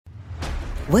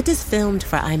What does filmed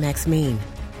for IMAX mean?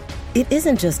 It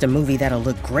isn't just a movie that'll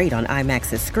look great on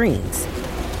IMAX's screens.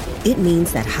 It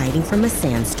means that hiding from a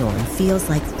sandstorm feels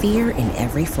like fear in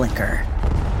every flicker.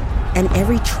 And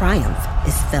every triumph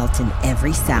is felt in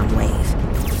every sound wave.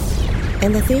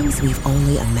 And the things we've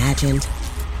only imagined,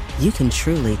 you can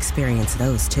truly experience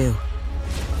those too.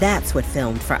 That's what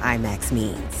filmed for IMAX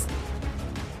means.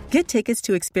 Get tickets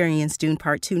to experience Dune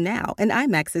Part 2 now and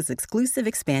IMAX's exclusive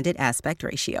expanded aspect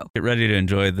ratio. Get ready to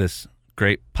enjoy this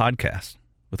great podcast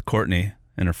with Courtney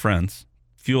and her friends,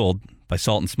 fueled by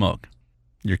Salt and Smoke.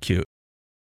 You're cute.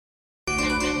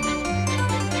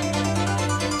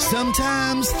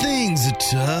 Sometimes things are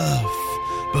tough,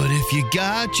 but if you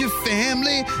got your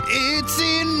family, it's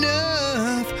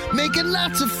enough. Making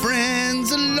lots of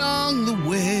friends along the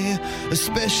way,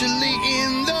 especially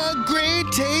in the Great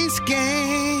Taste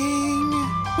Gang.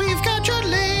 We've got your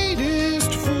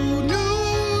latest food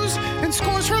news and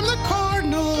scores from the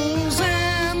Cardinals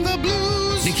and the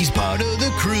Blues. Nikki's part of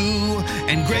the crew,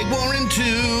 and Greg Warren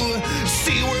too.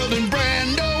 SeaWorld and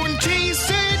Brando and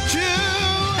TC too.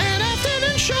 And Ethan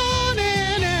and Sean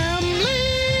and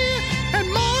Emily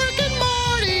and Mark and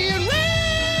Marty and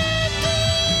Randy.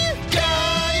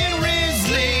 Guy and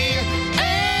Risley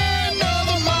and all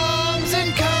the moms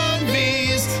and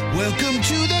convies. Welcome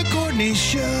to the Courtney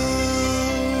Show.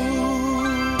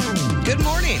 Good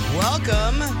morning.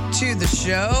 Welcome to the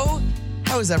show.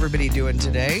 How is everybody doing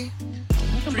today?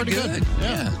 I'm pretty good.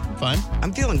 Yeah, fine.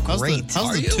 I'm feeling great.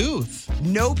 How's the tooth?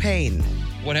 No pain.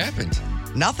 What happened?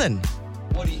 Nothing.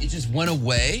 What? It just went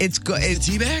away? It's good. It's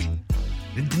tea bag?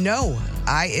 No.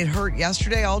 It hurt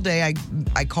yesterday all day.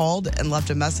 I called and left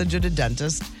a message at a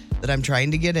dentist that I'm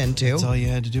trying to get into. That's all you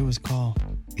had to do was call.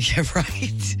 Yeah,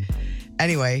 right.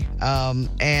 Anyway,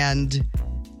 and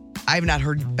I have not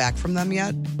heard back from them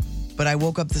yet, but I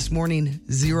woke up this morning,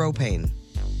 zero pain.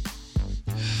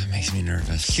 Makes me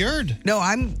nervous. Cured? No,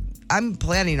 I'm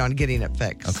planning on getting it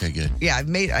fixed. Okay, good. Yeah,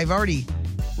 I've already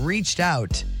reached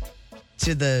out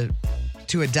to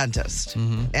a dentist,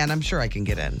 and I'm sure I can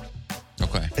get in.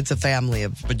 Okay. It's a family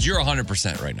of. But you're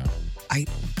 100% right now.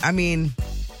 I mean,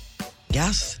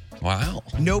 yes. Wow.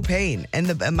 No pain, and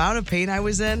the amount of pain I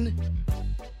was in,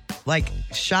 like,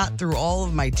 shot through all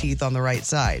of my teeth on the right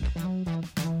side.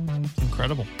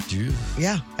 Incredible. Dude.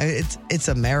 Yeah, it's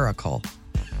a miracle.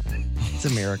 It's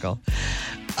a miracle.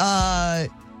 I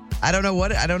don't know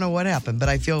what happened, but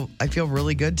I feel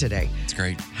really good today. It's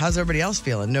great. How's everybody else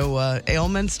feeling? No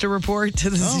ailments to report?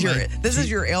 This is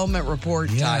your ailment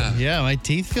report time. Yeah, my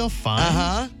teeth feel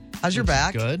fine. How's your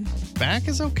back? Good. Back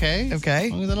is okay. Okay.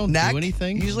 As long as I don't do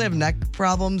anything. You usually have neck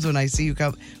problems when I see you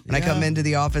come I come into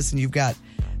the office and you've got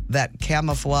that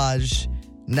camouflage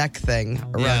neck thing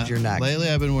around your neck. Lately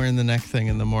I've been wearing the neck thing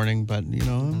in the morning, but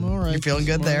I'm all right. You're feeling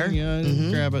good there? Yeah, I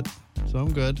didn't grab it. So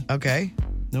I'm good. Okay.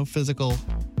 No physical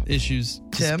issues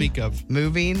to speak of.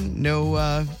 Moving?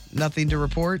 No, nothing to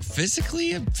report?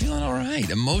 Physically, I'm feeling all right.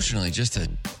 Emotionally, just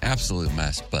an absolute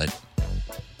mess, but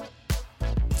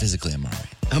physically, I'm all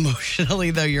right.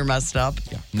 Emotionally, though, you're messed up?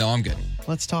 Yeah. No, I'm good.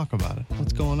 Let's talk about it.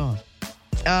 What's going on?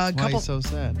 Why are you so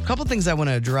sad? Couple things I want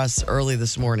to address early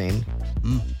this morning.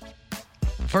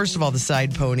 First of all, the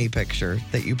side pony picture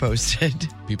that you posted.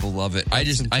 People love it. I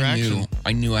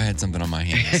knew I had something on my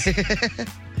hands.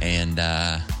 And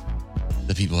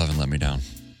the people haven't let me down.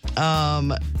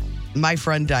 My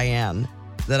friend Diane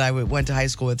that I went to high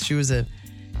school with, she was a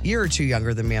year or two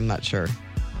younger than me, I'm not sure.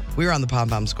 We were on the Pom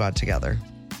Pom Squad together.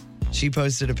 She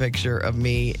posted a picture of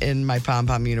me in my Pom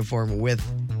Pom uniform with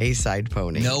a side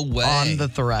pony. No way. On the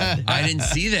thread. I didn't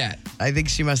see that. I think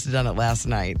she must have done it last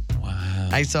night. Wow.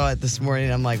 I saw it this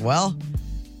morning. I'm like, well,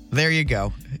 there you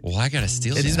go. Well, I got to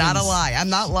steal it. It's not a lie. I'm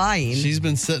not lying. She's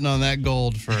been sitting on that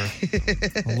gold for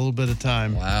a little bit of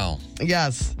time. Wow.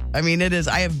 Yes. I mean, it is.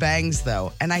 I have bangs,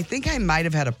 though. And I think I might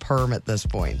have had a perm at this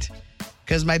point.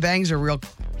 Because my bangs are real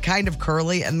kind of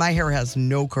curly, and my hair has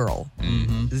no curl.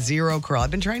 Zero curl.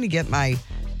 I've been trying to get my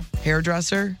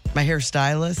hairdresser, my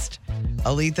hairstylist,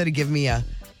 Aletha, to give me a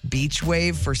beach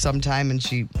wave for some time, and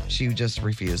she just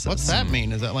refuses. What's that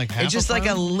mean? Is that like half It's just a like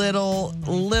a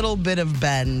little bit of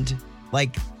bend.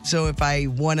 Like, so if I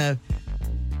want to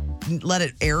let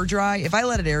it air dry,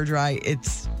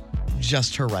 it's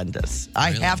just horrendous.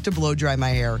 I have to blow dry my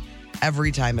hair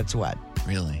every time it's wet.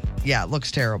 Really? Yeah, it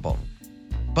looks terrible.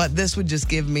 But this would just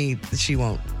give me, she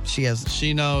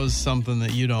knows something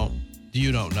that you don't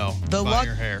know about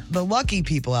your hair. The lucky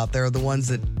people out there are the ones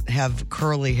that have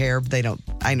curly hair, but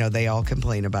I know they all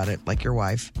complain about it, like your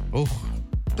wife. Oh.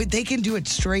 But they can do it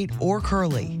straight or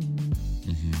curly.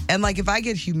 And like if I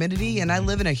get humidity, and I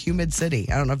live in a humid city,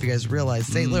 I don't know if you guys realize,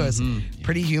 St. Louis,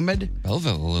 pretty humid.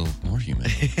 Belleville, a little more humid.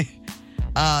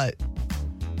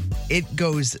 It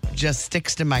just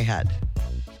sticks to my head.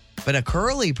 But a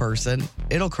curly person,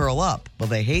 it'll curl up. Well,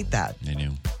 they hate that. They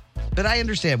do. But I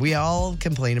understand. We all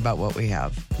complain about what we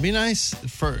have. It'd be nice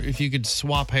if you could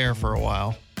swap hair for a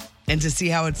while. And to see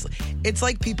how it's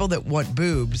like people that want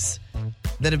boobs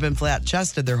that have been flat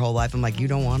chested their whole life. I'm like, you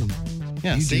don't want them.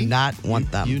 Yeah, you do not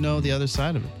want them. You know the other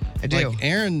side of it. I do. Like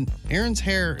Aaron's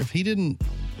hair, if he didn't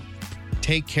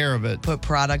take care of it, put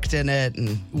product in it,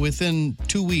 and within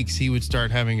 2 weeks he would start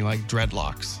having like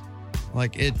dreadlocks.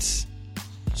 Like it's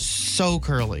so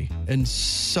curly and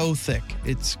so thick.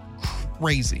 It's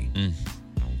crazy.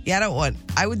 Yeah,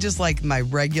 I would just like my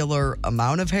regular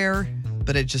amount of hair,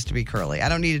 but it just to be curly. I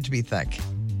don't need it to be thick.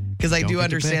 Because I do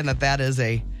understand that is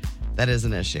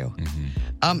an issue.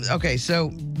 Okay,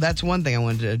 so that's one thing I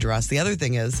wanted to address. The other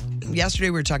thing is, yesterday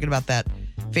we were talking about that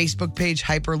Facebook page,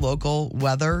 Hyperlocal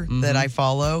Weather, that I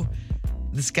follow.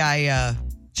 This guy,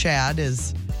 Chad,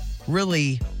 is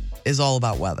all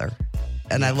about weather.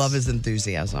 And I love his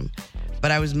enthusiasm.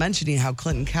 But I was mentioning how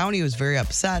Clinton County was very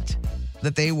upset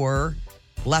that they were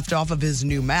left off of his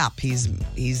new map.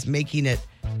 He's making it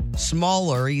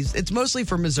smaller. It's mostly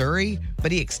for Missouri,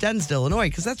 but he extends to Illinois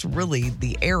because that's really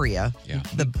the area. Yeah.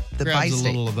 The grabs bi-state. a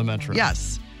little of the metro.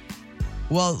 Yes.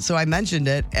 Well, so I mentioned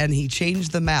it, and he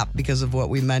changed the map because of what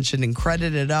we mentioned and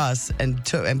credited us and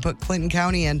put Clinton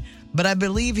County in. But I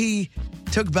believe he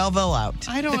took Belleville out.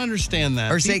 I don't understand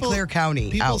that. Or St. Clair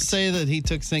County People out. say that he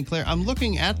took St. Clair. I'm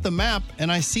looking at the map,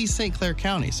 and I see St. Clair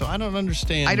County, so I don't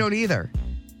understand. I don't either.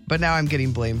 But now I'm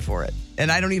getting blamed for it.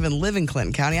 And I don't even live in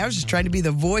Clinton County. I was just trying to be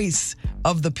the voice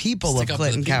of the people Stick of up for the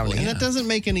Clinton people, County. And yeah. that doesn't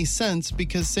make any sense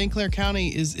because St. Clair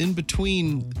County is in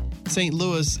between St.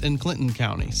 Louis and Clinton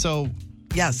County. So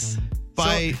Yes.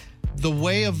 by the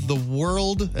way of the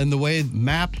world and the way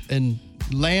map and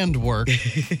land work,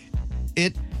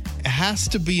 it has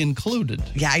to be included.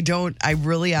 Yeah, I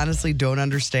really honestly don't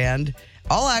understand.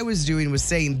 All I was doing was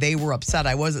saying they were upset.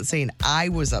 I wasn't saying I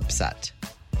was upset.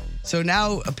 So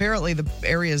now apparently the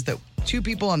areas that two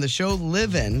people on the show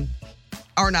live in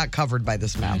are not covered by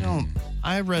this map.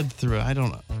 I read through it. I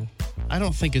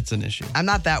don't think it's an issue. I'm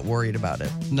not that worried about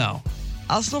it. No.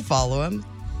 I'll still follow him.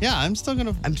 Yeah, I'm still going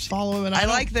to follow him. And I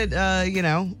like that,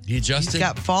 He adjusted. he's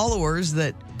got followers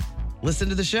that listen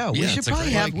to the show.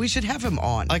 Yeah, We should have him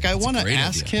on. Like, I want to great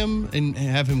ask idea. him and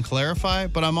have him clarify,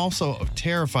 but I'm also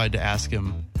terrified to ask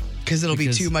him. Because it'll be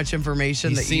because too much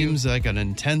information He that seems like an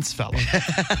intense fellow.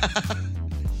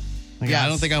 Like, Yes. I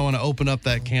don't think I want to open up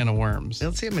that can of worms.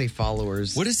 Let's see how many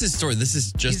followers. What is this story? This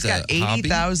is just He's got a hobby?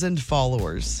 80,000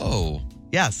 followers. Oh,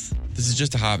 Yes. this is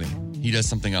just a hobby. He does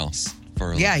something else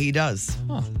for a Yeah, he does.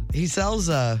 Huh. He sells,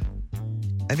 I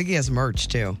think he has merch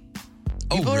too.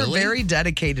 Oh, People really? are very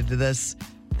dedicated to this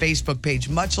Facebook page,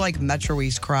 much like Metro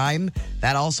East Crime.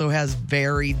 That also has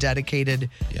very dedicated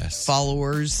Yes.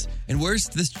 followers. And where's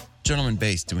this gentleman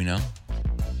based? Do we know?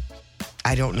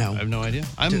 I don't know. I have no idea.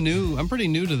 I'm pretty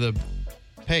new to the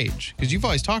page because you've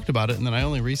always talked about it, and then I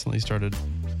only recently started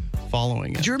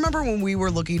following it. Do you remember when we were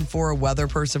looking for a weather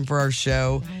person for our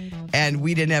show and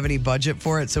we didn't have any budget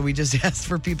for it, so we just asked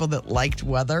for people that liked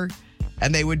weather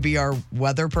and they would be our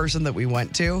weather person that we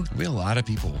went to? We had a lot of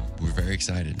people. We were very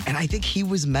excited. And I think he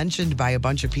was mentioned by a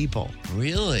bunch of people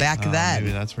Really? back Oh, then.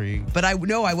 maybe that's where you. But I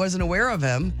wasn't aware of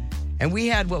him. And we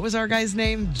had, what was our guy's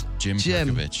name? Jim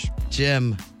Jim. Perkovich.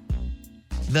 Jim.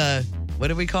 What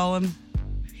did we call him?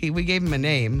 We gave him a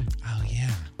name. Oh, yeah.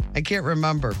 I can't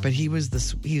remember, but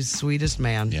he's sweetest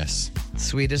man. Yes.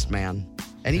 Sweetest man.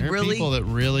 And he There are people really, that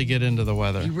really get into the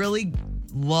weather. he really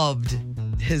loved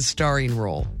his starring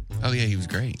role. Oh, yeah, he was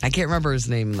great. I can't remember his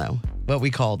name though. What we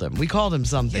called him. We called him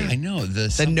something. Yeah, I know.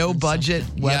 The no budget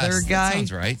weather yes, guy. That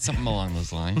sounds right. Something along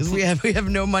those lines. 'Cause we have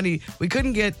no money. We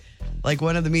couldn't get like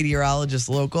one of the meteorologists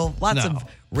local. Lots No. of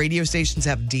radio stations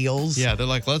have deals. Yeah, they're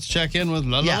like, let's check in with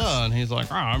la la, Yes. and he's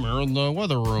like, I'm here in the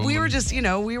weather room. We were just,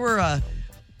 we were a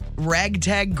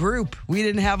ragtag group. We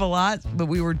didn't have a lot, but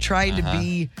we were trying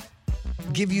to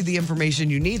give you the information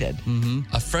you needed.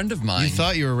 A friend of mine. You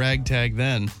thought you were ragtag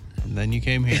then, and then you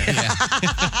came here.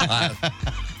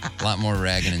 a lot more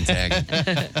ragging and tagging.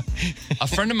 A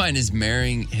friend of mine is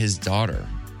marrying his daughter.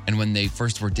 And when they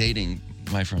first were dating,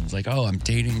 my friend was like, oh, I'm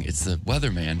dating. It's the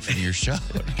weatherman from your show.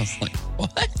 And I was like,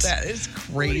 what? That is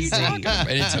What are you crazy. talking about?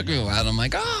 And it took me a while. And I'm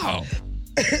like, oh.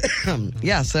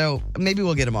 Yeah, so maybe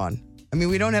we'll get him on. I mean,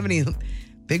 we don't have any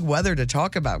big weather to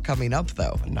talk about coming up,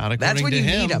 though. Not according That's when to you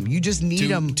him. need them. You just need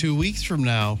them. 2 weeks from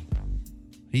now,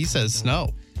 he says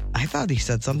snow. I thought he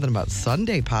said something about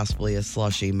Sunday, possibly a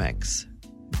slushy mix.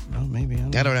 Oh, maybe.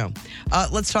 I don't know.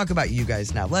 Let's talk about you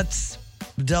guys now. Let's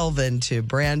delve into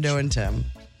Brando and Tim.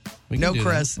 We can No do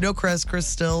Chris. No Chris. Chris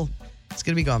still is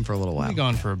going to be gone for a little that. We'll while. be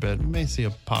gone for a bit. We may see a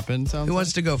pop-in. Who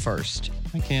wants to go first?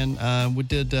 I can. We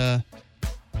did a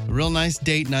real nice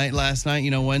date night last night.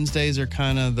 You know, Wednesdays are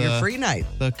kind of Your free night.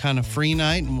 the kind of free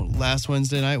night. And last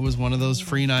Wednesday night was one of those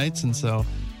free nights. And so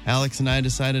Alex and I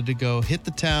decided to go hit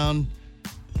the town,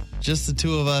 just the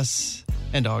two of us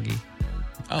and Augie.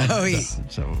 Oh,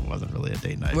 So it wasn't really a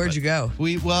date night. Where'd but you go?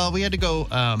 We had to go.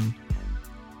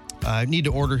 I need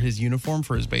to order his uniform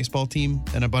for his baseball team,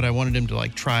 but I wanted him to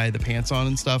like try the pants on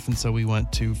and stuff. And so we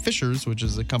went to Fisher's, which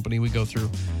is a company we go through,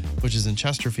 which is in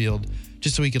Chesterfield,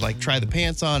 just so he could like try the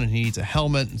pants on. And he needs a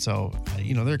helmet, and so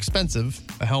they're expensive.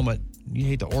 A helmet, you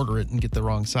hate to order it and get the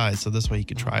wrong size, so this way he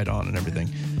could try it on and everything.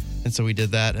 And so we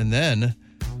did that, and then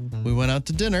we went out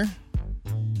to dinner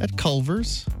at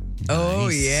Culver's. Oh,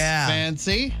 yeah.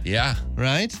 Fancy, Yeah.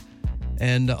 right?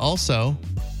 And also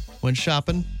went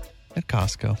shopping at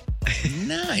Costco.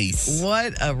 Nice.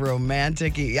 What a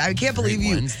romantic. I can't believe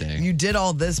Wednesday. you did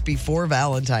all this before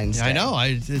Valentine's Day. I know.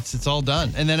 It's all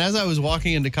done. And then as I was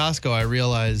walking into Costco, I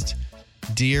realized,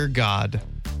 dear God,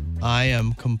 I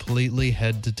am completely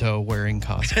head to toe wearing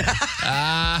Costco.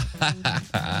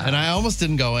 And I almost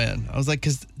didn't go in. I was like,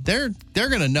 because they're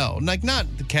going to know. Like, not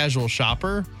the casual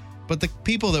shopper, but the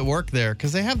people that work there,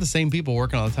 because they have the same people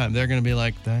working all the time. They're going to be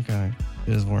like, that guy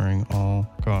is wearing all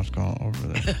Costco over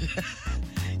there.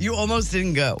 You almost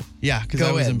didn't go. Yeah, because Go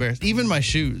I was in. embarrassed. Even my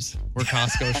shoes were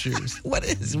Costco shoes. What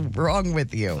is wrong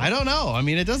with you? I don't know. I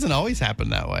mean, it doesn't always happen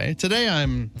that way. Today,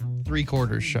 I'm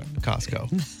 3/4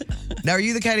 Costco. Now, are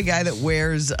you the kind of guy that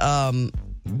wears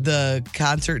the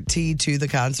concert tee to the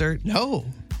concert? No.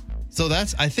 So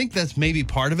I think that's maybe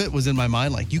part of it was in my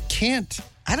mind. Like, you can't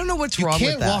I don't know what's wrong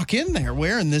with that. walk in there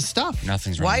wearing this stuff.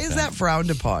 Nothing's wrong Why with is that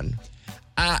frowned upon?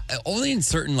 Only in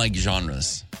certain like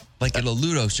genres. Like at a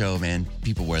Ludo show, man,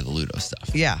 people wear the Ludo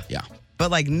stuff. Yeah. Yeah.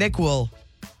 But like Nick he'll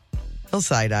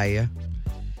side eye you.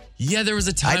 Yeah, there was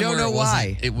a time I don't where know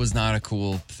why. it was not a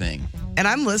cool thing. And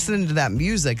I'm listening to that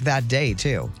music that day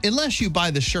too. Unless you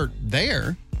buy the shirt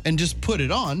there and just put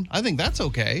it on, I think that's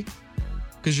okay.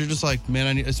 Because you're just like, man,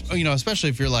 I need, especially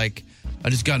if you're like, I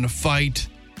just got in a fight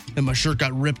and my shirt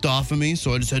got ripped off of me,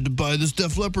 so I just had to buy this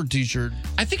Def Leppard t-shirt.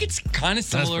 I think it's kind of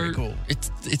similar. pretty cool.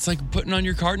 It's like putting on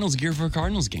your Cardinals gear for a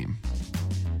Cardinals game.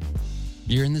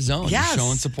 You're in the zone. Yes. You're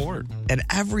showing support. And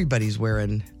everybody's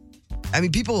wearing. I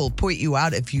mean, people will point you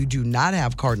out if you do not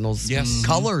have Cardinals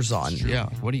colors on. Yeah,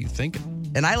 what are you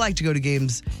thinking? And I like to go to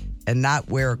games and not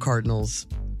wear Cardinals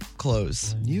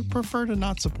clothes. You prefer to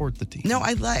not support the team. No,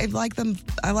 I like them.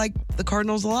 I like the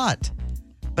Cardinals a lot.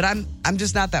 But I'm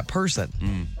just not that person.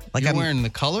 Like You're I'm wearing the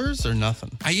colors or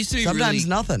nothing? I used to be sometimes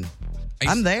nothing.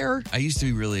 I'm there. I used to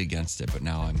be really against it, but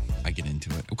now I get into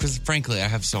it because frankly, I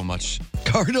have so much.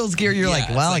 Cardinals gear. You're like,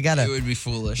 it's well, I gotta. It would be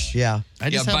foolish. Yeah. I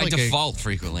just by have like default,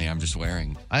 frequently I'm just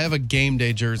wearing. I have a game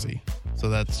day jersey, so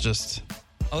that's just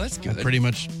Oh, that's I good. pretty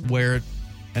much wear it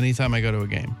anytime I go to a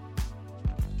game.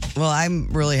 Well, I'm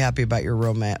really happy about your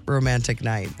romantic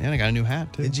night. And I got a new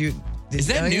hat too. Did you? Is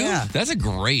that oh, new? Yeah. That's a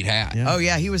great hat. Yeah. Oh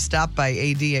yeah, he was stopped by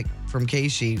AD from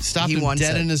K-Sheet. Stopped he him wants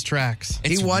dead it. in his tracks.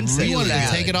 He It's wants it. He wanted bad.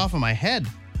 to take it off of my head.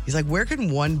 He's like, where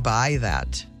can one buy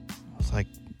that? I was like,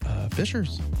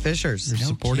 Fishers. Fishers. They're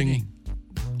supporting kidding.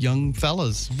 young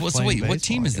fellas. So wait, what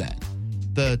team is that?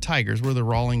 The Tigers. We're the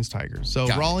Rawlings Tigers. So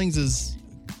Got it. Rawlings is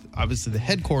obviously the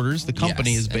headquarters. The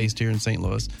company Yes, is based here in St.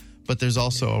 Louis, but there's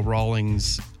also a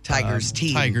Rawlings Tigers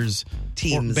team. Tigers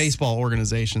Teams. baseball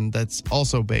organization that's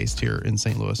also based here in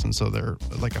St. Louis, and so they're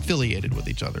like affiliated with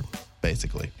each other,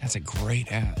 basically. That's a great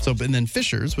hat. So, and then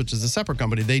Fishers, which is a separate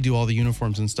company, they do all the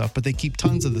uniforms and stuff, but they keep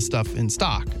tons of the stuff in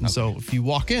stock. And so if you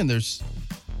walk in, there's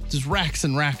just racks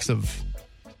and racks of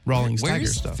Rawlings Where Tiger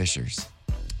is stuff. Fishers?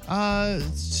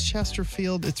 It's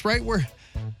Chesterfield. It's right where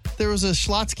there was a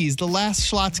Schlotzsky's. The last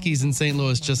Schlotzsky's in St.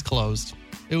 Louis just closed.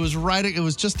 It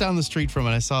was just down the street from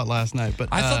it. I saw it last night. But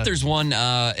I thought there's one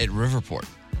at Riverport,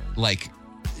 like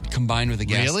combined with a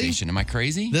gas Really? station. Am I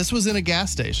crazy? this was in a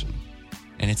gas station.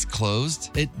 And it's closed?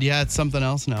 It's something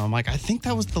else now. I'm like, I think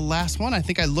that was the last one. I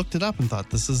think I looked it up and thought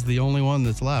this is the only one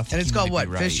that's left. And it's You called might what?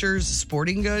 be right. Fisher's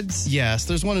Sporting Goods? Yes,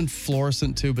 there's one in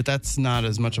Florissant too, but that's not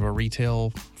as much of a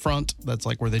retail front. That's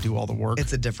like where they do all the work.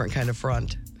 It's a different kind of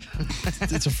front.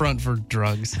 It's a front for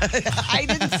drugs. I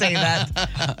didn't say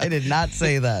that. I did not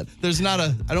say that.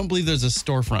 I don't believe there's a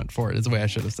storefront for it, is the way I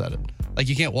should have said it. Like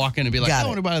you can't walk in and be like, Got I it.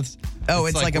 want to buy this. Oh,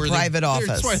 it's like a where private office.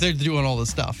 That's why they're doing all this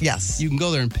stuff. Yes. You can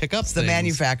go there and pick up It's the things,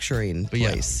 manufacturing but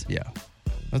yeah, place. Yeah.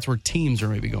 That's where teams are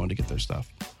maybe going to get their stuff.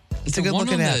 It's a good One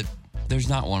looking on hat. There's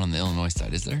not one on the Illinois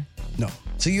side, is there? No.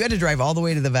 So you had to drive all the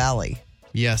way to the valley.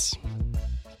 Yes.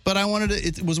 But I wanted to,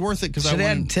 it was worth it because I Should have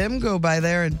wanted. had Tim go by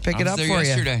there and pick I it was up there for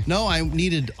yesterday. No, I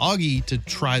needed Augie to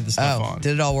try the you. stuff Oh, on.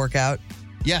 did it all work out?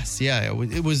 Yes, yeah.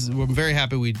 It was. I'm very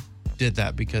happy we did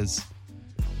that because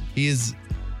he is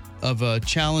of a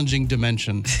challenging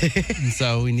dimension. And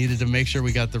so we needed to make sure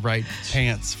we got the right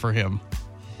pants for him.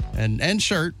 And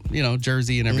shirt,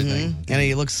 jersey and everything. And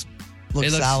he looks He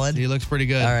solid. He looks pretty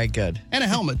good. All right, good. And a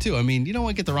helmet, too. I mean, you don't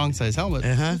want to get the wrong size helmet.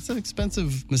 Uh-huh. It's an expensive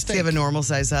Does mistake. he have a normal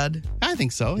size head? I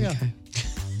think so, yeah.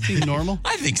 Seems normal.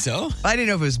 I think so. I didn't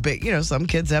know if it was big. Some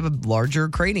kids have a larger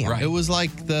cranium. Right. It was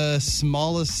like the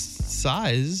smallest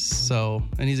size,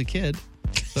 and he's a kid.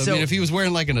 So, So- I mean, if he was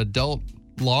wearing like an adult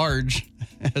large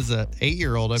as a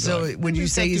 8-year-old, I'd be So like, would you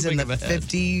he's say got he's too in big the of a head.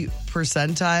 50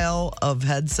 percentile of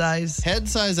head size? Head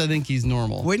size, I think he's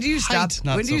normal. When do you stop? Height,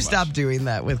 not When do so you much. stop doing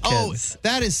that with Oh, kids?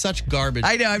 that is such garbage.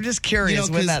 I know. I'm just curious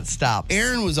when 'cause that stops.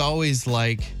 Aaron was always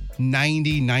like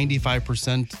 95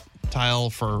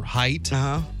 percentile for height.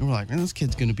 Uh-huh. And we're like, man, this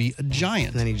kid's going to be a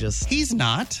giant. And then he just He's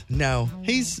not. no.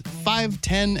 He's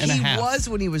 5'10" and a He half. was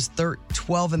when he was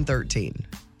 12 and 13.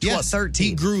 Yes, 13.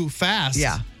 he grew fast.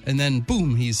 Yeah. And then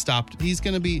boom, he's stopped.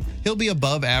 He'll be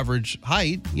above average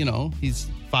height. He's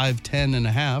 5'10" and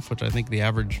a half, which I think the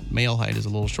average male height is a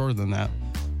little shorter than that.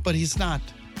 But he's not.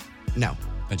 No.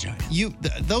 A giant.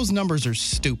 Those numbers are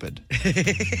stupid.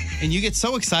 And you get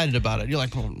so excited about it. You're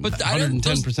like, well, But I don't.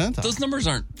 110%. Those numbers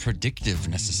aren't predictive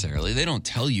necessarily. They don't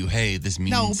tell you, hey, this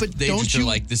means. No, but they don't just you are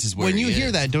like, this is where when he you hear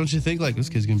is. that, don't you think like this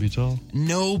kid's gonna be tall?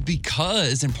 No,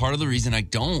 because and part of the reason I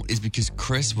don't is because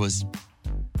Chris was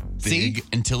big See?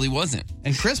 until he wasn't.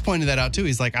 And Chris pointed that out too.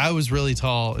 He's like, I was really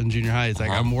tall in junior high. He's like,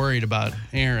 I'm worried about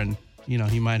Aaron.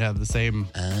 He might have the same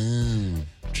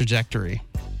trajectory.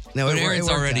 No, But it Aaron's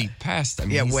worked already out. past. I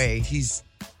mean, Yeah, he's, way. He's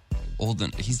old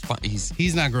and he's fine.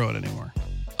 He's not growing anymore.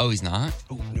 Oh, he's not.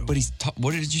 But he's.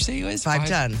 What did you say he was?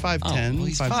 5'10". 5'10", well,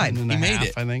 he's 5'10" fine. and a He made half,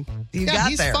 it. I think. You Yeah, got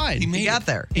he's there. fine. He You made got it.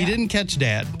 there. He didn't catch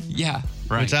dad, Yeah.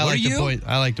 Right. which I What like are to you? point.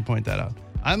 I like to point that out.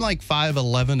 I'm like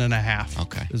 5'11" and a half.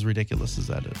 Okay. As ridiculous as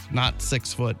that is, not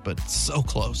 6 foot, but so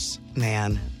close.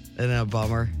 Man, isn't it a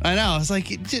bummer? I know. It's like,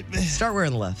 Start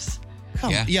wearing lifts.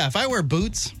 Yeah. If I wear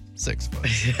boots, 6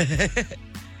 foot,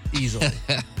 easily.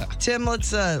 Tim, let's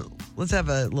have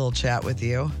a little chat with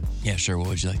you. Yeah, sure. What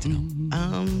would you like to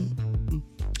know?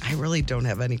 I really don't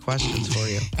have any questions for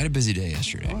you. I had a busy day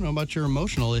yesterday. I don't know about your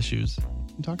emotional issues.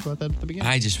 We talked about that at the beginning.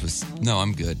 I just was. No,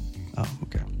 I'm good. Oh,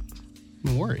 okay.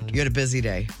 I'm worried. You had a busy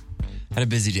day. Had a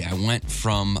busy day. I went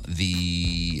from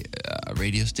the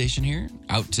radio station here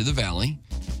out to the valley.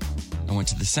 I went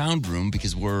to the sound room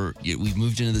because we've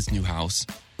moved into this new house.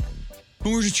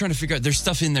 And we're just trying to figure out, there's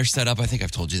stuff in there set up. I think I've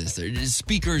told you this. There's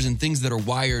speakers and things that are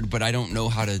wired, but I don't know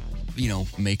how to,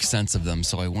 make sense of them.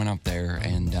 So I went up there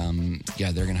and,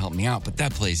 they're going to help me out. But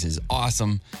that place is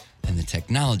awesome. And the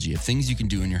technology of things you can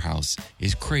do in your house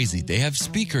is crazy. They have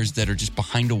speakers that are just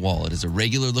behind a wall. It is a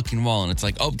regular looking wall. And it's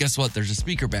like, oh, guess what? There's a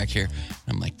speaker back here.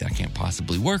 And I'm like, that can't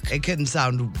possibly work. It couldn't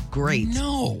sound great.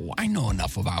 No, I know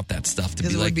enough about that stuff to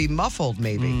Because be it like, would be muffled,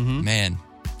 maybe. man,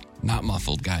 not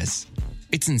muffled, guys.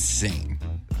 It's insane.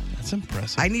 That's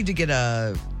impressive. I need to get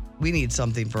we need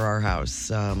something for our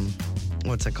house.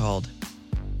 What's it called?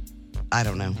 I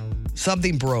don't know.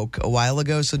 Something broke a while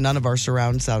ago, so none of our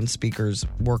surround sound speakers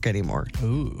work anymore.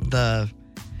 Ooh.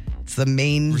 It's the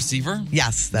main Receiver?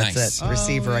 Yes, that's Nice. it.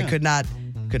 Receiver. Oh, I yeah. could not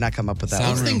come up with that. Sound one.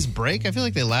 Those room. things break. I feel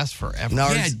like they last forever. No,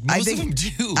 Yeah, I most of think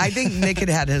them do. I think Nick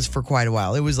had his for quite a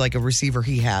while. It was like a receiver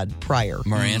he had prior.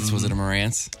 Marantz, was it a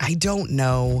Marantz? I don't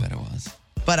know, I bet it was.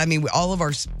 but I mean, all of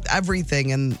our everything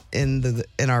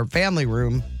in our family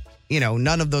room,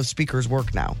 none of those speakers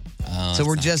work now. Oh, So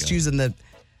we're that's not just good. using the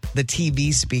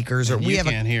TV speakers, or You we have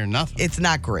can't hear nothing. It's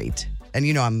not great, and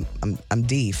I'm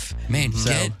deaf. Man,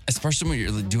 So- especially when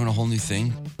you're doing a whole new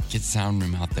thing, get sound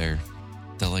room out there.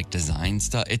 The design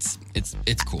stuff. It's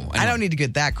cool. I don't need to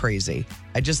get that crazy.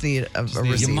 I just need a need- You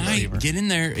receiver. might get in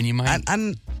there and you might.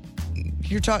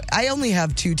 You're talking. I only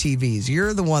have 2 TVs.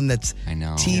 You're the one that's I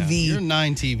know. Yeah, TV. you're a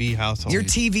 9 TV household. You're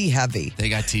TV heavy. They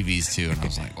got TVs too, and I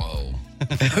was like, whoa.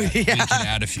 We can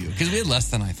add a few because we had less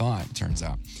than I thought. It turns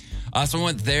out. So I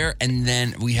went there, and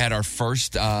then we had our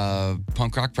first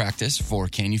punk rock practice for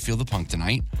 "Can You Feel the Punk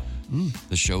Tonight."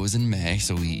 The show was in May,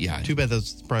 so Too bad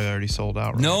that's probably already sold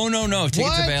out. Right? No. Tickets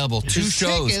What? available. There's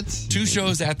tickets? 2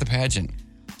 shows at the pageant.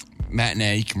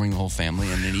 Matinee, you can bring the whole family,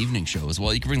 and an evening show as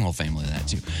well. You can bring the whole family to that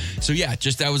too. So yeah,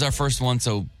 that was our first one.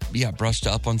 So yeah, brushed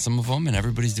up on some of them, and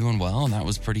everybody's doing well, and that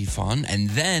was pretty fun. And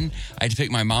then I had to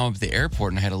pick my mom up at the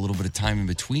airport, and I had a little bit of time in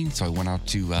between, so I went out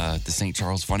to the St.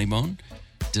 Charles Funny Bone,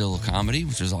 did a little comedy,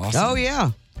 which was awesome. Oh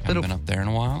yeah. Haven't been up there in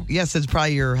a while. Yes, it's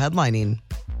probably your headlining.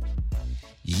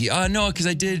 Yeah, no, because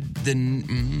I did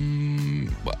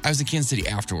I was in Kansas City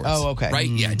afterwards. Oh, okay. Right?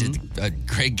 Yeah, I did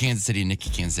Greg Kansas City and Nikki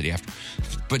Kansas City after.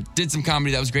 But did some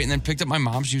comedy. That was great. And then picked up my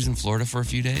mom. She was in Florida for a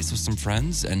few days with some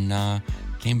friends and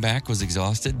came back, was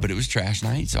exhausted, but it was trash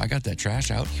night. So I got that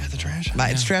trash out. You got the trash.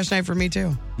 It's trash night for me,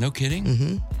 too. No kidding?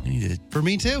 Mm-hmm. We need to For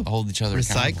me, too. hold each other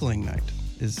accountable. Recycling night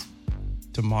is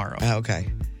tomorrow. Oh, okay.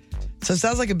 So it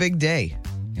sounds like a big day.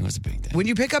 It was a big day. When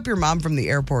you pick up your mom from the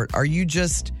airport, are you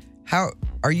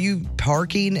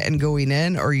parking and going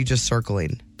in, or are you just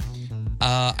circling?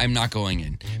 I'm not going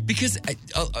in because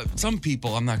some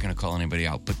people, I'm not going to call anybody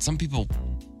out, but some people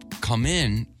come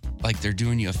in like they're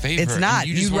doing you a favor. It's not.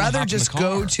 You'd rather just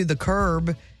go to the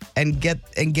curb and get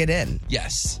in.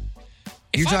 Yes.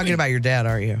 You're talking about your dad,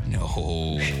 aren't you?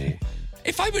 No.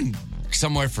 If I've been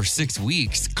somewhere for 6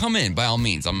 weeks, come in by all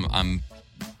means. I'm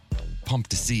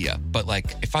pumped to see you. But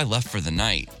like, if I left for the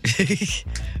night,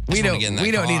 we don't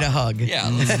need a hug. Yeah.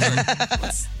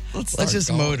 Let's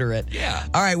just motor it. Yeah.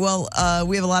 All right. Well,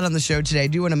 we have a lot on the show today. I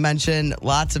do want to mention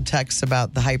lots of texts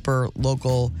about the hyper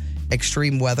local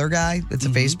extreme weather guy. It's a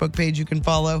Facebook page you can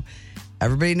follow.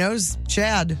 Everybody knows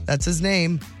Chad. That's his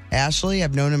name. Ashley,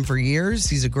 I've known him for years.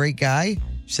 He's a great guy.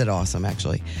 She said awesome,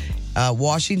 actually.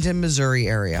 Washington, Missouri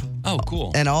area. Oh,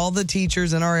 cool. And all the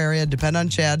teachers in our area depend on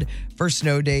Chad for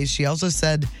snow days. She also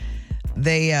said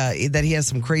that he has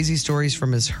some crazy stories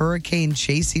from his hurricane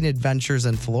chasing adventures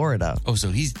in Florida. Oh, so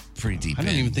he's pretty deep I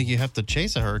don't even think you have to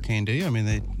chase a hurricane, do you? I mean,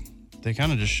 they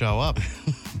kind of just show up.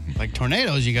 Like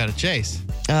tornadoes, you got to chase.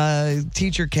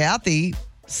 Teacher Kathy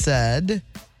said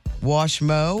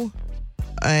Washmo,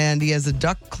 and he has a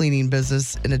duck cleaning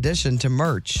business in addition to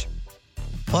merch.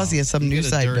 Plus, he has some new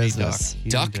side business.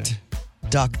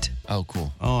 Ducked. Oh,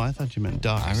 cool. Oh, I thought you meant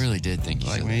ducks. I really did think you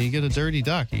Like, said man, that. you get a dirty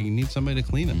duck. You need somebody to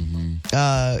clean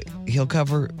it. He'll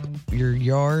cover your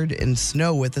yard in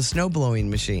snow with a snow blowing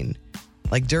machine.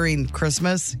 Like during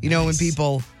Christmas, you know, when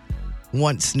people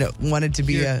want it to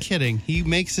be You're kidding. He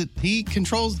makes it. He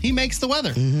makes the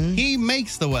weather. He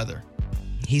makes the weather.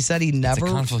 He said he It's never. a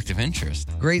conflict of interest.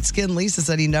 Great Skin Lisa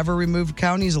said he never removed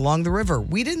counties along the river.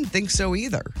 We didn't think so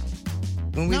either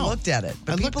when we looked at it.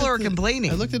 But people are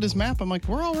complaining. I looked at his map. I'm like,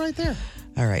 we're all right there.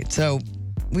 All right. So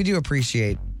we do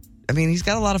appreciate. I mean, he's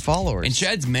got a lot of followers. And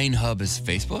Chad's main hub is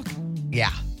Facebook?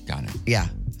 Yeah. Got it. Yeah.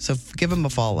 So give him a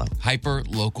follow. Hyper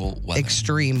local weather.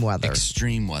 Extreme weather.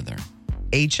 Extreme weather.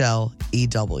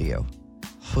 HLEW.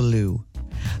 Flu.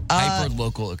 Hyper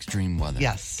local extreme weather.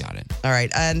 Yes. Got it. All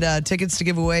right. And tickets to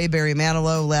give away, Barry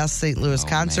Manilow, last St. Louis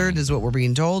concert is what we're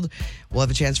being told. We'll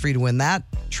have a chance for you to win that.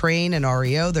 Train and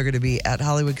REO. They're going to be at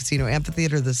Hollywood Casino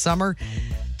Amphitheater this summer.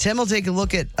 Tim will take a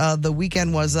look at the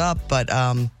weekend was up, but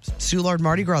Soulard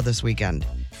Mardi Gras this weekend.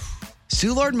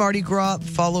 Soulard Mardi Gras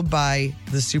followed by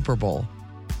the Super Bowl.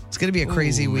 It's going to be a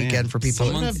crazy weekend for people.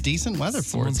 Someone have decent weather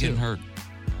for it, Someone's too. getting hurt.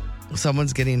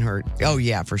 Someone's getting hurt. Oh,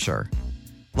 yeah, for sure.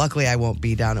 Luckily, I won't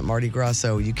be down at Mardi Gras,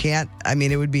 so you can't. I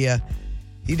mean, it would be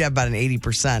you'd have about an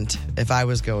 80% if I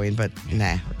was going, but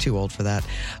nah, too old for that.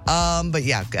 But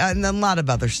yeah, and then a lot of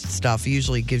other stuff. He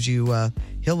usually gives you,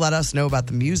 he'll let us know about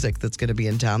the music that's going to be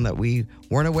in town that we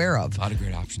weren't aware of. A lot of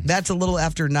great options. That's a little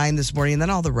after 9 this morning, and then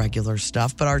all the regular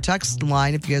stuff. But our text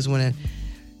line, if you guys want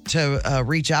to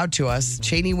reach out to us,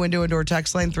 Cheney Window and Door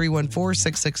text line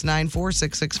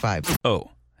 314-669-4665.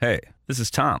 Oh, hey, this is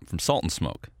Tom from Salt and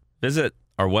Smoke. Visit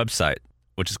our website,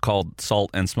 which is called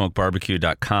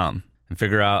saltandsmokebarbecue.com, and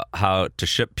figure out how to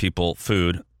ship people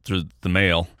food through the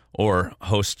mail or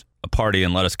host a party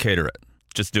and let us cater it.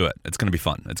 Just do it. It's going to be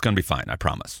fun. It's going to be fine, I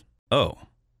promise. Oh,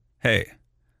 hey,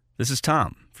 this is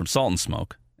Tom from Salt and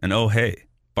Smoke, and oh, hey,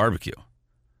 barbecue.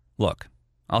 Look,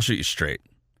 I'll shoot you straight.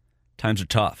 Times are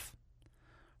tough.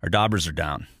 Our daubers are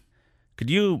down.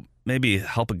 Could you maybe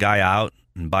help a guy out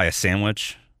and buy a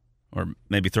sandwich? Or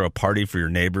maybe throw a party for your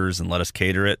neighbors and let us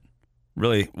cater it?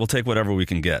 Really, we'll take whatever we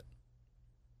can get.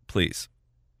 Please.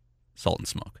 Salt and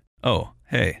Smoke. Oh,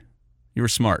 hey, you were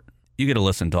smart. You get to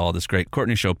listen to all this great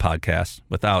Courtney Show podcast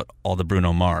without all the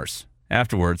Bruno Mars.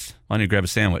 Afterwards, why don't you grab a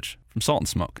sandwich from Salt and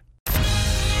Smoke?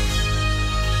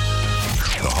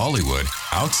 The Hollywood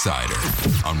Outsider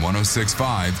on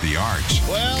 106.5 The Arch.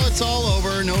 Well, it's all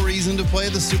over. No reason to play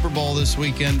the Super Bowl this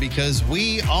weekend because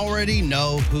we already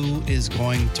know who is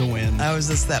going to win. Oh, is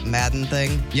this that Madden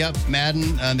thing? Yep,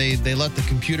 Madden. They let the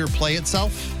computer play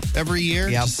itself every year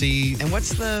Yep. to see. And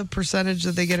what's the percentage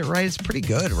that they get it right? It's pretty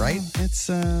good, right? It's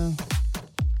I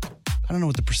don't know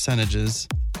what the percentage is.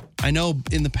 I know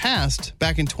in the past,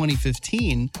 back in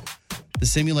 2015, the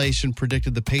simulation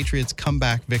predicted the Patriots'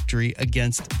 comeback victory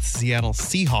against the Seattle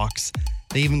Seahawks.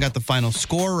 They even got the final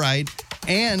score right.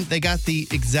 And they got the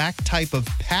exact type of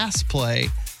pass play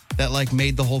that like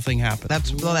made the whole thing happen.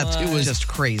 It was just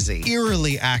crazy.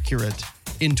 Eerily accurate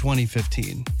in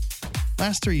 2015.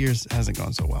 Last 3 years hasn't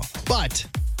gone so well. But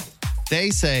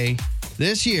they say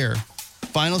this year,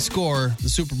 final score, the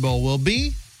Super Bowl will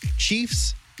be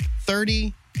Chiefs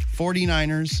 30,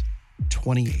 49ers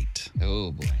 28.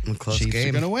 Oh, boy. A close Chiefs game.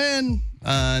 are going to win.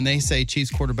 And they say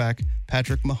Chiefs quarterback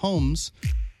Patrick Mahomes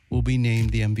will be named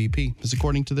the MVP. This is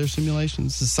according to their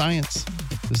simulations. This is science.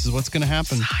 This is what's going to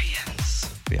happen.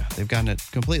 Science. Yeah, they've gotten it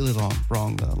completely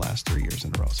wrong the last 3 years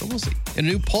in a row. So we'll see. In a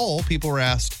new poll, people were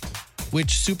asked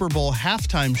which Super Bowl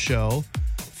halftime show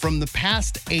from the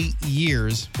past 8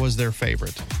 years was their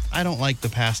favorite. I don't like the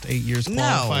past 8 years No.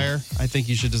 qualifier. I think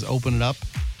you should just open it up.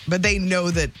 But they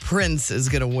know that Prince is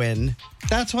going to win.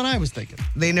 That's what I was thinking.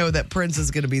 They know that Prince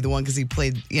is going to be the one because he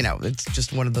played, it's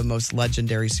just one of the most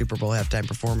legendary Super Bowl halftime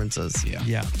performances.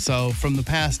 Yeah. So from the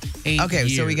past 8 years. Okay,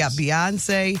 so we got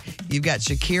Beyonce, you've got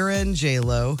Shakira and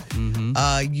J-Lo,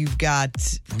 you've got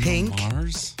Pink.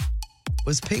 Mars?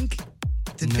 Was Pink?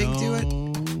 Did Pink do it?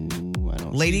 I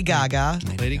don't Lady see Gaga,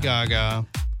 Pink. Lady Gaga.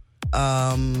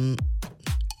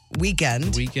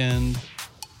 Weekend. Weekend.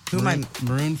 Who am I?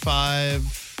 Maroon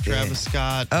 5, Travis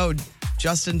Scott. Oh,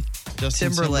 Justin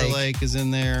Timberlake is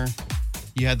in there.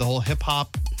 You had the whole hip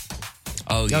hop.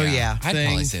 Oh, yeah. yeah. I'd Thing.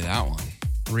 probably say that one.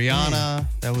 Rihanna.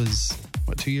 That was,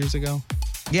 2 years ago?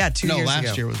 Yeah, 2 years ago. No,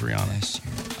 last year was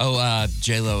Rihanna. Oh,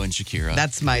 J-Lo and Shakira.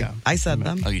 That's my. Yeah. I said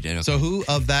them. Oh, you did? Okay. So who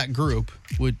of that group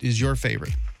is your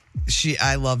favorite?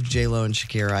 I loved J-Lo and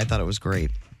Shakira. I thought it was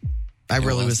great. I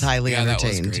really was highly That was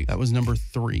entertained. great. That was number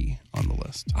 3 on the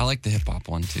list. I like the hip-hop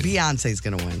one, too. Beyonce's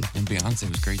going to win. And Beyonce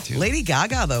was great, too. Lady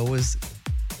Gaga, though, was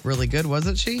really good,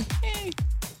 wasn't she?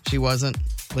 She wasn't.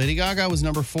 Lady Gaga was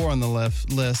number 4 on the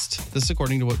list. This is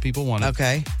according to what people wanted.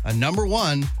 Okay. Number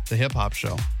 1, the hip hop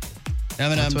show.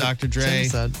 Eminem, That's what Dr. Dre, Tim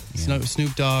said.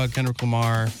 Snoop Dogg, Kendrick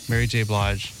Lamar, Mary J.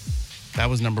 Blige. That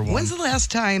was number 1. When's the last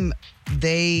time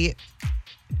they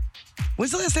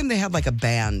had like a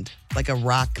band, like a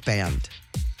rock band?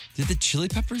 Did the Chili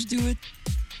Peppers do it?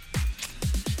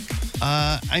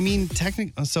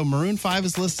 Technically, so Maroon 5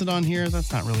 is listed on here.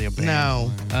 That's not really a band.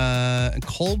 No.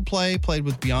 Coldplay played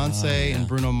with Beyonce and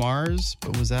Bruno Mars,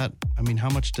 but was that? How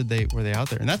much were they out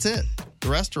there? And that's it. The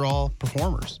rest are all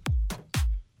performers.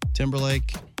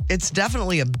 Timberlake, It's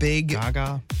definitely a big,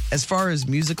 Gaga. as far as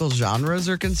musical genres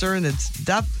are concerned,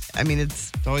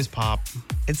 it's always pop.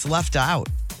 It's left out.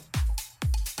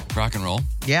 Rock and roll?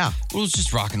 Yeah. Well, it was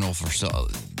just rock and roll for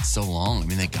so long.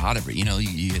 They got it.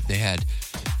 They had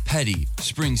Petty,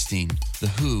 Springsteen, The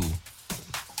Who.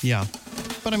 Yeah.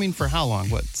 But for how long?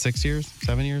 6 years?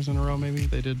 7 years in a row maybe?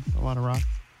 They did a lot of rock.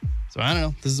 So I don't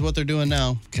know. This is what they're doing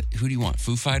now. Who do you want?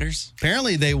 Foo Fighters?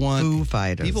 Apparently they want Foo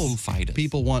Fighters.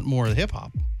 People want more of the hip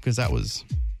hop because that was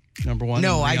number 1.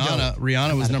 No, and I don't.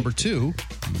 Rihanna was number 2.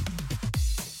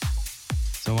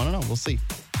 So I don't know. We'll see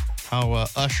how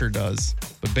Usher does.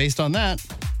 But based on that,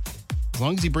 as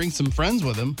long as he brings some friends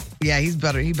with him, Yeah, he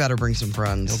better bring some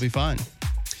friends. he'll be fine.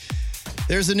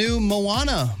 There's a new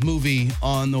Moana movie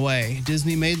on the way.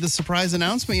 Disney made the surprise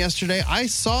announcement yesterday. I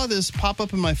saw this pop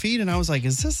up in my feed and I was like,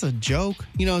 is this a joke?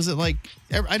 Is it like,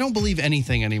 I don't believe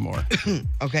anything anymore.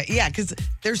 Okay, yeah, because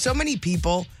there's so many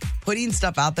people putting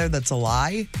stuff out there that's a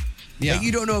lie Yeah. that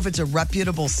you don't know if it's a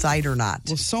reputable site or not.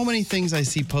 Well, so many things I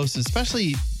see posted,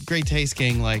 especially Great Taste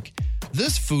Gang, like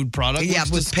this food product Yeah,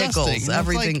 looks with disgusting. pickles, And I was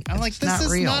everything, I'm like, it's this not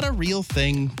is real. not a real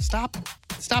thing. Stop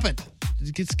it.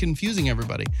 It gets confusing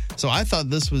everybody. So I thought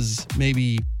this was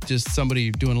maybe just somebody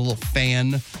doing a little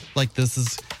fan, like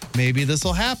maybe this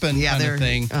will happen Yeah, kind of they're-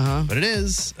 thing. uh-huh. But it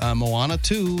is. Moana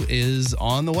 2 is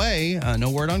on the way. No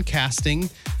word on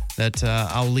casting. That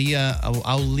Auli'i,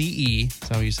 that's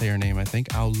how you say her name, I think.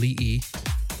 Auli'i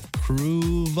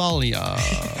Cruvalia.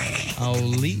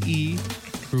 Auli'i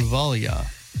Cruvalia.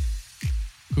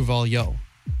 Cruvalio.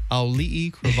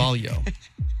 Auli'i Cruvalio.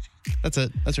 That's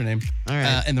it. That's her name. All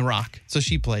right. And The Rock. So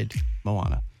she played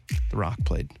Moana. The Rock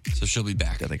played So she'll be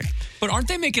back. the other guy. But aren't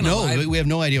they making a No, live? we have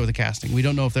no idea with the casting. We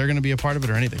don't know if they're going to be a part of it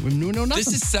or anything. We know nothing.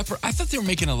 This is separate. I thought they were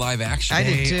making a live action. I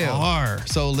did They too. are.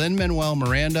 So Lin-Manuel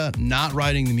Miranda not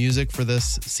writing the music for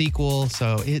this sequel,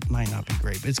 so it might not be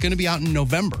great. But it's going to be out in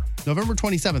November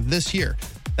 27th this year.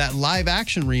 That live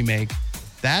action remake,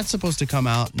 that's supposed to come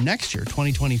out next year,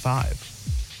 2025.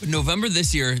 November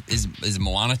this year is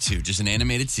Moana 2, just an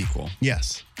animated sequel.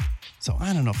 Yes. So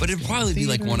I don't know. If But it's it'd going probably to be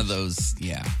like one of theaters. those,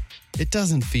 yeah. It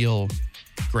doesn't feel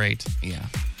great, Yeah.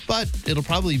 but it'll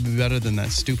probably be better than that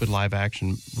stupid live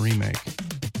action remake.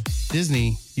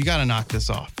 Disney, you got to knock this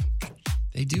off.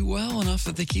 They do well enough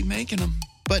that they keep making them.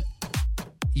 But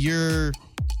you're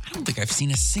I don't think I've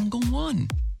seen a single one.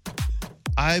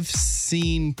 I've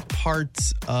seen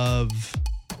parts of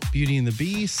Beauty and the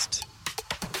Beast,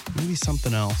 maybe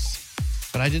something else,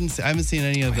 but I haven't seen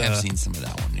any of I have seen some of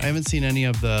that one. Yeah. I haven't seen any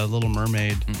of the Little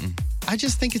Mermaid. I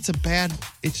just think it's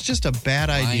just a bad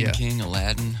idea. Lion King,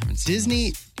 Aladdin. Haven't seen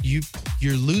Disney,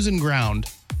 you're losing ground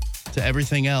to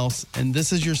everything else, and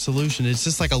this is your solution. It's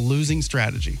just like a losing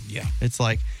strategy. Yeah. It's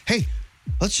like, hey,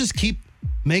 let's just keep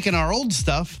making our old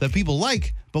stuff that people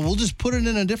like, but we'll just put it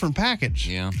in a different package.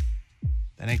 Yeah.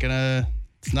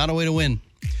 It's not a way to win.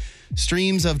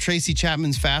 Streams of Tracy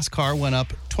Chapman's Fast Car went up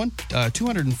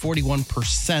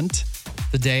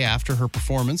 241% the day after her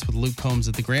performance with Luke Combs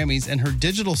at the Grammys, and her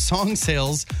digital song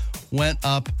sales went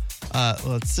up,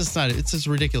 it's just a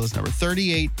ridiculous number,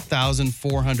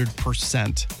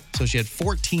 38,400%. So she had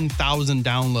 14,000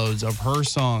 downloads of her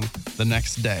song the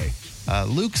next day.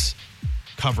 Luke's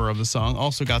cover of the song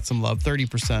also got some love,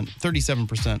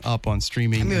 37% up on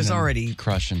streaming. I mean, it was already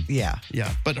crushing. Yeah.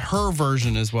 Yeah, but her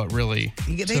version is what really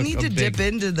They need to dip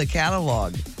into the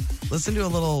catalog. Listen to a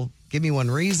little Give Me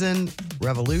One Reason,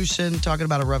 Revolution, talking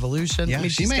about a revolution. Yeah, I mean,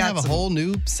 she she's may got have a whole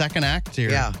new second act here.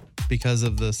 Yeah. Because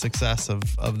of the success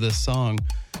of this song.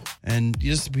 And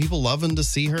just people loving to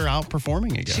see her out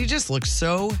performing again. She just looks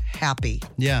so happy.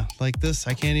 Yeah, like this.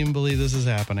 I can't even believe this is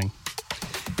happening.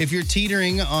 If you're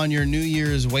teetering on your New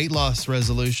Year's weight loss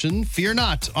resolution, fear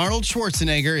not. Arnold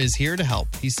Schwarzenegger is here to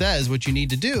help. He says what you need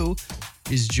to do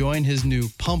is join his new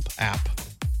Pump app.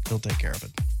 He'll take care of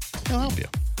it. He'll help you.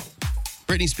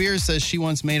 Britney Spears says she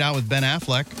once made out with Ben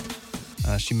Affleck.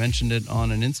 She mentioned it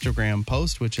on an Instagram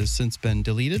post, which has since been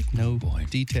deleted. No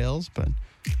details, but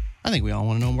I think we all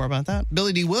want to know more about that.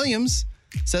 Billy D. Williams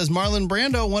says Marlon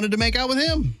Brando wanted to make out with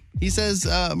him. He says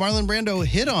Marlon Brando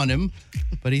hit on him,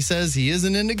 but he says he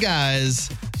isn't into guys,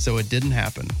 so it didn't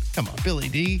happen. Come on, Billy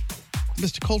D.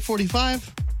 Mr. Colt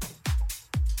 45?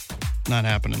 Not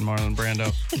happening, Marlon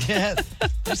Brando. Yeah,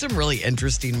 there's some really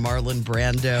interesting Marlon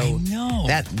Brando. I know.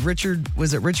 That Richard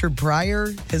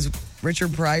Pryor?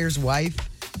 Richard Pryor's wife?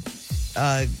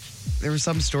 There was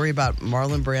some story about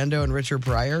Marlon Brando and Richard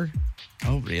Pryor.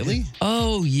 Oh, really?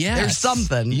 Oh, yes. There's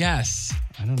something. Yes.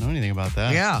 I don't know anything about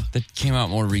that. Yeah. That came out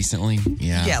more recently.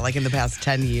 Yeah. Yeah, like in the past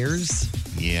 10 years.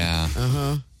 Yeah.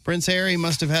 Prince Harry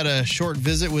must have had a short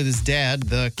visit with his dad,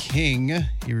 the king.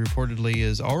 He reportedly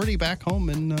is already back home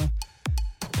in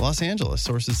Los Angeles.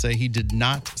 Sources say he did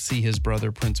not see his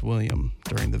brother, Prince William,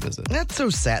 during the visit. That's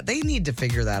so sad. They need to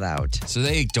figure that out. So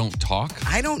they don't talk?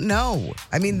 I don't know.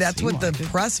 I mean, that's seem what the like it.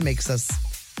 press makes us.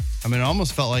 I mean, it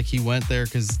almost felt like he went there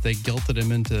because they guilted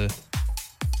him into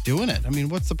doing it. I mean,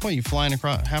 what's the point? You flying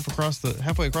halfway across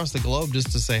the globe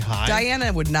just to say hi?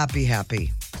 Diana would not be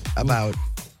happy about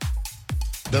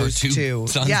those Her two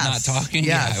sons not talking?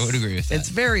 Yes. Yeah, I would agree with that. It's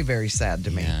very, very sad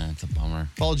to me. Yeah, it's a bummer.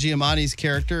 Paul Giamatti's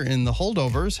character in The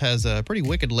Holdovers has a pretty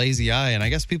wicked lazy eye, and I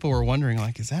guess people were wondering,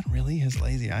 like, is that really his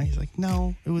lazy eye? He's like,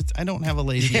 no, I don't have a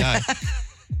lazy eye.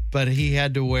 But he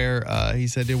had to wear, he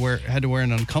said had to wear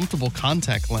an uncomfortable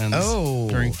contact lens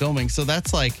during filming. So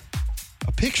that's like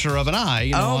a picture of an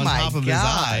eye, on top of his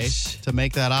eye to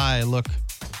make that eye look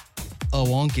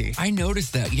wonky. I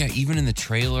noticed that, even in the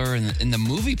trailer and in the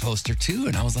movie poster too.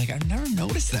 And I was like, I've never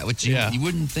noticed that with you. Yeah. You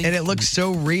wouldn't think. And it looks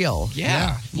so real.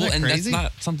 Yeah. Well, Isn't and that that's crazy?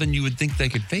 not something you would think they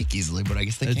could fake easily, but I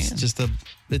guess they It's can. just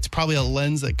it's probably a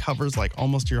lens that covers like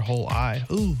almost your whole eye.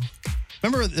 Ooh.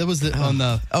 Remember it was on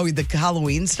the... Oh, the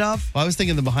Halloween stuff? Well, I was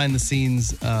thinking the behind the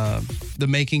scenes, the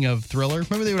making of Thriller.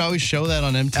 Remember they would always show that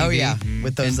on MTV? Oh, yeah.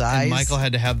 With those eyes. And Michael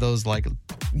had to have those like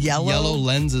yellow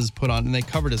lenses put on, and they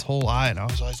covered his whole eye. And I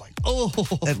was always like, oh.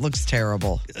 It looks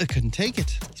terrible. I couldn't take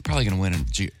it He's probably going to win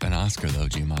an Oscar, though,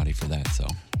 Giamatti, for that. So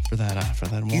for that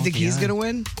wonky You think he's eye. going to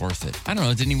win? worth it. I don't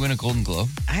know. Didn't he win a Golden Globe?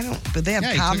 I don't, but they have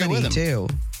Yeah, he took it with comedy him.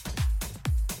 too.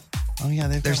 Oh, yeah.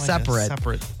 They're separate.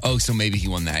 Separate. Oh, so maybe he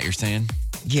won that, you're saying?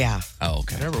 Yeah. Oh,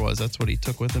 okay. Whatever it was, that's what he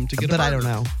took with him to get a But I burger.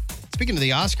 don't know. Speaking of the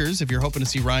Oscars, if you're hoping to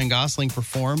see Ryan Gosling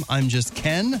perform I'm Just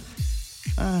Ken,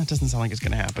 it doesn't sound like it's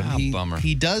going to happen. Bummer.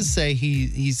 He does say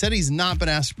he said he's not been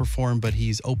asked to perform, but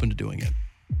he's open to doing it.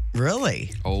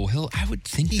 Really? Oh, I would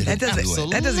think That that doesn't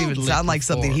even Absolutely sound like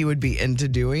something perform. he would be into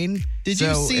doing. Did you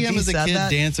So see if him he as a said kid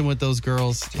that- dancing with those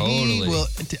girls? Totally. He will,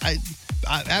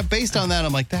 based on that,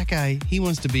 I'm like, that guy, he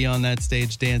wants to be on that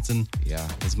stage dancing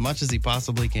as much as he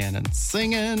possibly can and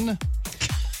singing.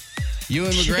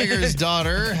 Ewan McGregor's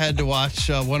daughter had to watch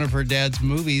one of her dad's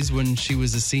movies when she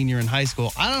was a senior in high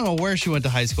school. I don't know where she went to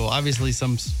high school. Obviously,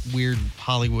 some weird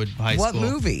Hollywood high What school.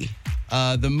 movie?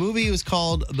 The movie was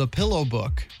called The Pillow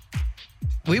Book.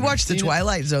 We watched The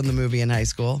Twilight Zone, the movie in high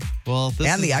school, Well,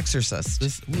 and The Exorcist.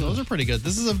 Those are pretty good.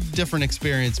 This is a different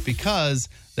experience because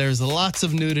there's lots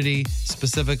of nudity.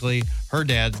 Specifically, her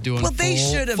dad's doing Well, they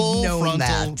should have full known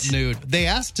frontal that. nude. They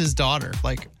asked his daughter,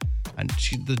 and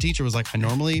the teacher was like, I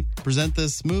normally present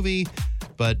this movie,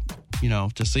 but,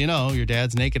 just so you know, your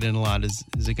dad's naked in a lot. Is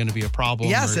it going to be a problem?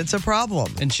 Yes, it's a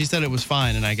problem. And she said it was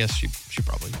fine, and I guess she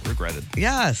probably regretted.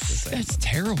 Yes. That's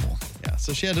terrible. Yeah,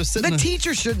 so she had to sit The in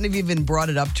teacher shouldn't have even brought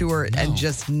it up to her and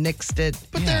just nixed it.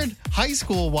 But they're in high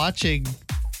school watching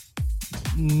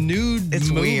nude It's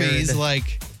movies, weird.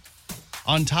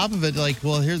 on top of it,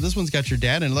 here, this one's got your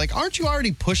dad in it. Aren't you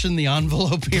already pushing the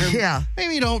envelope here? Yeah.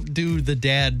 Maybe don't do the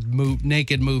dad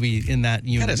naked movie in that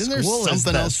unit. What kind of Isn't there school is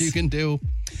something else this? you can do?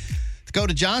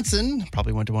 Dakota Johnson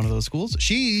probably went to one of those schools.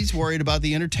 She's worried about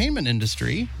the entertainment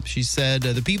industry. She said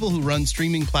the people who run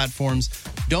streaming platforms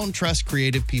don't trust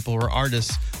creative people or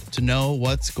artists to know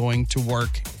what's going to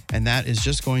work, and that is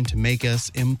just going to make us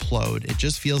implode. It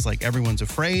just feels like everyone's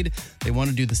afraid. They want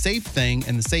to do the safe thing,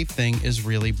 and the safe thing is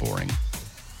really boring.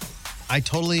 I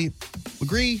totally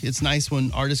agree. It's nice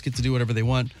when artists get to do whatever they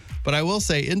want, but I will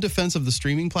say, in defense of the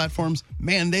streaming platforms,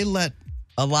 man, they let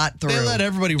A lot through. They let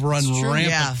everybody run rampant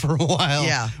Yeah. for a while.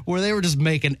 Yeah. Where they were just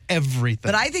making everything.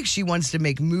 But I think she wants to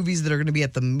make movies that are going to be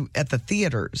at the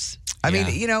theaters. I mean,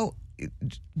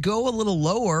 go a little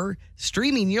lower.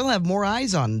 Streaming, you'll have more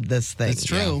eyes on this thing. It's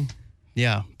true.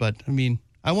 Yeah, but I mean,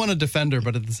 I want to defend her,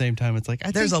 but at the same time, it's like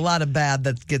There's a lot of bad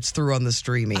that gets through on the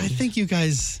streaming. I think you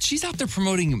guys. She's out there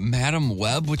promoting Madam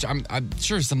Web, which I'm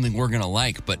sure is something we're gonna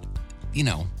like, but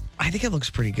I think it looks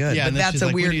pretty good. Yeah, but and then that's she's a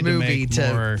like, we weird need to movie make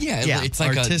to. more it's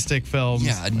like artistic films.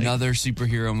 Yeah, another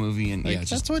superhero movie, and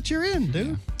That's what you're in, dude.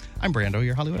 Yeah. I'm Brando,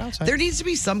 your Hollywood outsider. There needs to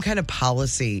be some kind of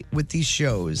policy with these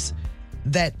shows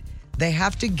that they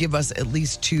have to give us at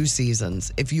least 2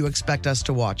 seasons if you expect us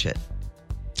to watch it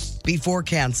before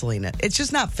canceling it. It's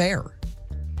just not fair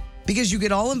because you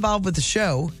get all involved with the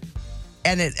show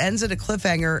and it ends at a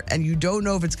cliffhanger and you don't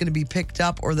know if it's going to be picked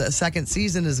up or the second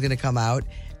season is going to come out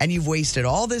and you've wasted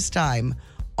all this time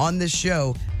on this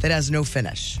show that has no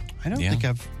finish. I don't think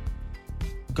I've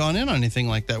gone in on anything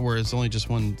like that where it's only just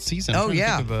one season. I'm Oh, trying to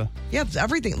yeah. think of Yeah, it's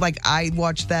everything. Like, I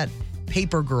watched that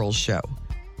Paper Girls show.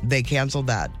 They canceled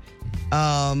that.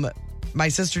 My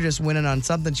sister just went in on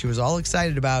something she was all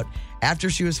excited about after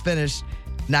she was finished,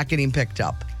 not getting picked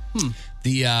up. I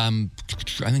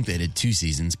think they did 2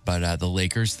 seasons, but the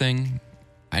Lakers thing,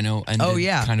 I know,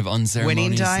 ended kind of unceremoniously.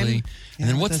 Winning Time? And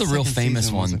then what's the real second famous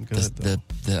season one? wasn't good,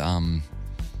 The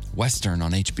Western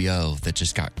on HBO that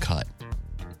just got cut.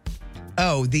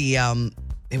 Oh,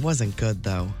 it wasn't good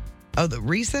though. Oh, the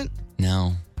recent?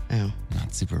 No, Oh.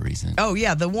 not super recent. Oh,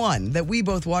 yeah, the one that we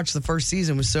both watched the first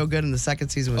season was so good and the second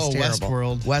season was terrible.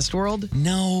 Westworld. Westworld?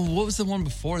 No, what was the one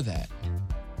before that?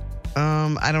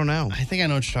 I don't know. I think I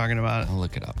know what you're talking about, I'll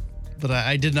look it up. but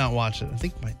I did not watch it. I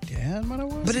think my dad might have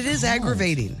watched But it is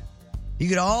aggravating. You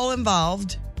get all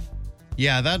involved.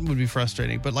 Yeah, that would be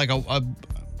frustrating. But like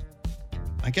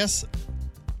I guess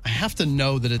I have to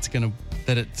know that it's good.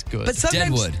 But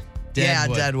sometimes, Deadwood. Yeah,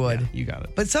 Deadwood. Yeah, you got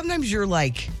it. But sometimes you're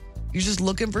just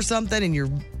looking for something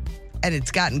and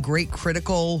it's gotten great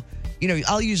critical,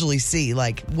 I'll usually see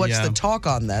what's Yeah. the talk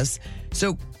on this.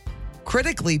 So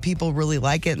critically people really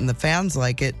like it and the fans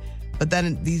like it, but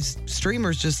then these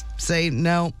streamers just say,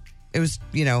 no, it was,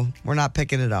 we're not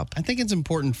picking it up. I think it's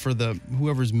important for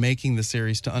whoever's making the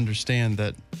series to understand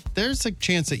that there's a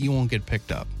chance that you won't get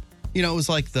picked up. It was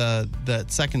like that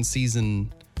second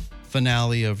season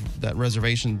finale of that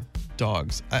Reservation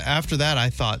Dogs. After that, I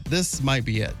thought this might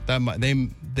be it.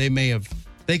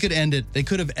 They could end it. They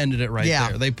could have ended it right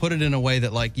there. They put it in a way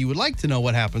that you would like to know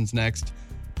what happens next,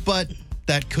 but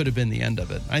that could have been the end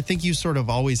of it. I think you sort of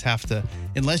always have to,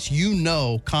 unless you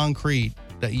know concrete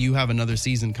that you have another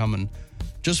season coming,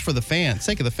 just for the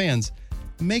sake of the fans,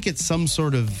 make it some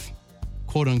sort of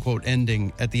quote unquote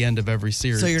ending at the end of every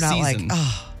series. So you're not season.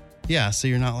 Yeah, so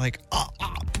you're not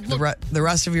the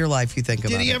rest of your life you think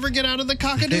about it. did he ever get out of the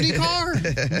cock-a-doodle car?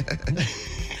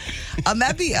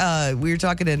 That'd be, we were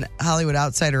talking in Hollywood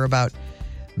Outsider about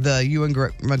the Ewan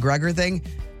McGregor thing.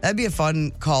 That'd be a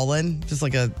fun call-in, just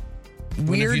like a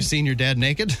weird. Have you seen your dad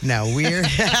naked? No, weird.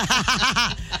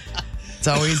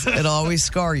 It'll always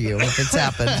scar you if it's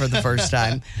happened for the first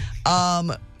time.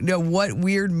 No, what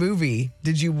weird movie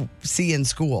did you see in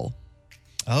school?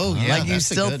 Oh, yeah. You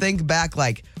still think back,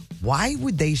 why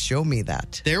would they show me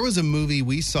that? There was a movie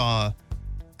we saw,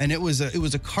 and it was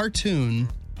a cartoon,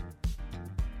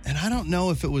 and I don't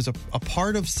know if it was a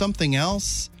part of something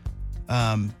else.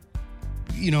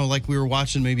 We were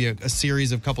watching maybe a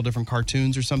series of a couple different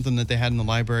cartoons or something that they had in the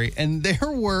library, and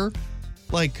there were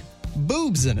like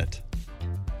boobs in it.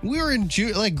 We were in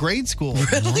grade school.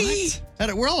 Really?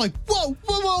 And we're all like, whoa,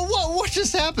 what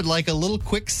just happened? Like a little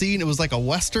quick scene. It was like a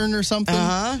Western or something.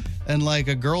 And like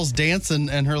a girl's dancing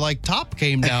and her like top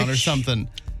came down or something.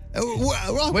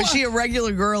 Was she a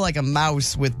regular girl, like a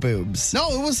mouse with boobs? No,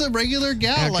 it was a regular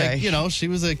gal. Okay. Like, you know, she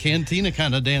was a cantina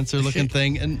kind of dancer looking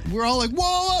thing. And we're all like,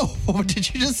 whoa,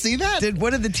 did you just see that?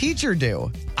 What did the teacher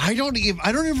do? I don't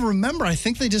even remember. I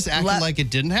think they just acted like it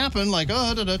didn't happen. Like,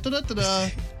 da-da-da-da-da.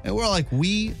 And we're all like,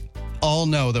 we all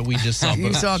know that we just saw boobs.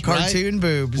 You saw cartoon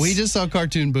boobs. We just saw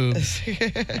cartoon boobs. I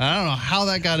don't know how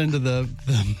that got into the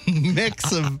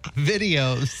mix of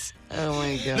videos Oh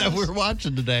my god. that we're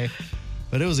watching today.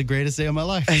 But it was the greatest day of my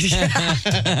life.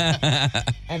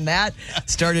 And that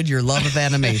started your love of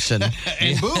animation.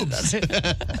 And boobs.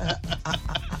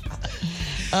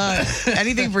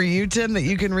 Anything for you, Tim, that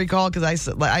you can recall? Because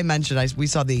I mentioned we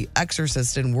saw The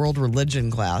Exorcist in world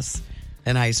religion class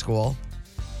in high school.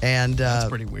 And That's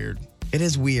pretty weird. It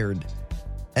is weird.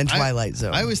 And Twilight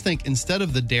Zone. I always think instead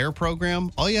of the DARE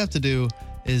program, all you have to do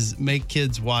is make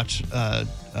kids watch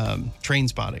Train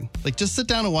Spotting. Like, just sit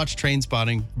down and watch Train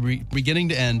Spotting beginning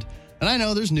to end. And I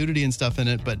know there's nudity and stuff in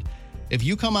it, but if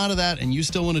you come out of that and you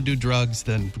still want to do drugs,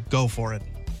 then go for it.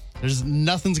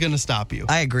 Nothing's going to stop you.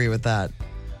 I agree with that.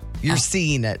 You're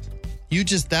seeing it.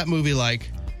 That movie, like,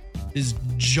 is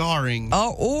jarring.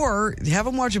 Oh, or have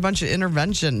them watch a bunch of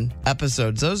Intervention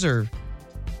episodes. Those are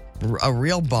a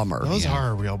real bummer. Those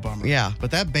are a real bummer. Yeah.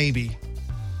 But that baby,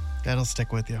 that'll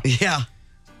stick with you. Yeah.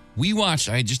 We watched,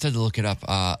 I just had to look it up,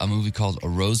 a movie called A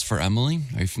Rose for Emily.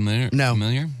 Are you familiar? No.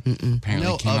 Familiar? Apparently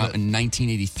No, it came of out it. in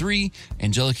 1983.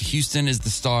 Angelica Houston is the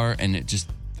star, and it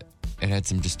had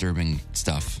some disturbing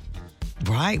stuff.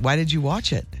 Right. Why did you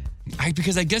watch it?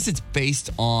 Because I guess it's based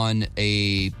on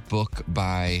a book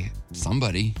by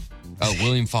somebody.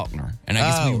 William Faulkner. And I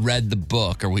guess we read the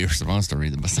book, or we were supposed to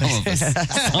read it, but some of us,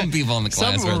 some people in the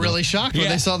class Some were read really shocked when Yeah.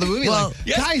 they saw the movie. Well, like,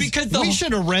 yes, guys, because we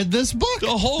should have read this book. The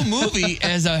whole movie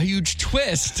has a huge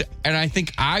twist, and I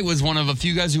think I was one of a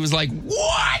few guys who was like,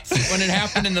 "What?" when it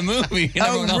happened in the movie. And Oh,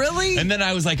 everyone else- really? And then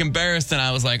I was like embarrassed, and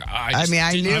I was like, I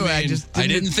knew. I just I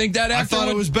didn't think that. I After thought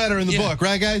it was better in the Yeah. book,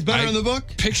 right, guys? Better in the book?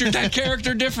 Pictured that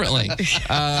character differently.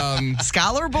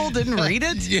 Scholar Bowl didn't read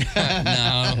it?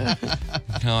 Yeah,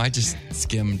 no, I just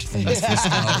skimmed things for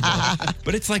Scholar.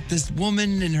 But it's like this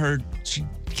woman and she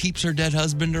keeps her dead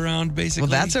husband around, basically.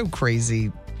 Well, that's so crazy.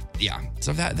 Yeah,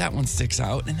 so that one sticks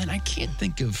out. And then I can't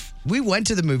think of... We went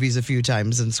to the movies a few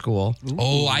times in school.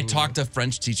 Oh, I talked a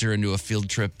French teacher into a field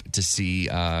trip to see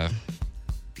Les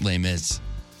Mis.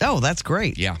 Oh, that's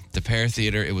great. Yeah, the Pear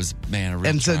Theater. It was, man, a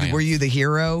real And so triumph. were you the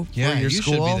hero Yeah, for your you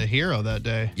school? should be the hero that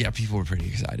day. Yeah, people were pretty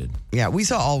excited. Yeah, we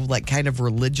saw all like kind of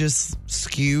religious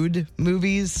skewed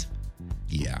movies.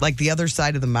 Yeah. Like The Other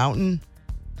Side of the Mountain.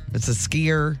 It's a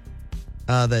skier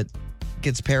that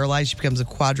gets paralyzed. She becomes a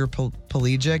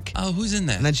quadriplegic. Oh, who's in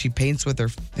that? And then she paints with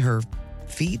her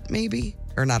feet, maybe?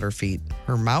 Or not her feet,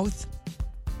 her mouth.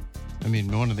 I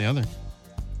mean, one or the other.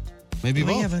 Maybe Do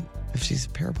we both. have it? If she's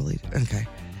paraplegic. Okay.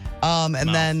 And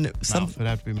then Mouth. It'd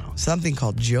have to be mouth. something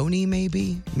called Joni,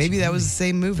 maybe? Maybe that was the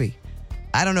same movie.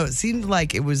 I don't know. It seemed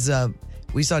like it was,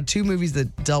 we saw two movies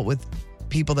that dealt with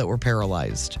people that were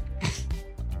paralyzed.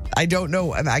 I don't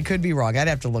know. I could be wrong. I'd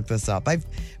have to look this up. I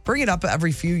bring it up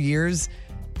every few years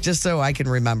just so I can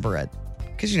remember it.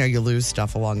 Because, you lose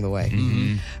stuff along the way.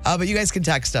 But you guys can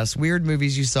text us. Weird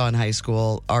movies you saw in high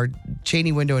school. Our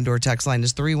Cheney window and door text line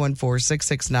is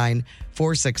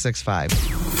 314-669-4665.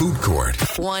 Food Court.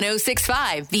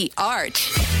 1065 The Arch.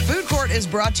 Food Court is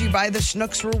brought to you by the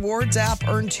Schnucks Rewards app.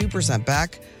 Earn 2%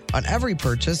 back on every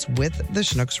purchase with the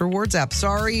Schnucks Rewards app.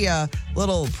 Sorry,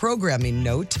 little programming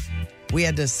note. We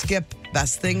had to skip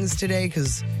best things today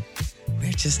because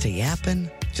we're just a yapping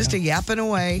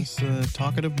away. It's a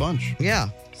talkative bunch. Yeah.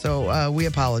 So we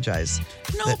apologize.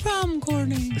 no problem,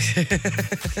 Courtney.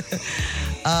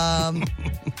 I'm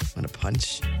going to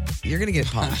punch. You're going to get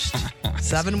punched.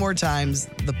 7 more times,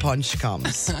 the punch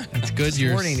comes. It's good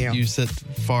warning you. you sit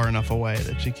far enough away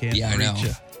that you can't Yeah, I know. reach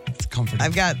you. It's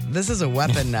comforting. This is a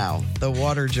weapon now, the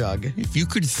water jug. If you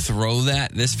could throw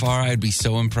that this far, I'd be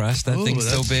so impressed. That Ooh, thing's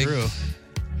so that's big. True.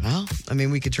 Well, I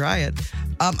mean, we could try it.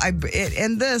 And I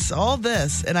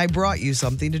brought you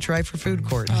something to try for Food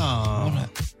Court. Oh,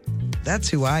 That's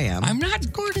who I am. I'm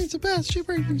not. Courtney's the best. She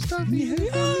brings me stuff. It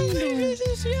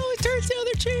turns the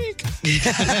other cheek.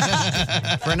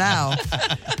 For now.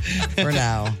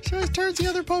 She always turns the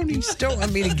other pony. Just don't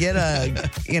want me to get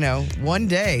one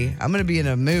day I'm going to be in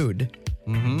a mood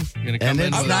Mm-hmm. You're gonna come And in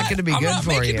it's with not going to be I'm good not for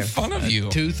making you. fun of you.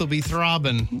 tooth will be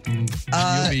throbbing. And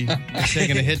you'll be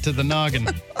taking a hit to the noggin.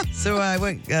 So I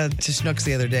went to Schnucks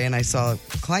the other day and I saw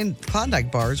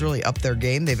Klondike bars really up their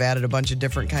game. They've added a bunch of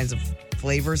different kinds of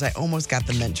flavors. I almost got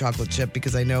the mint chocolate chip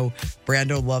because I know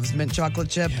Brando loves mint chocolate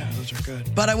chip. Yeah, those are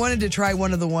good. But I wanted to try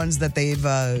one of the ones that they've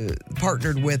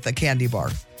partnered with, a candy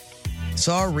bar.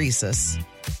 Saw Reese's,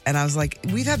 and I was like,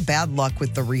 we've had bad luck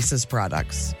with the Reese's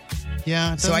products.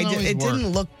 Yeah, So it didn't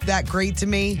look that great to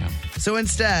me. Yeah. So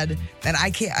instead, and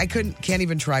I can't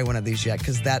even try one of these yet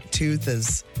because that tooth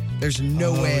is, there's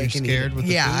no Oh, way I you're can scared eat it. with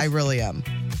the Yeah, tooth? I really am.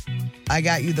 I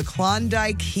got you the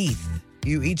Klondike Heath.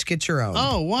 You each get your own.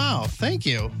 Oh, wow. Thank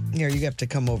you. Here, you have to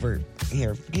come over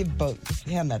here.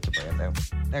 Hand that to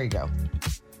Brando. There you go.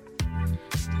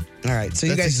 All right, so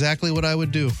you That's guys, exactly what I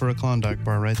would do for a Klondike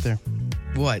bar right there.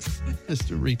 what? Just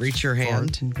to reach your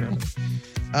hand. forward and grab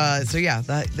it. So yeah,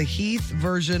 the Heath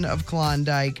version of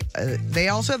Klondike. They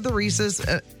also have the Reese's.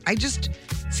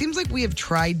 Seems like we have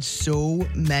tried so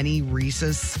many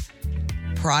Reese's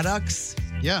products.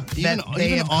 Yeah, That they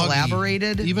have Augie-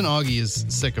 collaborated. Even Augie is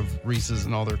sick of Reese's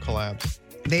and all their collabs.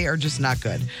 They are just not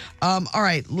good. All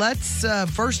right, let's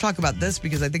first talk about this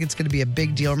because I think it's going to be a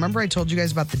big deal. Remember I told you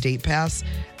guys about the date pass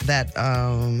that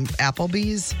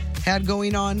Applebee's had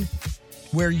going on?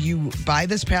 Where you buy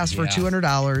this pass for Yeah.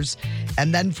 $200,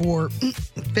 and then for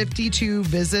 52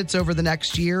 visits over the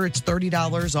next year, it's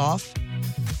 $30 off.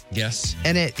 Yes.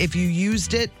 And if you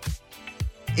used it,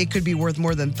 it could be worth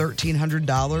more than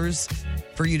 $1,300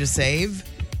 for you to save.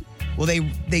 Well,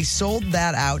 they sold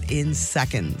that out in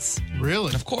seconds.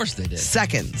 Really? Of course they did.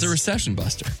 Seconds. It's a recession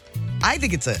buster. I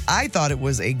thought it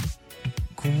was a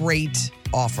great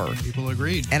offer. People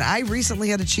agreed. And I recently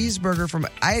had a cheeseburger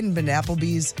I hadn't been to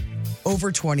Applebee's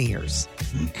over 20 years.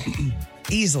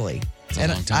 Easily. It's a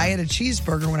And long time. I had a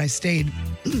cheeseburger when I stayed,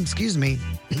 excuse me,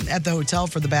 at the hotel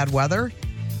for the bad weather.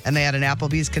 And they had an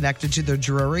Applebee's connected to the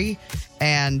Drury.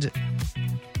 And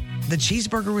the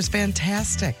cheeseburger was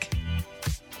fantastic.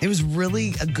 It was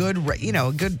really a good,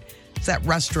 it's that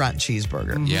restaurant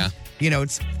cheeseburger. Yeah.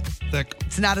 It's Thick.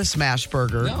 it's not a smash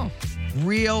burger. No.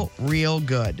 Real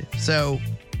good. So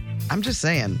I'm just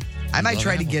saying, I might love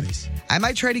try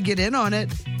to get in on it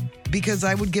because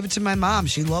I would give it to my mom.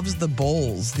 She loves the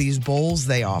bowls, these bowls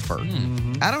they offer.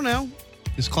 I don't know.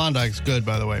 This Klondike's good,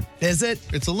 by the way. Is it?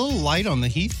 It's a little light on the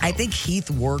Heath. I think Heath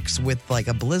works with like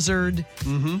a Blizzard.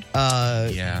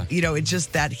 Yeah. It's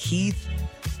just that Heath.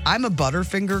 I'm a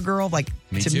Butterfinger girl. Like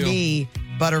Me to too. me,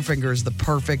 Butterfinger is the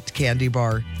perfect candy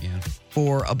bar Yeah.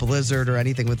 for a Blizzard or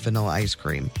anything with vanilla ice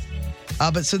cream.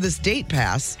 But so this date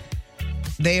pass,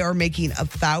 they are making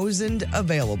 1,000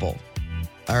 available.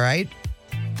 All right.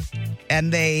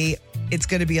 And it's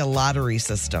going to be a lottery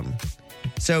system.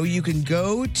 So you can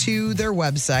go to their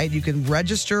website, you can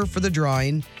register for the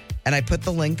drawing, and I put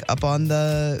the link up on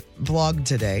the blog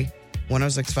today.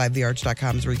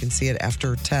 1065thearch.com is where you can see it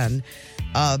after 10.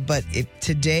 But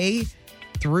today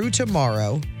through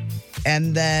tomorrow,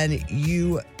 and then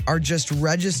you are just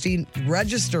registering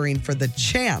for the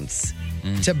chance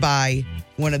to buy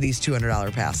one of these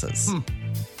 $200 passes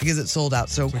because it sold out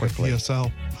so quickly.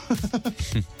 PSL.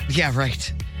 Yeah,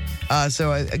 right.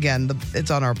 So again,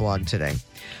 it's on our blog today.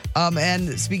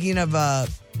 And speaking of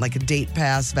like a date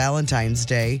pass, Valentine's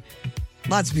Day,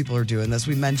 lots of people are doing this.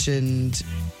 We mentioned,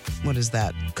 what is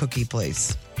that cookie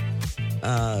place?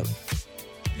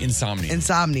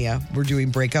 Insomnia. We're doing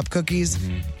breakup cookies.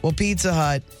 Well, Pizza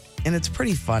Hut, and it's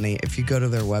pretty funny if you go to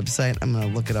their website. I'm going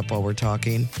to look it up while we're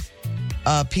talking.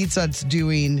 Pizza Hut's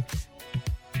doing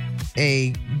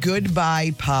a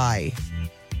goodbye pie.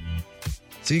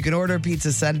 So you can order a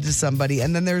pizza, send it to somebody,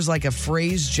 and then there's like a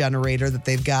phrase generator that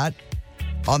they've got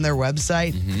on their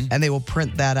website, and they will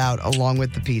print that out along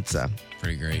with the pizza.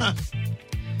 Pretty great. So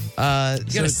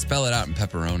You got to spell it out in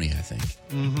pepperoni, I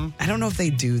think. I don't know if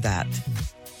they do that.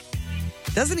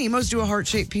 Doesn't Emo's do a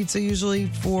heart-shaped pizza usually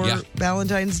for Yeah.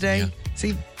 Valentine's Day? Yeah.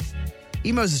 See,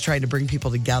 Emo's is trying to bring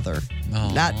people together,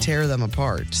 Aw. not tear them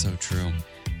apart. So true.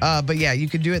 But yeah, you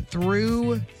can do it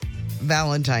through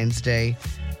Valentine's Day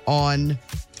on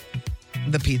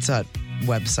the Pizza Hut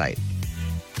website.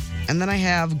 And then I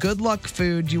have Good Luck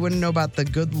Food. Do you want to know about the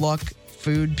Good Luck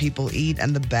food people eat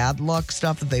and the bad luck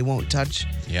stuff that they won't touch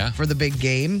Yeah. for the big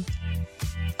game?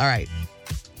 All right.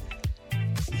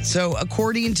 So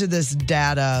according to this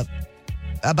data,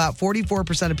 about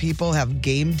 44% of people have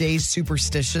game day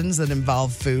superstitions that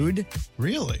involve food.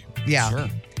 Really? Yeah. Sure.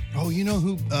 Oh, you know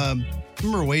who?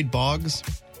 Remember Wade Boggs?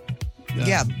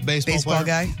 Yeah. Baseball player?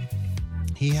 guy.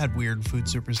 He had weird food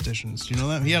superstitions. Do you know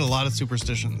that? He had a lot of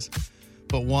superstitions.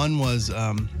 But one was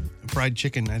fried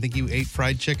chicken. I think he ate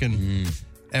fried chicken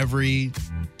every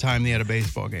time they had a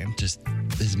baseball game. Just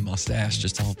his mustache,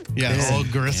 just all all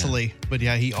gristly. But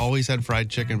yeah, he always had fried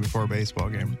chicken before a baseball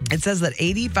game. It says that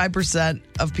 85%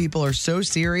 of people are so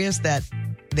serious that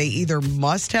they either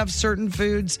must have certain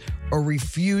foods or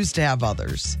refuse to have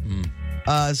others.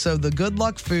 So the good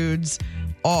luck foods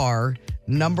are,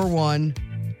 number one,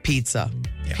 pizza.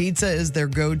 Yeah. Pizza is their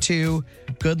go-to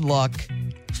good luck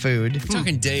food. You're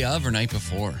talking day of or night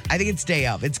before? I think it's day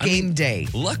of. It's game day.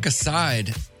 Luck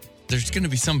aside, there's going to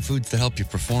be some foods that help you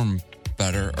perform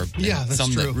better or that's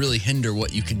some true. that really hinder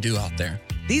what you can do out there.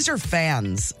 These are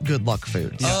fans' good luck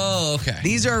foods. Oh, okay.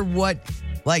 These are what,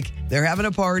 like, they're having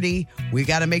a party. We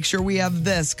got to make sure we have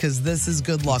this because this is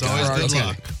good luck It's for always our good team.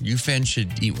 luck. You fans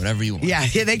should eat whatever you want. Yeah,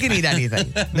 they can eat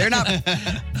anything. They're not.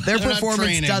 Their performance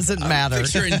training. doesn't matter.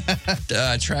 Picturing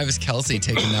Travis Kelce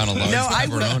taking down a large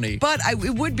pepperoni.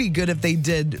 It would be good if they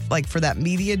did, like, for that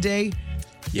media day.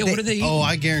 Yeah, what do they eat? Oh,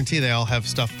 I guarantee they all have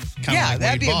stuff kind of like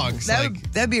that'd Wade be Boggs.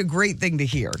 that'd be a great thing to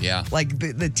hear. Yeah. Like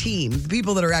the team, the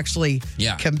people that are actually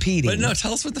Yeah. competing. But no,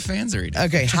 tell us what the fans are eating.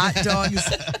 Okay, hot dogs.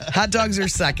 Hot dogs are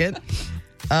second.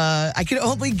 I can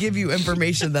only give you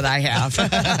information that I have.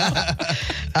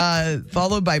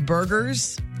 Followed by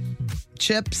burgers,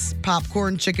 chips,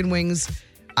 popcorn, chicken wings,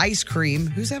 ice cream.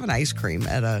 Who's having ice cream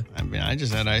at a I mean, I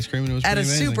just had ice cream and it was at a pretty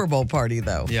amazing. Super Bowl party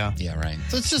though? Yeah. Yeah, right.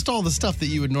 So it's just all the stuff that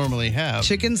you would normally have.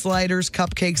 Chicken sliders,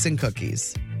 cupcakes, and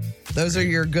cookies. Those are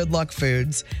your good luck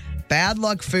foods. Bad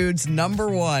luck foods, number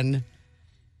one.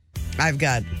 I've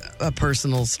got a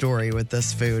personal story with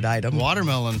this food item.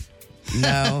 Watermelon.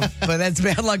 No, but that's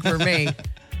bad luck for me.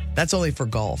 That's only for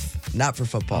golf, not for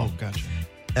football. Oh, gotcha.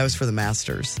 That was for the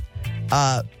Masters.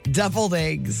 Deviled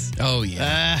eggs. Oh,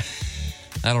 yeah.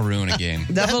 That'll ruin a game.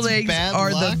 Deviled That's eggs bad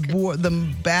are luck?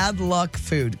 the bad luck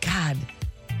food. God,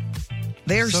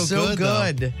 they are So so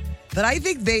good, good that I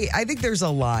think there's a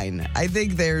line. I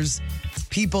think there's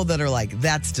people that are like,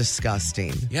 that's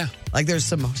disgusting. Yeah. Like there's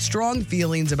some strong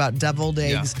feelings about deviled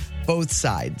eggs, both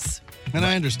sides. And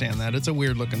I understand that. It's a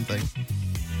weird looking thing.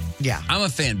 Yeah. I'm a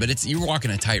fan, but you're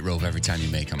walking a tightrope every time you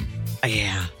make them.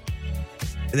 Yeah.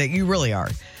 That you really are.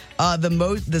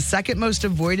 The second most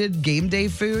avoided game day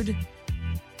food,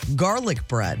 garlic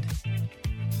bread.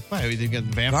 Why? You get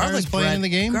vampires playing bread, in the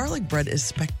game? Garlic bread is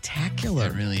spectacular.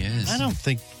 It really is. I don't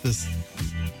think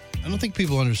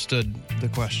people understood the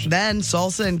question. Then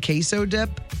salsa and queso dip.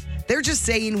 They're just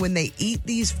saying when they eat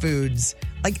these foods,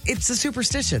 like it's a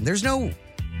superstition.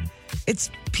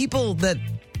 It's people that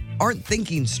aren't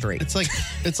thinking straight. It's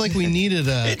like we needed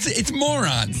a It's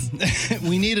morons.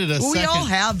 we needed a we second. all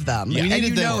have them, We and needed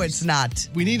you know those. it's not.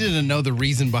 We needed to know the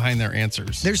reason behind their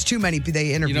answers. There's too many.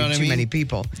 They interviewed what I too mean? many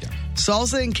people.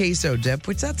 Salsa and queso dip,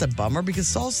 which that's a bummer because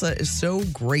salsa is so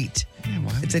great.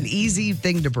 It's an easy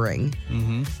thing to bring.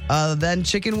 Then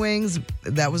chicken wings,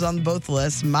 that was on both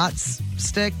lists. Mott's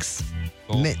sticks,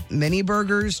 mini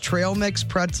burgers, trail mix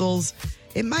pretzels.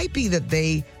 It might be that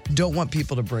they don't want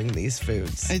people to bring these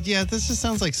foods. Yeah, this just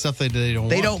sounds like stuff they don't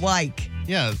They want. don't like.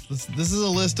 Yeah, this is a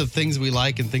list of things we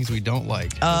like and things we don't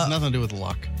like. It has nothing to do with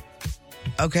luck.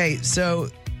 Okay, so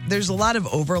there's a lot of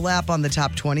overlap on the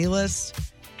top 20 list,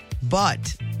 but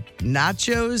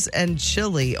nachos and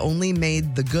chili only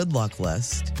made the good luck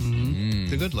list.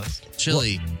 It's a good list.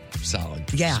 Chili, solid.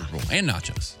 Yeah. Super Bowl. And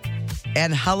nachos.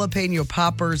 And jalapeno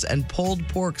poppers and pulled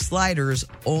pork sliders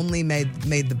only made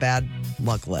the bad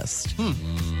luck list.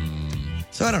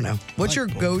 So I don't know. What's your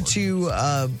go-to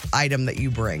item that you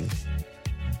bring?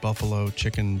 Buffalo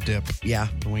chicken dip. Yeah,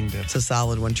 The wing dip. it's a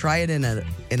solid one. Try it in a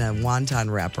wonton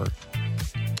wrapper.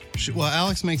 Well,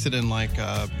 Alex makes it in like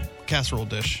a casserole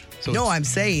dish. So No, it's- I'm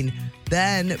saying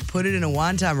then put it in a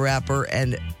wonton wrapper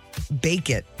and bake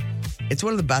it. It's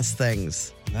one of the best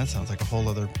things. that sounds like a whole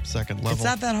other second level. It's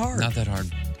not that hard. Not that hard.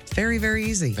 It's very, very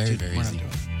easy. Very, very we're not easy.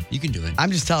 doing You can do it.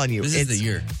 I'm just telling you. This is the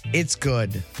year. It's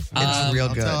good. It's real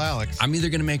I'll good. tell Alex. I'm either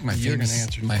going to make You're gonna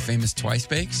answer for it. famous twice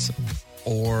bakes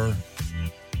or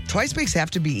Twice bakes have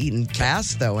to be eaten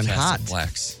fast, though, and Castle hot.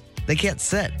 Blacks. They can't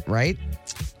sit, right?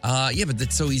 Yeah, but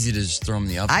it's so easy to just throw them in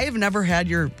the oven. I have never had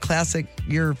your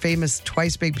famous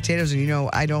twice baked potatoes, and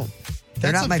I don't.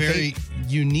 They're That's not a my very favorite.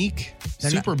 unique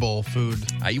They're not- Super Bowl food.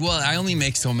 I only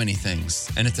make so many things,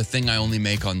 and it's a thing I only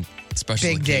make on special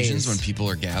Big occasions days. when people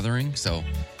are gathering. So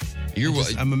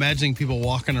I'm imagining people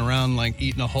walking around like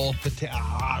eating a whole potato.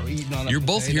 Eating on a you're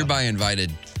both potato. hereby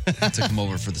invited to come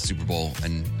over for the Super Bowl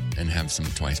and have some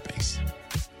twice bakes.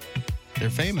 They're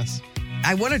famous.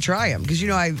 I want to try them because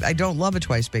I don't love a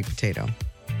twice baked potato.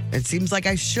 It seems like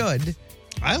I should.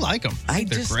 I like them. I think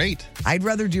they're great. I'd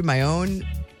rather do my own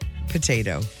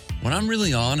potato. When I'm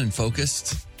really on and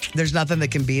focused, There's nothing that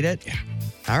can beat it? Yeah.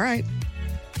 All right.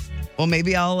 Well,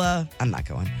 maybe I'm not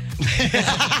going.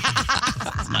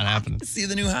 It's not happening. see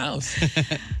the new house.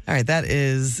 All right, that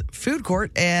is Food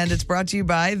Court, and it's brought to you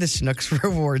by the Schnucks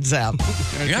Rewards app.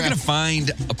 You're not going to find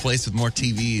a place with more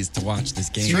TVs to watch this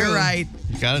game. You're right.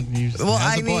 You got it. Well,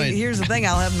 I mean, here's the thing.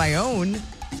 I'll have my own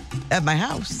at my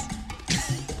house.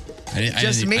 I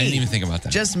didn't even think about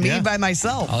that. Just me by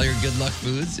myself. All your good luck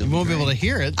foods. You won't be able to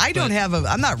hear it. I don't have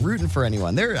I'm not rooting for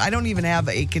anyone. I don't even have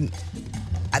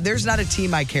there's not a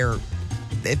team I care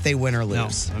if they win or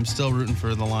lose. No, I'm still rooting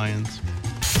for the Lions.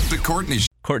 The Courtney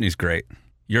Courtney's great.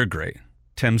 You're great.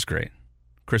 Tim's great.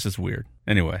 Chris is weird.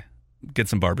 Anyway, get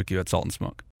some barbecue at Salt and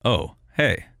Smoke. Oh,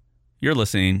 hey, you're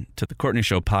listening to the Courtney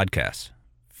Show podcast,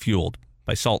 fueled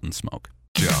by Salt and Smoke.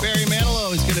 Barry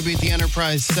Manilow is going to be at the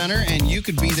Enterprise Center, and you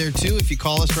could be there too if you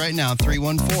call us right now,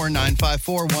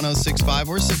 314-954-1065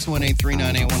 or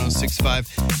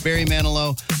 618-398-1065. Barry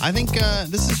Manilow, I think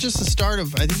this is just the start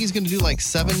of, I think he's going to do like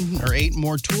 7 or 8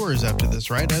 more tours after this,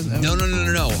 right? No.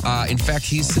 In fact,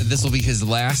 he said this will be his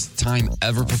last time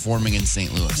ever performing in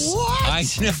St. Louis. What? I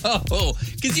know.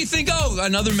 Because you think,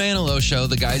 another Manilow show.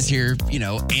 The guy's here,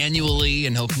 annually,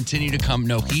 and he'll continue to come.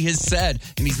 No, he has said,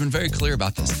 and he's been very clear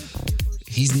about this,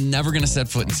 he's never going to set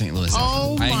foot in St. Louis.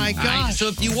 Oh, my gosh. So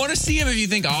if you want to see him, if you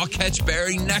think, I'll catch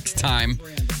Barry next time,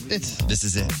 this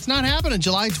is it. It's not happening.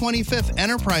 July 25th,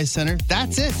 Enterprise Center.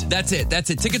 That's it. That's it.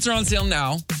 Tickets are on sale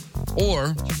now.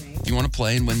 Or if you want to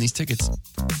play and win these tickets,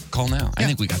 call now. I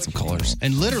think we got some callers.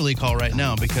 And literally call right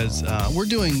now because we're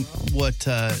doing what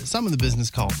some of the business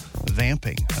call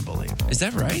vamping, I believe. Is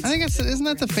that right? I think isn't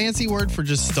that the fancy word for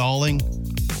just stalling?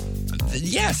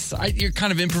 Yes, you're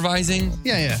kind of improvising.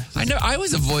 Yeah. I know. I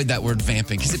always avoid that word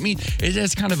vamping because it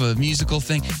is kind of a musical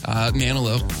thing.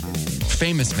 Manilow,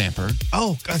 famous vamper.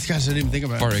 Oh, gosh, I didn't even think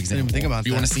about it. For example, I didn't even think about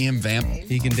you want to see him vamp?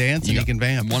 He can dance and he can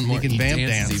vamp. One more. He can vamp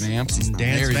dance. He vamps. He's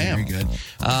dance very, vamp. very good.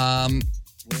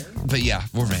 But yeah,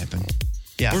 we're vamping.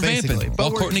 Yeah, we're basically. vamping.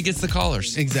 But Courtney gets the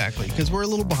callers. Exactly, because we're a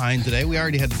little behind today. We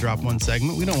already had to drop one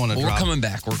segment. We don't want to drop. We're coming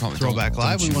back. We're coming. Throwback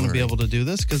Live. We want to be able to do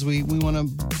this because we want to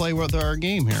play with our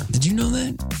game here. Did you know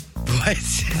that? What?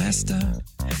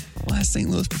 Last St.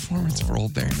 Louis performance for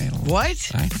old Barry Manilow.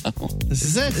 What? I know. This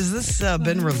is it. Is this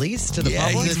been released to the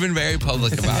public? He's been very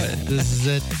public about it. This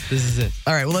is it.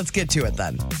 All right, well, let's get to it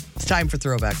then. It's time for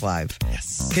Throwback Live.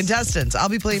 Yes. Contestants, I'll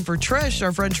be playing for Trish,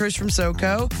 our friend Trish from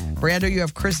SoCo. Brando, you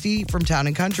have Christy from Town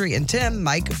and Country. And Tim,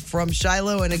 Mike from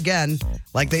Shiloh. And again,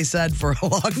 like they said for a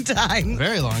long time.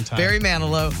 Very long time. Barry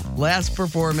Manilow, last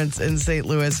performance in St.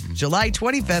 Louis, July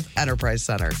 25th, Enterprise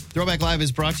Center. Throwback Live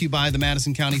is brought to you by the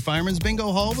Madison County Firemen's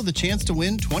Bingo Hall with a chance to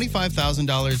win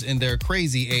 $25,000 in their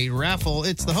Crazy 8 raffle.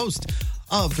 It's the host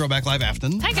of Throwback Live,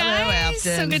 Afton. Hi, guys. Hello, Afton.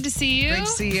 So good to see you. Great to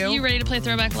see you. You ready to play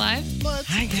Throwback Live?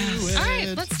 Hi, guys. All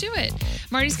right, let's do it.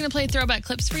 Marty's going to play throwback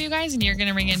clips for you guys, and you're going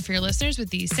to ring in for your listeners with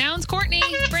these sounds. Courtney,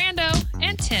 Brando,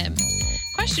 and Tim.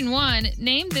 Question 1.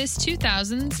 Name this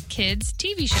 2000s kids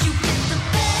TV show.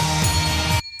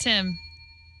 Tim.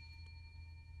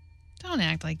 Don't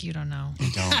act like you don't know.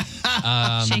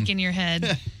 Don't. Shaking your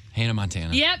head. Hannah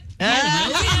Montana. Yep. Oh,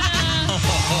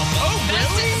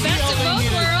 Best of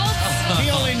both worlds. He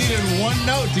only needed one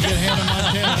note to get Hannah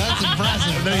Montana. That's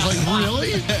impressive. And then he's like,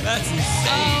 really? That's insane.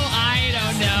 Oh, I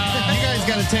don't know. You guys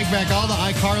got to take back all the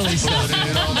iCarly stuff.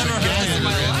 I've never heard this in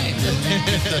my life.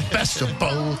 The best of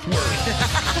both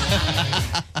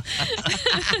worlds.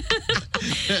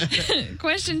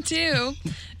 Question 2.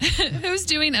 Who's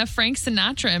doing a Frank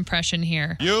Sinatra impression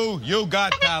here? You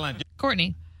got talent.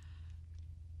 Courtney.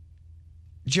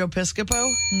 Joe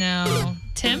Piscopo? No.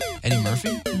 Tim? Eddie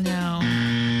Murphy? No.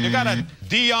 You got a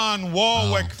Dionne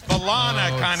Warwick,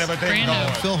 Valana kind of a thing Brando.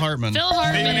 going. Phil Hartman. Phil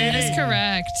Hartman Stephen is Eady.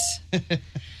 correct.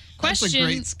 That's a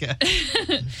great sketch.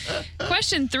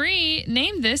 Question 3.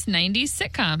 Name this 90s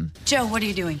sitcom. Joe, what are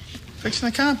you doing? Fixing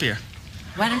the comp here.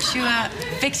 Why don't you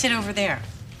fix it over there?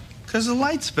 Because the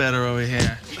light's better over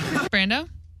here. Brando?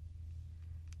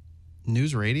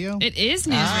 News radio? It is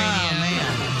News Radio.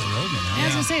 Man. I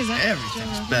was going to say, is that...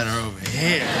 Everything's better over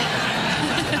here.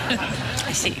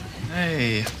 I see.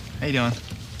 Hey, how you doing?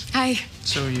 Hi.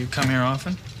 So you come here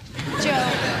often?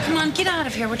 Joe, come on, get out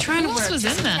of here. We're trying Who to work. else was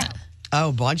in that? Oh,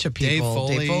 a bunch of Dave people.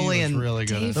 Foley, was and really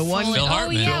good. Dave the one- Foley. Phil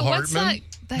Hartman. Oh, yeah. Phil What's that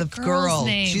the girl's girl.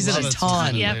 name? She's in a Love it.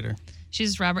 ton. Yep. Later.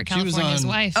 She's Robert She was California's on-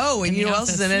 wife. Oh, and in you The know who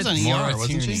else is in Office. it? She was on ER, Maura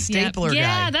wasn't she? Tierney. Stapler guy.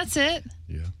 Yeah, that's it.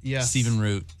 Yeah. Stephen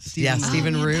Root. Yeah,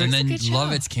 Stephen yeah, Root. that's And a then good show.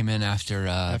 Lovitz came in after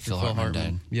Phil Hartman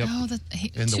died. Yep. Oh,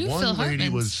 And two the Phil one lady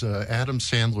Hartmans. was Adam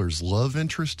Sandler's love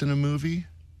interest in a movie.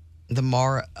 The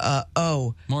Maura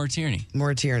Maura Tierney.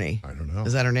 Tierney. I don't know.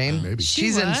 Is that her name? Maybe. She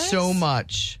She's in was? so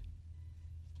much.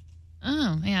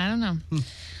 know. Yeah, I don't know.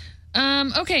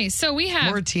 Okay, so we have...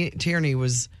 Maura Tierney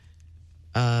was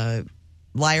Liar,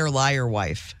 Liar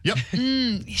wife. Yep.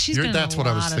 She's been in That's a what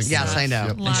I was lot of thinking. Yes, I know.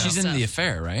 Yep. And she's in The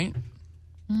Affair, right?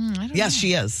 I don't Yes, know.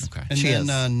 she is. Okay. And she then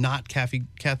is. not Kathy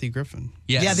Griffin.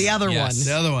 Yes. Yeah, the other one.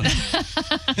 The other one.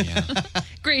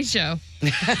 Great show.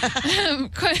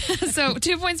 So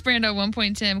 2 points, Brando, 1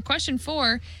 point, Tim. Question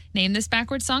 4, name this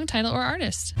backwards song title or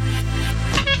artist.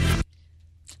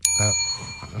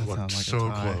 Looked like a so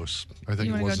tie. close. I think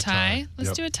You it want to was go a tie. tie? Let's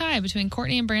Yep. do a tie between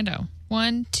Courtney and Brando.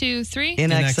 1, 2, 3.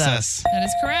 In excess. That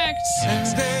is correct.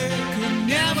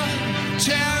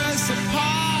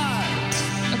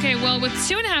 Okay, well, with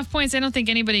 2.5 points, I don't think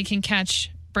anybody can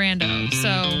catch Brando. So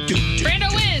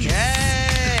Brando wins.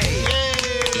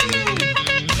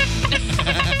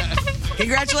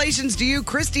 Congratulations to you,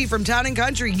 Christy from Town and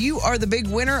Country. You are the big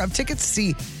winner of tickets to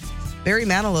see Barry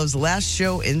Manilow's last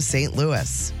show in St.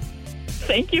 Louis.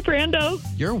 Thank you, Brando.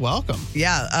 You're welcome.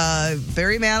 Yeah,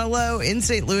 Barry Manilow in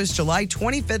St. Louis, July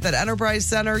 25th at Enterprise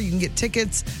Center. You can get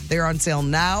tickets. They're on sale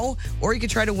now, or you can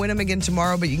try to win them again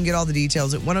tomorrow, but you can get all the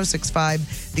details at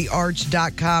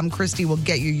 1065thearch.com. Christy will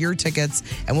get you your tickets,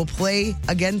 and we'll play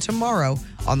again tomorrow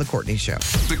on The Courtney Show.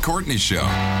 The Courtney Show.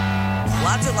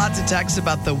 Lots and lots of texts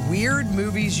about the weird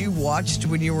movies you watched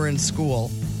when you were in school.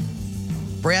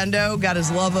 Brando got his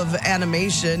love of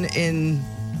animation in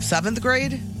 7th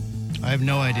grade. I have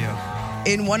no idea.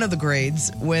 In one of the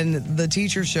grades, when the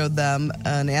teacher showed them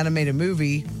an animated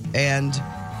movie, and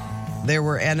there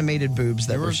were animated boobs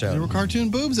that were shown. There were cartoon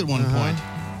boobs at one point.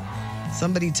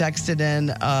 Somebody texted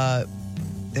in,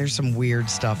 there's some weird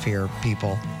stuff here,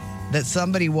 people, that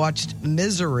somebody watched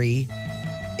Misery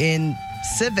in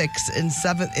civics in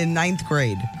 9th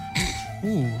grade.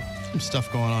 Ooh, some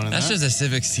stuff going on in That's that. just a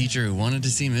civics teacher who wanted to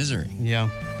see Misery. Yeah.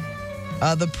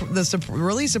 The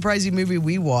really surprising movie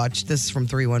we watched, this is from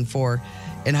 314,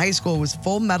 in high school was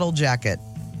Full Metal Jacket.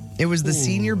 It was the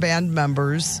senior band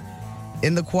members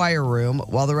in the choir room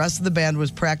while the rest of the band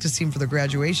was practicing for the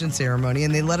graduation ceremony,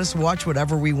 and they let us watch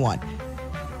whatever we want.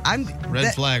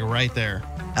 Red flag right there.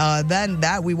 Then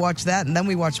we watched that, and then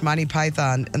we watched Monty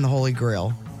Python and the Holy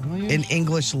Grail in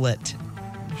English Lit.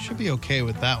 You should be okay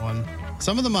with that one.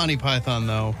 Some of the Monty Python,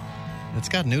 though, it's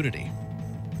got nudity.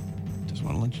 Just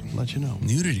want to let you know.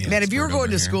 Nudity. Man, if you were going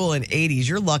to school in 80s,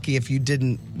 you're lucky if you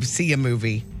didn't see a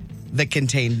movie that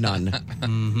contained none.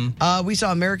 We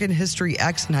saw American History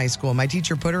X in high school. My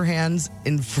teacher put her hands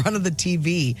in front of the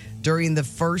TV during the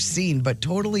first scene, but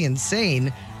totally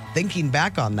insane thinking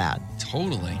back on that.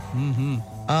 Totally.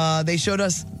 They showed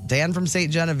us Dan from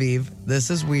St. Genevieve.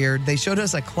 This is weird. They showed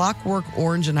us A Clockwork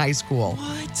Orange in high school.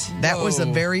 What? That was a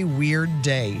very weird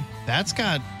day. That's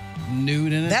got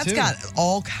nude in it, That's too. got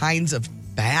all kinds of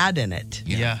bad in it.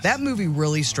 Yeah. That movie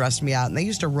really stressed me out, and they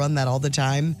used to run that all the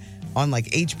time on like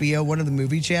HBO, one of the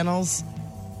movie channels.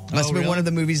 Must have been one of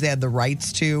the movies they had the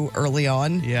rights to early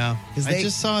on. Yeah. 'Cause I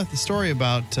just saw the story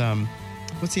about,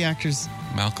 what's the actor's?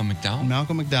 Malcolm McDowell.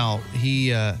 Malcolm McDowell.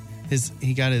 He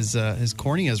got his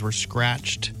corneas were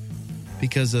scratched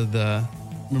because of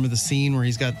remember the scene where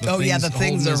he's got the the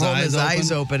things are holding his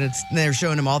eyes open. They're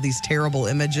showing him all these terrible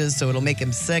images, so it'll make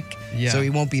him sick. Yeah. So he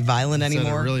won't be violent Said it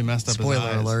anymore. really messed up his Spoiler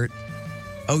eyes. alert.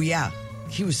 Oh yeah,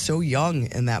 he was so young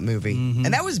in that movie,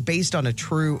 and that was based on a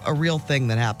real thing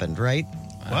that happened, right?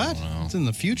 What? It's in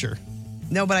the future.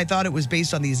 No, but I thought it was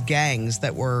based on these gangs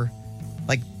that were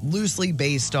like loosely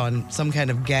based on some kind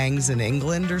of gangs in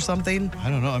England or something. I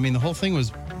don't know. I mean, the whole thing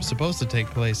was supposed to take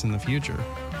place in the future.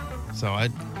 So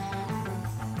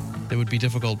it would be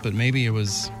difficult, but maybe it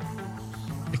was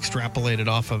extrapolated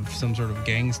off of some sort of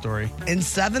gang story. In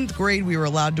 7th grade, we were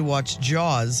allowed to watch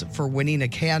Jaws for winning a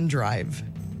can drive.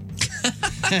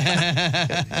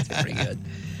 That's pretty good.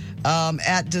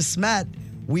 At DeSmet,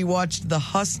 we watched The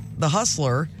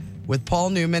Hustler with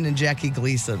Paul Newman and Jackie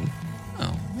Gleason.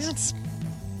 Oh, that's...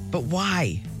 But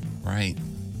why? Right.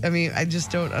 I mean, I just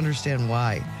don't understand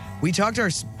why. We talked our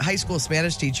high school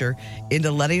Spanish teacher into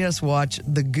letting us watch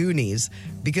The Goonies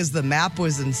because the map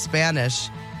was in Spanish,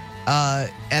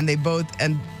 and they both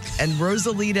and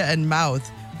Rosalita and Mouth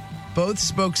both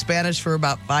spoke Spanish for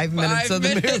about 5 minutes of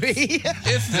the movie.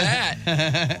 If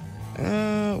that.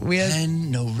 We had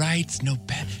pen, no rights, no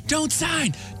pen. Don't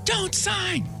sign. Don't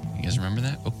sign. You guys remember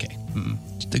that? Okay.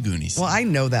 The Goonies. Well, I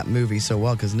know that movie so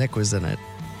well because Nick was in it.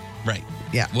 Right.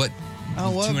 Yeah. What?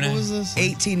 What was this?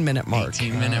 18-minute mark.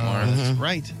 18-minute mark. That's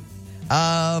right.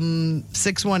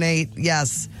 618.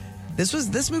 Yes.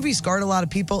 This movie scarred a lot of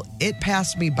people. It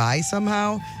passed me by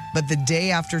somehow, but The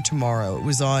Day After Tomorrow, it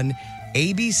was on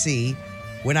ABC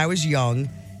when I was young.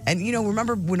 And,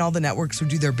 remember when all the networks would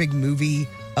do their big movie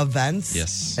events.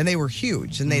 Yes. And they were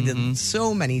huge. And they did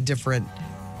so many different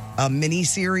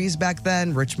mini-series back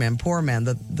then. Rich Man, Poor Man,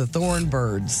 the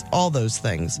Thornbirds, all those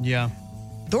things. Yeah.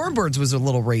 Thornbirds was a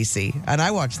little racy, and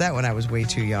I watched that when I was way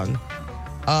too young.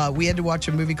 We had to watch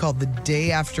a movie called The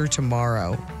Day After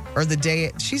Tomorrow. Or the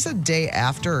day, she said day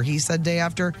after, or he said day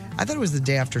after. I thought it was the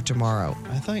day after tomorrow.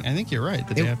 I think you're right.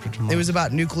 The day after tomorrow. It was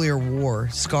about nuclear war,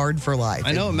 scarred for life.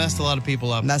 I know it messed a lot of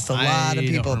people up. Messed a lot of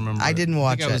people. I didn't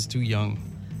watch it. I was too young.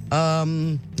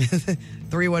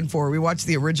 314. We watched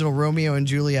the original Romeo and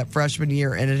Juliet freshman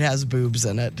year, and it has boobs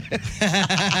in it.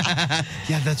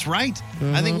 Yeah, that's right.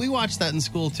 I think we watched that in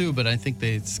school too, but I think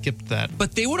they skipped that.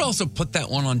 But they would also put that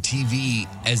one on TV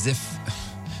as if,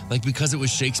 like, because it was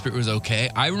Shakespeare, it was okay.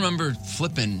 I remember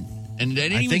flipping, and I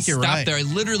didn't even stop there. I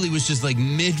literally was just like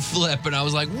mid-flip, and I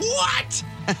was like, what?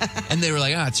 And they were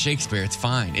like, it's Shakespeare. It's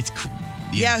fine. It's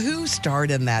Yeah, who starred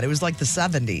in that? It was like the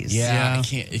 70s. Yeah, I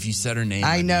can't. If you said her name,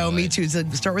 I know, me too. So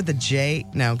start with the J.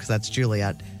 No, because that's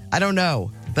Juliet. I don't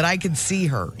know, but I could see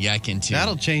her. Yeah, I can too.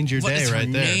 That'll change your What day is her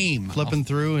right there. name? Flipping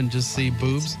through and just see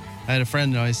boobs. I had a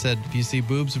friend who always said, if you see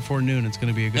boobs before noon, it's going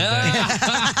to be a good day.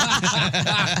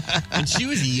 And she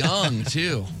was young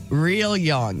too. Real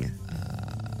young.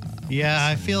 Yeah,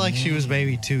 I feel like she was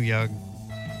maybe too young.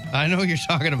 I know what you're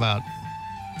talking about.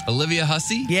 Olivia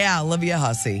Hussey? Yeah, Olivia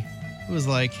Hussey. It was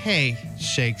like, hey,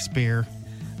 Shakespeare.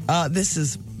 This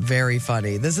is very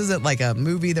funny. This isn't like a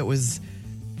movie that was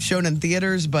shown in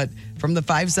theaters, but from the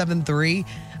 573.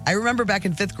 I remember back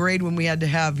in 5th grade when we had to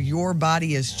have Your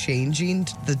Body is Changing,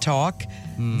 the talk.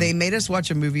 They made us watch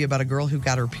a movie about a girl who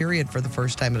got her period for the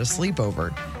first time at a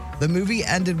sleepover. The movie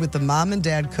ended with the mom and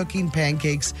dad cooking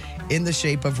pancakes in the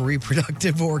shape of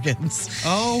reproductive organs.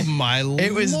 Oh, my Lord.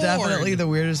 It was definitely the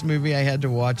weirdest movie I had to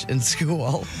watch in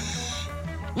school.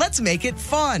 Let's make it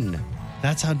fun.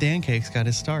 That's how Dan Cakes got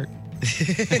his start.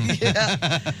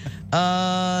 Yeah.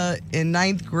 In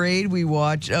 9th grade, we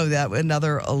watched,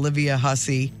 another Olivia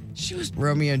Hussey. She was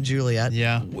Romeo and Juliet.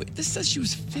 Yeah. Wait, this says she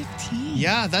was 15.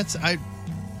 Yeah, as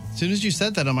soon as you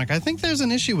said that, I'm like, I think there's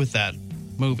an issue with that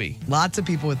movie. Lots of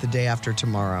people with The Day After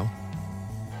Tomorrow.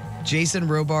 Jason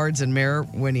Robards and Mare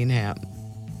Winningham.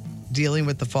 Dealing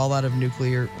with the fallout of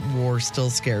nuclear war still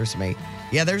scares me.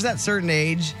 Yeah, there's that certain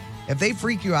age. If they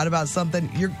freak you out about something,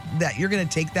 you're going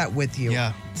to take that with you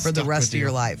for the rest of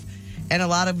your life. And a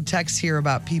lot of texts here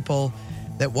about people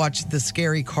that watch the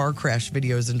scary car crash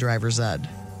videos in Driver's Ed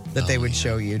that they would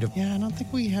show you. Yeah, I don't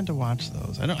think we had to watch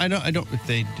those. I don't.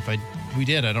 We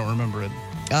did, I don't remember it.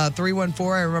 314,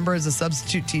 I remember as a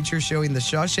substitute teacher showing the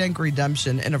Shawshank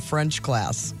Redemption in a French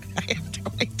class. I have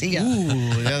no idea.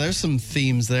 Ooh, yeah, there's some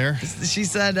themes there. She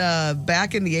said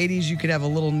back in the 80s, you could have a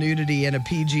little nudity in a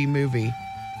PG movie.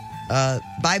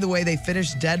 By the way, they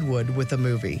finished Deadwood with a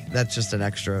movie. That's just an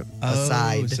extra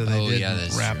aside. So they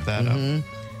did wrap that up.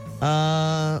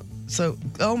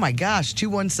 Oh my gosh,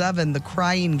 217, The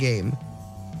Crying Game.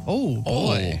 Oh,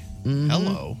 boy.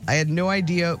 Hello. I had no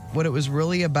idea what it was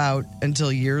really about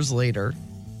until years later.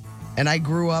 And I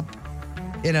grew up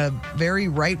in a very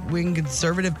right-wing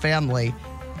conservative family.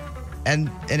 And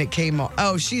it came on.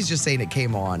 Oh, she's just saying it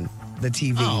came on the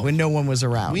TV when no one was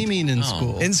around. We mean in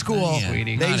school. In school,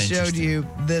 sweetie. they showed you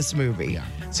this movie. Yeah.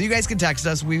 So you guys can text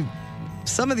us.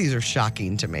 Some of these are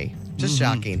shocking to me. Just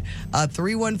shocking.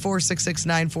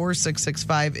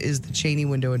 314-669-4665 is the Cheney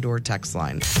Window and Door text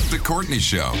line. The Courtney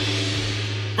Show.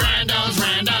 Randos.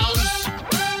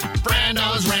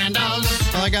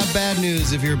 Well, I got bad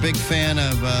news if you're a big fan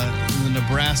of the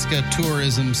Nebraska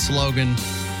tourism slogan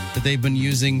that they've been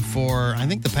using for, I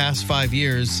think, the past 5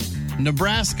 years.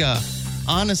 Nebraska,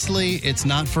 honestly, it's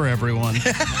not for everyone.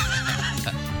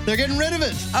 They're getting rid of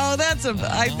it. Oh,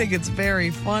 I think it's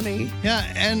very funny. Yeah,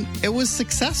 and it was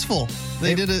successful.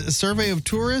 They did a survey of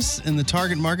tourists in the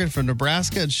target market for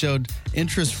Nebraska. It showed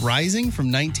interest rising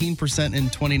from 19% in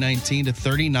 2019 to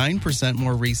 39%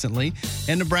 more recently.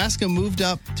 And Nebraska moved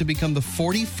up to become the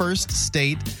 41st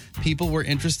state people were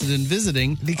interested in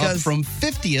visiting. Because from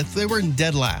 50th, they were in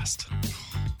dead last.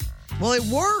 Well, it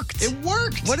worked. It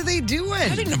worked. What are they doing? I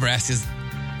think Nebraska's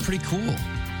pretty cool.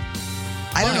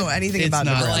 I don't know anything about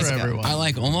Nebraska. I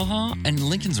like Omaha, and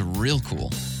Lincoln's real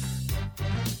cool.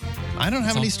 I don't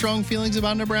have any strong feelings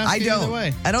about Nebraska either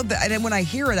way. I don't. And when I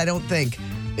hear it, I don't think,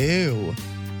 ew.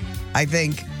 I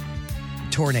think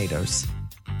tornadoes.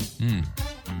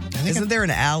 Isn't there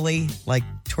an alley, like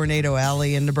Tornado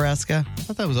Alley in Nebraska? I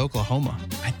thought that was Oklahoma.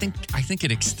 I think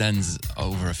it extends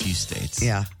over a few states.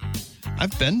 Yeah.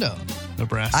 I've been to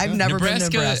Nebraska. I've never been to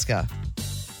Nebraska.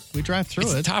 We drive through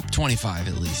it's it. Top 25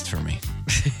 at least for me.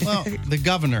 Well, the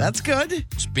governor. That's good.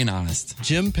 Just being honest.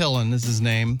 Jim Pillen is his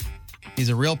name. He's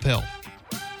a real pill.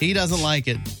 He doesn't like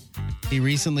it. He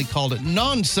recently called it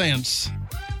nonsense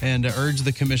and urged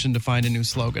the commission to find a new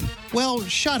slogan. Well,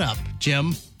 shut up,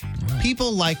 Jim.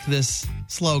 People like this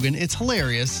slogan. It's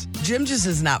hilarious. Jim just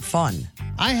is not fun.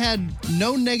 I had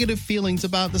no negative feelings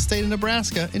about the state of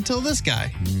Nebraska until this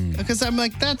guy. Because I'm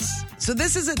like, that's So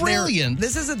this isn't brilliant.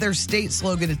 This isn't their state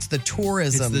slogan. It's the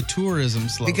tourism. It's the tourism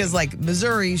slogan. Because like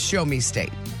Missouri, show me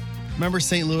state. Remember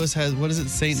St. Louis has, what is it?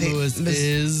 St. Louis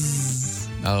is...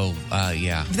 Oh,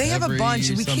 yeah. They have a Every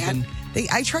bunch. We something.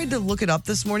 can't. I tried to look it up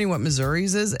this morning what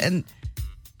Missouri's is, and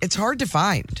it's hard to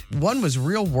find. One was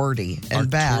real wordy and Our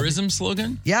bad. tourism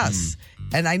slogan? Yes.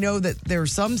 And I know that there are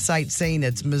some sites saying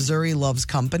it's Missouri Loves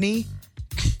Company,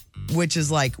 which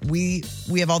is like we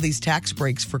have all these tax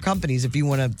breaks for companies if you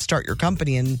want to start your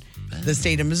company in the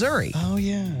state of Missouri. Oh,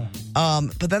 yeah.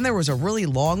 But then there was a really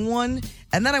long one.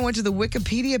 And then I went to the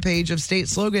Wikipedia page of state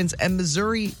slogans, and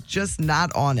Missouri just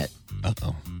not on it.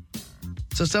 Uh-oh.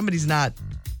 So somebody's not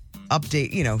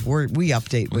update, we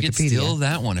update We could Wikipedia. steal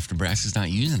that one if Nebraska's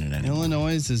not using it anymore.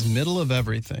 Illinois is middle of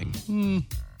everything.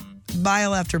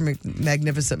 Mile after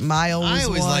Magnificent Mile was I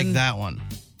always one. like that one.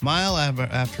 Mile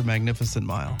after Magnificent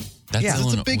Mile. That's Yeah.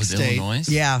 It's a big was state. Illinois?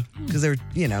 Yeah, because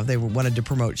they wanted to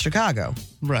promote Chicago.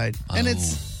 Right. And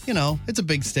Oh. it's a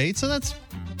big state, so that's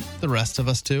the rest of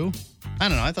us too. I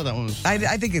don't know. I thought that one was fine.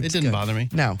 I think it didn't good. bother me.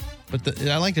 No. But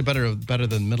I liked it better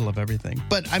than middle of everything.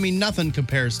 But I mean, nothing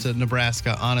compares to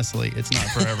Nebraska. Honestly, it's not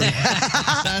for everyone.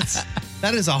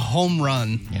 that is a home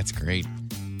run. Yeah, it's great.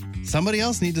 Somebody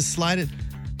else need to slide it.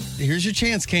 Here's your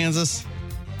chance, Kansas.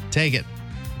 Take it.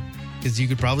 Because you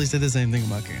could probably say the same thing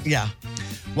about Kansas. Yeah.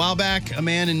 A while back, a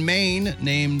man in Maine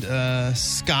named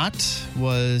Scott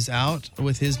was out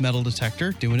with his metal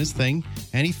detector doing his thing,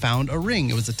 and he found a ring.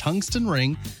 It was a tungsten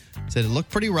ring. Said it looked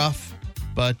pretty rough,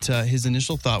 but his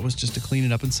initial thought was just to clean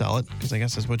it up and sell it, because I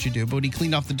guess that's what you do. But when he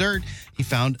cleaned off the dirt, he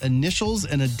found initials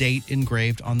and a date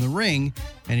engraved on the ring,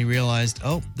 and he realized,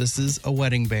 oh, this is a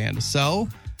wedding band. So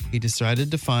he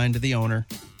decided to find the owner.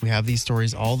 We have these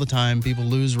stories all the time. People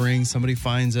lose rings, somebody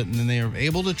finds it, and then they are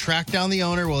able to track down the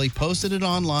owner. Well, he posted it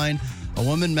online. A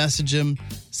woman messaged him,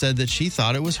 said that she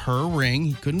thought it was her ring.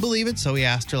 He couldn't believe it, so he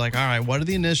asked her, like, all right, what are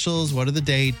the initials? What are the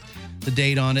date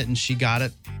on it? And she got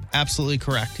it absolutely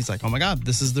correct. He's like, oh my God,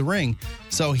 this is the ring.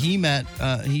 So he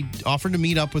offered to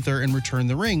meet up with her and return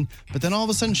the ring, but then all of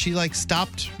a sudden she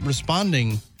stopped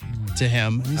responding to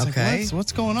him. And he's Okay. like,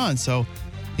 what's going on? So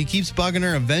he keeps bugging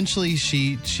her. Eventually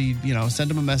she sent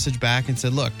him a message back and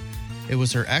said, look, it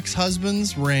was her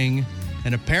ex-husband's ring,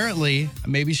 and apparently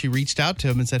maybe she reached out to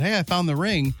him and said, hey, I found the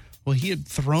ring. Well, he had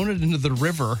thrown it into the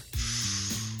river.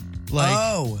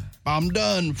 I'm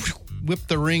done. Whipped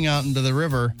the ring out into the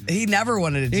river. He never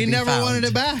wanted it to He be never found. wanted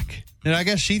it back. And I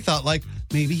guess she thought,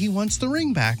 maybe he wants the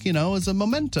ring back, as a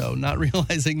memento, not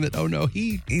realizing that, oh no,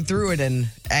 he threw it in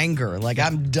anger.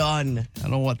 I'm done. I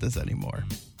don't want this anymore.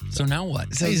 So now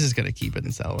what? So he's just going to keep it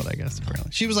and sell it, I guess,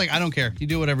 apparently. She was like, I don't care. You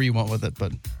do whatever you want with it,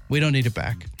 but we don't need it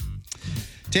back.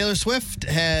 Taylor Swift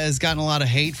has gotten a lot of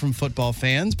hate from football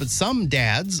fans, but some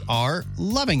dads are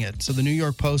loving it. So the New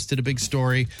York Post did a big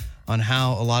story on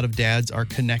how a lot of dads are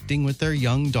connecting with their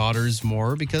young daughters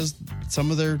more because some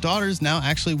of their daughters now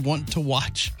actually want to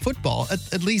watch football,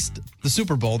 at least the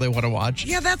Super Bowl they want to watch.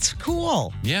 Yeah, that's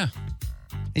cool. Yeah.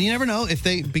 And you never know, if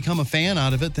they become a fan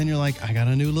out of it, then you're like, I got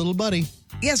a new little buddy.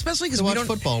 Yeah, especially because to we watch don't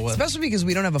football with. Especially because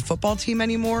we don't have a football team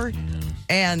anymore.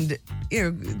 And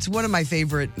it's one of my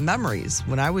favorite memories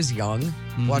when I was young,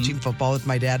 watching football with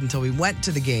my dad until we went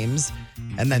to the games,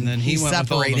 and then he went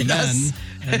with all the separated men, us.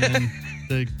 and then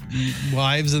the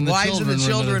wives and the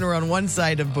children were on one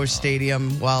side of Busch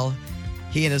Stadium while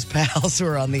he and his pals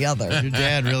were on the other. Your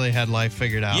dad really had life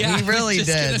figured out. Yeah, he really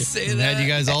did. And had you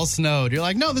guys all snowed. You're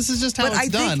like, no, this is just how it's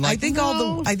done. I think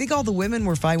all the women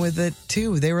were fine with it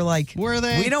too. They were like, were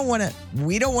they? We don't want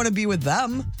to be with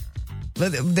them.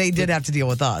 But they did have to deal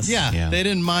with us. Yeah, they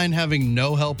didn't mind having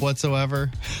no help whatsoever.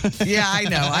 Yeah, I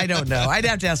know. I don't know. I'd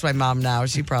have to ask my mom now.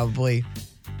 She probably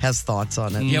has thoughts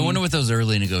on it. Yeah, I wonder what those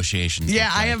early negotiations Yeah,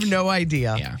 look I like. have no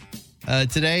idea. Yeah.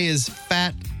 Today is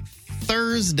Fat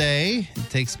Thursday. It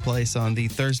takes place on the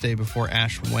Thursday before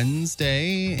Ash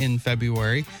Wednesday in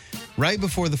February, right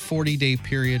before the 40-day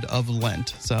period of Lent.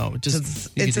 So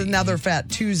It's another Fat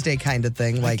Tuesday kind of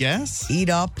thing. Like, guess. Eat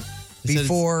up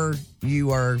before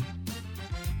you are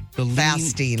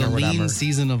fasting or whatever. The lean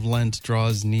season of Lent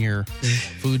draws near.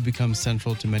 Food becomes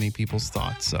central to many people's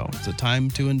thoughts. So it's a time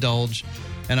to indulge.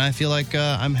 And I feel like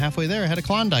I'm halfway there. I had a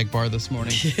Klondike bar this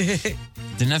morning.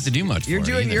 Didn't have to do much. You're for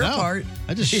it doing either. your No, part.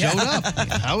 I just showed up.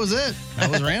 That was it.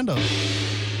 That was random.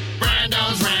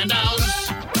 Brando's.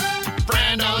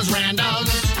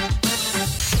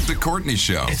 Courtney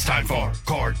Show. It's time for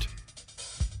Court.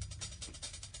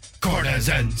 Court is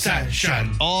in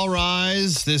session. All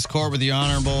rise. This court with the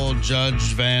Honorable Judge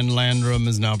Van Landrum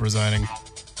is now presiding.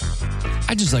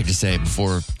 I'd just like to say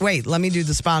before... Wait, let me do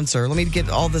the sponsor. Let me get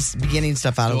all this beginning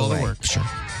stuff out of the way. Sure.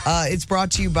 It's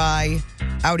brought to you by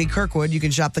Audi Kirkwood. You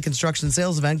can shop the construction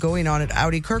sales event going on at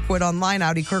Audi Kirkwood online,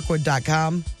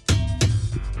 audikirkwood.com.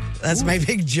 That's my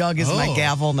big jug is my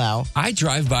gavel now. I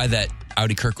drive by that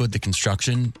Audi Kirkwood, the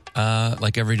construction,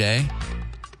 like every day.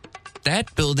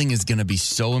 That building is going to be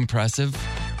so impressive.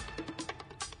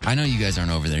 I know you guys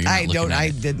aren't over there. You're not looking at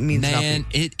it. It means nothing. Man,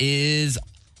 it is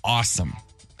awesome.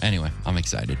 Anyway, I'm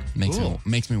excited.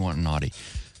 Makes me want an Audi.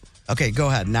 Okay, go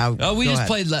ahead. Now, we just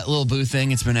played that little Boo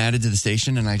thing. It's been added to the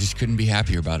station, and I just couldn't be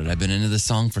happier about it. I've been into this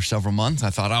song for several months.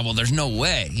 I thought, well, there's no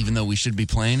way, even though we should be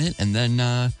playing it. And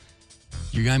then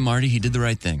your guy, Marty, he did the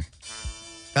right thing.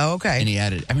 Oh, okay. And he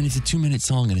added, it's a 2-minute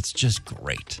song, and it's just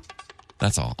great.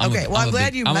 That's all. I'm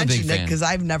glad you mentioned it because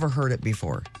I've never heard it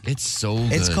before. It's so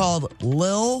good. It's called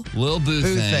Lil Boo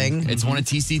Thing. It's one of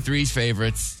TC3's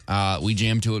favorites. We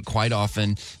jam to it quite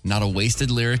often. Not a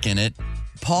wasted lyric in it.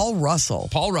 Paul Russell.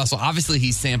 Obviously,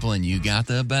 he's sampling "You Got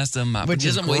the Best of My," which he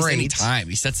doesn't waste any time.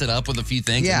 He sets it up with a few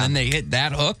things, and then they hit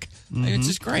that hook. It's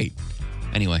just great.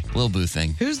 Anyway, Lil Boo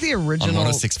Thing. Who's the original? On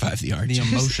 106.5 The Arch. The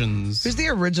Emotions. Who's the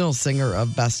original singer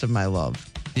of "Best of My Love"?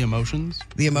 The Emotions.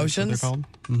 The Emotions. That's what they're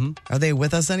called. Mm-hmm. Are they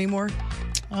with us anymore?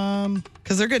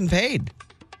 Because they're getting paid.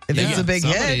 If it's a big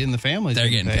somebody hit in the family, they're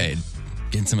getting paid.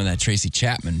 Getting some of that Tracy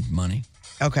Chapman money.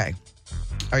 Okay.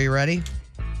 Are you ready?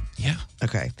 Yeah.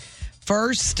 Okay.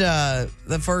 First,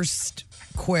 the first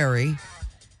query.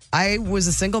 I was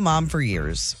a single mom for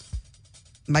years.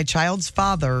 My child's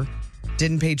father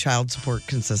didn't pay child support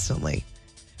consistently.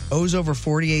 Owes over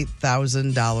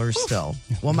 $48,000 still.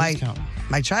 Well,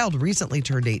 my child recently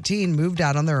turned 18, moved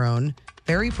out on their own.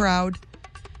 Very proud.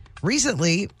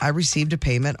 Recently, I received a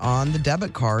payment on the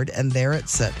debit card, and there it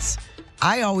sits.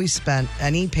 I always spent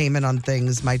any payment on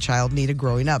things my child needed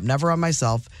growing up, never on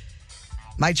myself.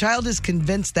 My child is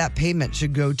convinced that payment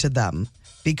should go to them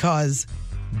because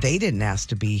they didn't ask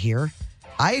to be here.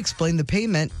 I explained the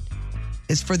payment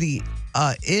is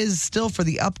still for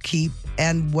the upkeep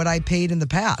and what I paid in the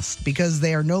past because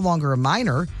they are no longer a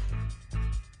minor.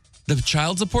 The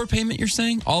child support payment, you're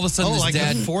saying? All of a sudden, this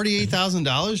dad...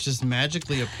 $48,000 just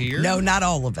magically appeared? No, not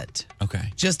all of it.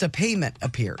 Okay. Just a payment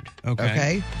appeared.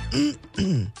 Okay.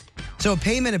 So a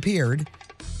payment appeared,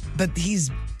 but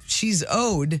she's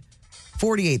owed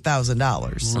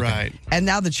 $48,000. Right. And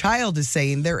now the child is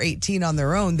saying they're 18 on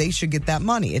their own. They should get that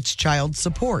money. It's child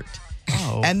support.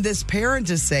 Oh. And this parent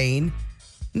is saying,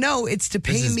 no, it's to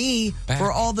pay me for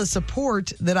all the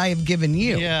support that I have given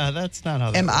you. Yeah, that's not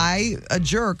how that Am works. I a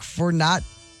jerk for not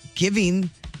giving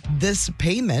this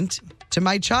payment to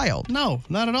my child? No,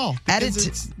 not at all. And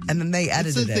then they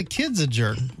edited it. The kid's a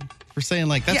jerk for saying,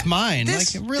 that's mine.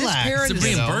 Relax. It's a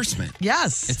reimbursement.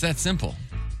 Yes. It's that simple.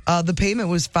 The payment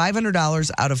was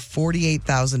 $500 out of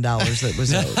 $48,000 that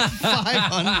was owed.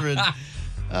 $500.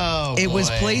 Oh, it was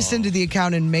placed into the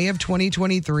account in May of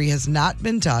 2023, has not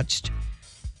been touched.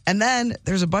 And then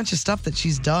there's a bunch of stuff that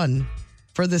she's done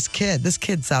for this kid. This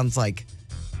kid sounds like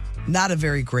not a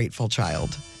very grateful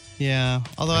child. Yeah,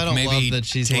 although I don't love that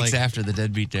she's takes after the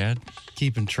deadbeat dad.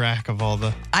 Keeping track of all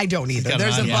the... I don't either.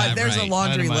 There's a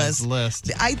laundry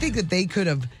list. I think that they could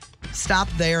have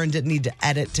stopped there and didn't need to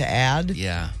edit to add.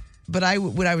 Yeah. But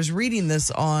when I was reading this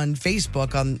on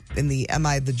Facebook in the Am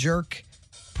I the Jerk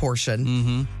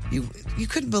portion, you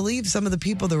couldn't believe some of the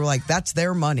people that were like, that's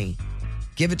their money.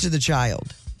 Give it to the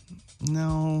child.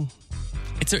 No.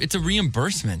 It's a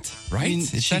reimbursement, right? I mean,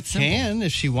 she can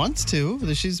if she wants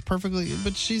to. She's perfectly,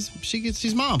 but she's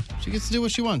mom. She gets to do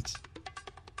what she wants.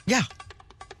 Yeah.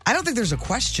 I don't think there's a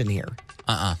question here.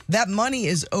 That money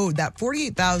is owed. That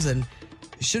 $48,000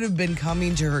 should have been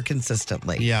coming to her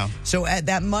consistently. Yeah. So at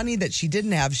that money that she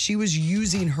didn't have, she was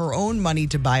using her own money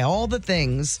to buy all the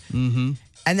things. Mm-hmm.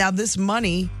 And now this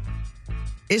money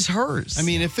is hers. I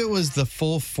mean, if it was the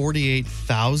full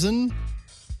 $48,000,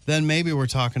 then maybe we're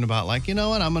talking about you know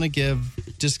what? I'm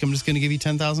just going to give you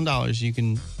 $10,000. You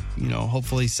can,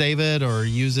 hopefully save it or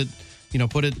use it,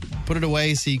 put it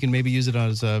away so you can maybe use it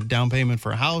as a down payment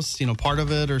for a house, part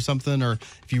of it or something, or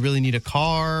if you really need a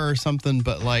car or something.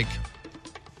 But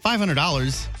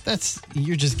 $500,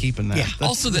 you're just keeping that. Yeah.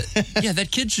 Also, that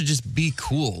kid should just be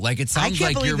cool. It sounds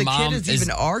like your mom is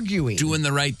even arguing, doing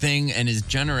the right thing and is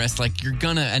generous. You're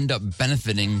gonna end up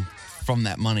benefiting from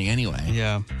that money anyway.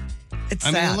 Yeah. It's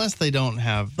I sad. mean, unless they don't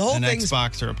have an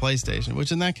Xbox or a PlayStation,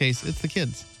 which in that case, it's the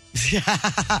kids. Yeah.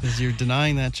 Because you're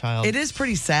denying that child. It is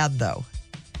pretty sad, though.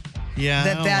 Yeah,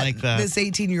 I don't like that. This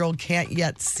 18-year-old can't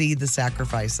yet see the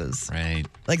sacrifices. Right.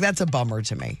 Like, that's a bummer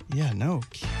to me. Yeah, no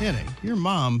kidding. Your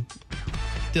mom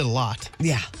did a lot.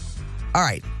 Yeah. All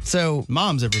right. So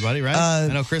moms, everybody, right? I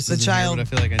know Chris is the child, here,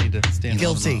 but I feel like I need to stand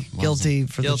guilty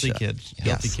for guilty the kid. Yes.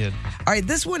 Guilty kid. All right.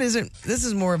 This one isn't. This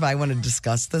is more of I want to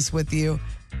discuss this with you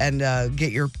and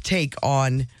get your take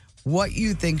on what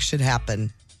you think should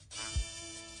happen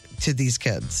to these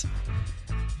kids.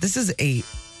 This is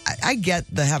I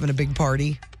get the having a big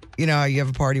party. You know, you have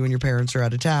a party when your parents are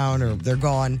out of town or they're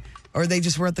gone, or they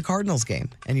just were at the Cardinals game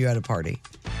and you had a party.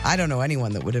 I don't know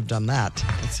anyone that would have done that.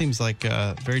 It seems like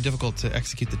very difficult to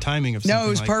execute the timing of something like that. No,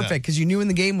 it was perfect because you knew when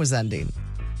the game was ending.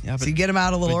 Yeah, but so you get them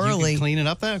out a little early. You clean it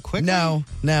up that quickly? No.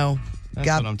 That's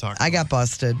what I'm talking about. I got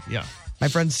busted. Yeah. My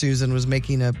friend Susan was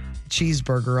making a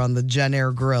cheeseburger on the Jen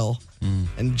Air grill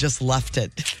and just left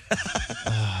it.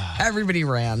 Everybody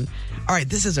ran. All right,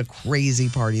 this is a crazy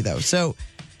party, though. So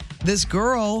this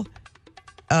girl,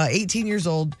 18 years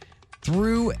old,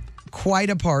 threw quite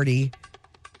a party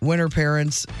when her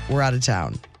parents were out of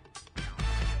town.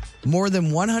 More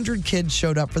than 100 kids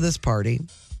showed up for this party.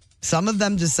 Some of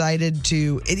them decided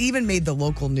to, it even made the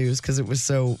local news because it was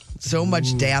so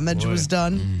much damage was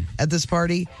done at this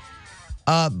party.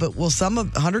 But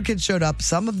 100 kids showed up.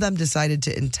 Some of them decided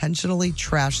to intentionally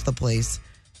trash the place.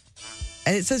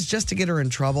 And it says just to get her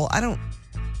in trouble. Who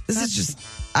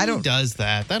does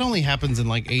that? That only happens in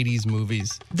like 80s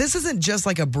movies. This isn't just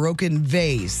like a broken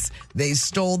vase. They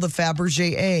stole the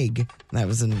Fabergé egg. That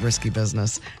was in risky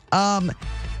business.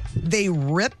 They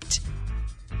ripped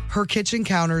her kitchen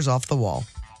counters off the wall.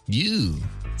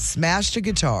 Smashed a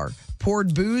guitar.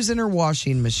 Poured booze in her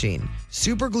washing machine.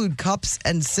 Superglued cups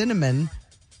and cinnamon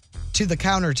to the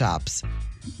countertops.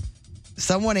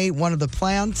 Someone ate one of the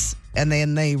plants and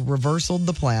then they reversaled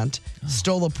the plant.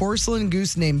 Stole a porcelain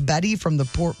goose named Betty from the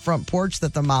front porch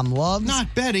that the mom loves.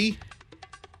 Not Betty.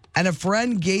 And a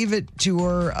friend gave it to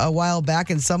her a while back,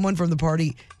 and someone from the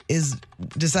party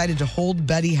decided to hold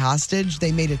Betty hostage.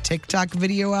 They made a TikTok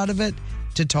video out of it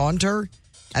to taunt her.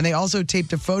 And they also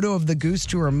taped a photo of the goose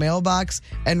to her mailbox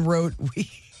and wrote,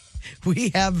 we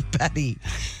have Betty.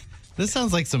 This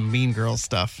sounds like some Mean Girl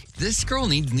stuff. This girl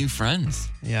needs new friends.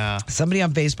 Yeah. Somebody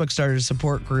on Facebook started a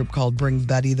support group called Bring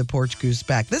Betty the Porch Goose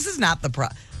Back. This is not the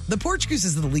porch goose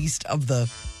is the least of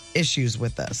the issues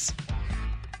with this.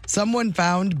 Someone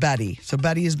found Betty. So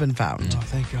Betty has been found. Oh,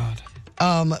 thank God.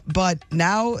 But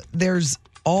now there's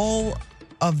all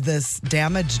of this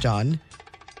damage done,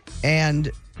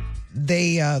 and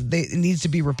it needs to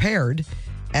be repaired.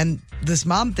 And this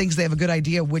mom thinks they have a good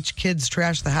idea which kids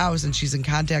trashed the house, and she's in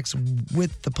contact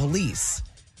with the police.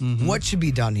 Mm-hmm. What should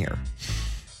be done here?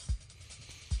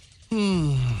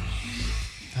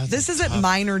 This isn't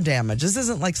minor damage. This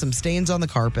isn't like some stains on the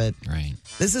carpet. Right.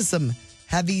 This is some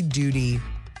heavy duty.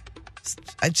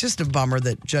 It's just a bummer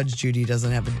that Judge Judy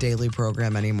doesn't have a daily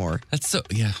program anymore. That's so,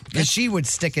 yeah. Because she would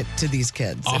stick it to these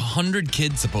kids. 100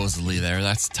 kids supposedly there.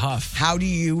 That's tough. How do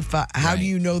you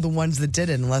know the ones that did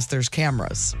it unless there's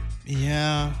cameras?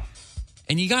 Yeah.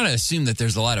 And you got to assume that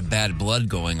there's a lot of bad blood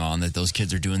going on, that those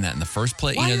kids are doing that in the first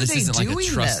place. Why this isn't like a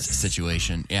trust this?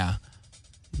 situation. Yeah.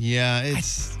 Yeah,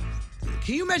 it's...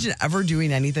 Can you imagine ever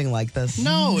doing anything like this?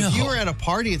 No, if you were at a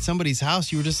party at somebody's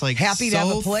house, you were just like happy to have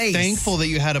a place. Thankful that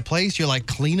you had a place. You're like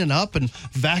cleaning up and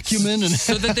vacuuming and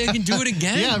so that they can do it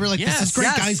again. Yeah, we're like, this is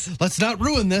great, guys. Let's not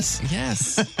ruin this.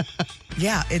 Yes.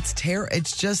 Yeah,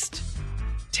 it's just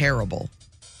terrible.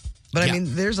 But I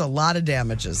mean, there's a lot of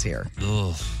damages here.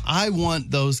 Ugh. I want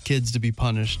those kids to be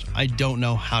punished. I don't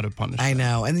know how to punish them. I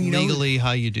know. And legally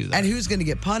how you do that. And who's going to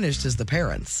get punished is the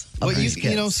parents of these kids.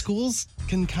 You know, schools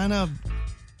can kind of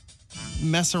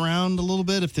mess around a little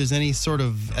bit if there's any sort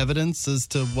of evidence as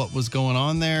to what was going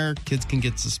on there. Kids can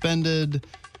get suspended,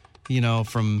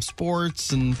 from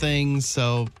sports and things.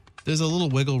 So there's a little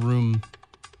wiggle room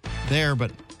there,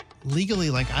 but legally,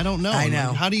 I don't know. I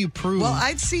know. How do you prove? Well,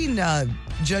 I've seen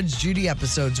Judge Judy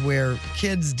episodes where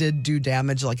kids did do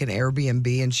damage like an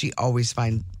Airbnb, and she always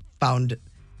found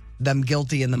them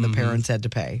guilty, and then the parents had to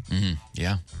pay. Mm-hmm.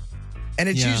 Yeah. And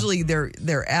it's usually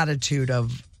their attitude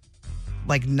of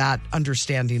not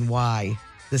understanding why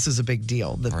this is a big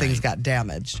deal, that things got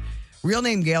damaged. Real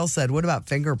Name Gail said, what about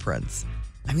fingerprints?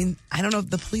 I mean, I don't know if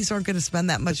the police aren't going to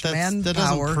spend that much manpower. That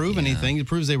doesn't prove anything. It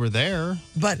proves they were there.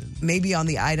 But maybe on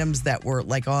the items that were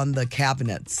on the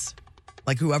cabinets.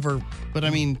 Whoever. But I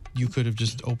mean, you could have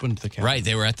just opened the cabinet. Right.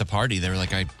 They were at the party. They were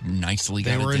like, I nicely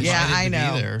got it. Yeah, I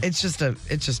know. It's just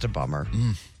a bummer.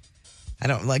 I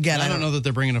don't know that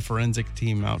they're bringing a forensic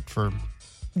team out for.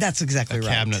 That's exactly a right.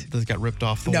 Cabinet that got ripped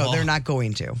off the wall. No, they're not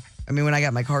going to. I mean, when I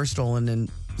got my car stolen in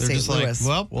They're St. just Louis. like,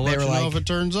 well, we'll They let were you know like, if it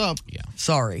turns up. Yeah.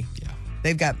 Sorry. Yeah.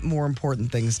 They've got more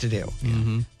important things to do.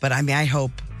 Mm-hmm. But I mean, I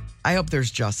hope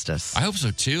there's justice. I hope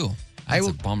so too. That's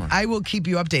a bummer. I will keep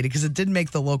you updated because it did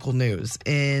make the local news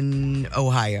in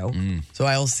Ohio. So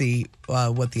I'll see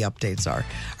what the updates are.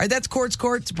 All right, that's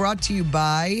Courts brought to you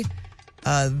by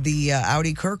the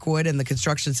Audi Kirkwood and the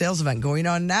construction sales event going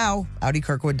on now.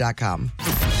 AudiKirkwood.com.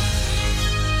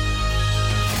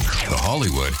 The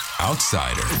Hollywood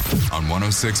Outsider on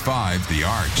 106.5 The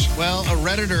Arch. Well, a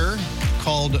Redditor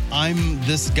called I'm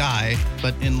This Guy,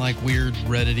 but in like weird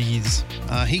Redditese.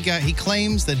 He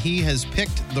claims that he has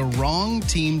picked the wrong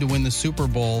team to win the Super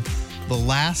Bowl the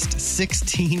last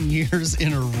 16 years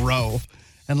in a row.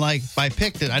 And like by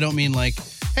picked it, I don't mean like,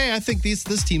 hey, I think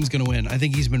this team's going to win. I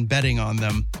think he's been betting on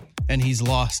them and he's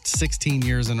lost 16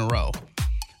 years in a row.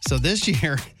 So this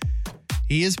year,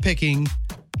 he is picking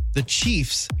the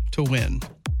Chiefs to win.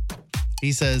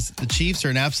 He says the Chiefs are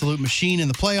an absolute machine in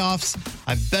the playoffs.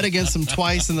 I've bet against them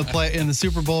twice in the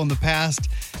Super Bowl in the past.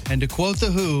 And to quote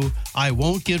The Who, I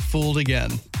won't get fooled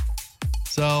again.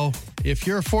 So if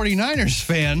you're a 49ers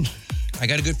fan, I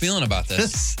got a good feeling about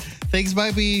this. Things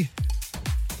might be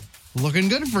looking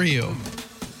good for you.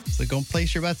 So go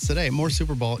place your bets today. More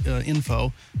Super Bowl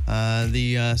info.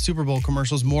 The Super Bowl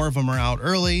commercials, more of them are out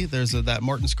early. There's that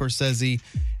Martin Scorsese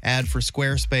ad for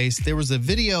Squarespace. There was a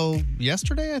video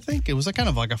yesterday, I think. It was kind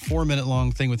of like a 4-minute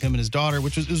long thing with him and his daughter,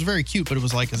 which was very cute, but it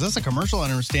was like, is this a commercial? I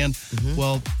don't understand. Mm-hmm.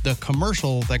 Well, the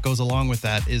commercial that goes along with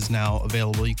that is now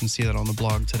available. You can see that on the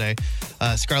blog today.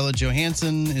 Scarlett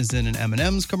Johansson is in an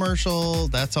M&M's commercial.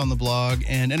 That's on the blog.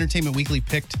 And Entertainment Weekly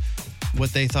picked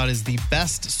what they thought is the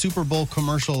best Super Bowl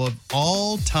commercial of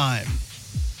all time.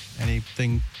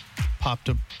 Anything popped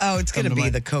up? Oh, it's going to be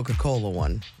the Coca-Cola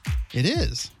one. It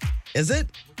is. Is it?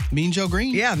 Mean Joe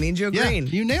Green? Yeah, Mean Joe Green.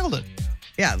 You nailed it.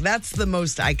 Yeah, that's the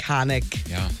most iconic.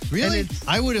 Yeah. Really?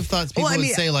 I would have thought people would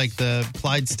say like the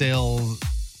Clydesdale.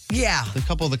 Yeah. A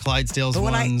couple of the Clydesdales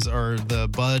ones or the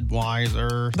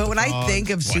Budweiser. But when I think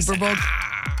of Super Bowl...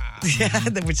 Yeah,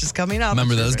 which is coming up.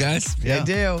 Remember those guys? Yeah. I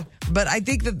do. But I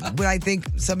think that when I think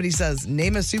somebody says,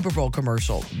 name a Super Bowl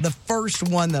commercial, the first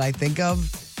one that I think of...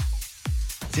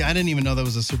 See, I didn't even know that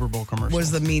was a Super Bowl commercial.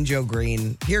 Was the Mean Joe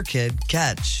Green, here, kid,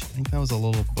 catch. I think that was a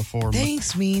little before.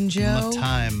 Thanks, Mean Joe. My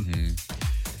time.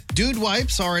 Mm-hmm. Dude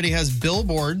Wipes already has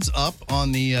billboards up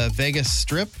on the Vegas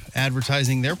Strip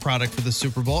advertising their product for the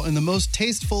Super Bowl in the most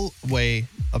tasteful way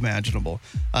imaginable.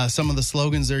 Some of the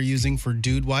slogans they're using for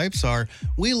Dude Wipes are,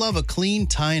 we love a clean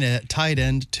tight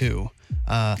end too.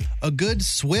 A good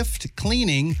swift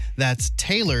cleaning that's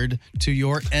tailored to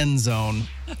your end zone.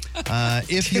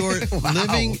 If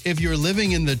you're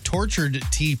living in the tortured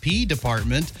TP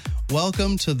department,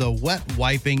 welcome to the wet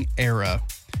wiping era.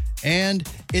 And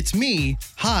it's me.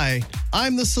 Hi,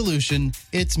 I'm the solution.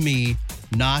 It's me,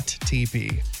 not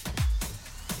TP.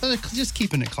 Just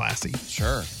keeping it classy.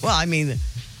 Sure. Well, I mean,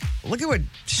 look at what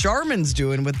Charmin's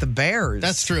doing with the Bears.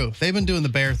 That's true. They've been doing the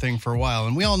bear thing for a while,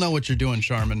 and we all know what you're doing,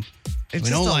 Charmin. It's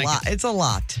just a lot. It's a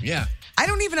lot. Yeah. I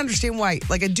don't even understand why.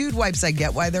 Like a Dude Wipes, I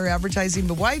get why they're advertising,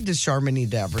 but why does Charmin need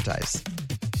to advertise?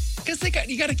 Because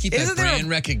you got to keep that brand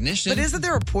recognition. But isn't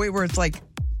there a point where it's like,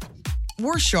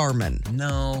 we're Charmin?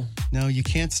 No, you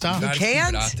can't stop. You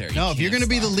can't? No, if you're going to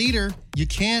be the leader, you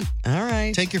can't. All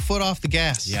right. Take your foot off the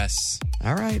gas. Yes.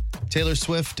 All right. Taylor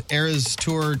Swift Eras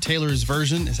Tour Taylor's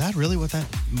Version. Is that really what that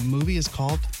movie is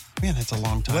called? Man, that's a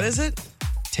long time. What is it?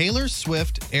 Taylor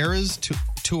Swift Eras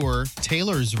Tour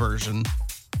Taylor's Version.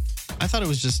 I thought it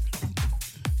was just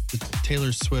the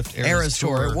Taylor Swift Eras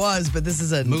Tour. It was, but this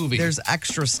is a movie. There's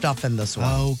extra stuff in this one.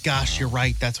 Oh gosh, you're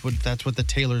right. That's what the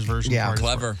Taylor's Version. Yeah, part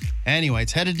clever. Is for. Anyway,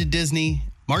 it's headed to Disney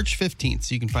March 15th,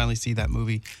 so you can finally see that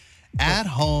movie at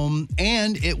home,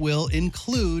 and it will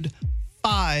include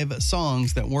 5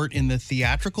 songs that weren't in the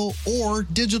theatrical or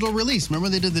digital release. Remember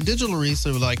they did the digital release?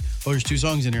 They were like, oh, there's 2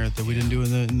 songs in here that we didn't do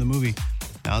in the movie.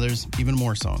 Now there's even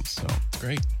more songs. So it's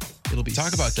great. It'll be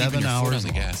Talk about 7 keeping your hours foot on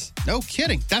the long. gas. No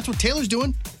kidding. That's what Taylor's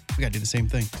doing. We got to do the same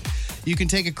thing. You can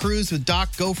take a cruise with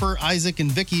Doc, Gopher, Isaac,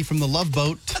 and Vicky from the Love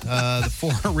Boat. The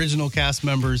 4 original cast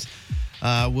members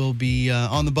will be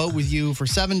on the boat with you for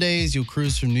 7 days. You'll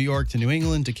cruise from New York to New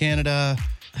England to Canada.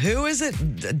 Who is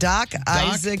it? Doc,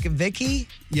 Isaac, Vicky?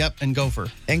 Yep, and Gopher.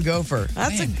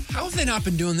 That's Man, how have they not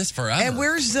been doing this forever? And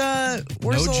where's old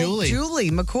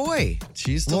Julie McCoy?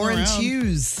 She's still Lauren around.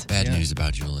 Hughes. Bad news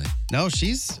about Julie. No,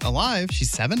 she's alive. She's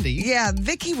 70. Yeah,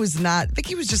 Vicky was not.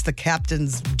 Vicky was just the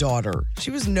captain's daughter. She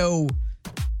was no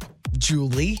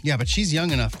Julie. Yeah, but she's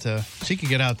young enough she could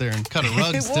get out there and cut a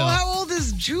rug well, still. how old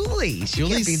is Julie? She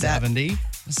Julie's can't be that. 70.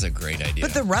 This is a great idea.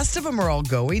 But the rest of them are all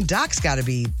going. Doc's got to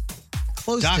be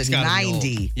close Doc's to gotta be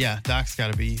 90. old. Yeah, Doc's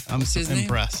got to be. I'm his name?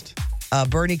 impressed.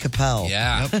 Bernie Capel.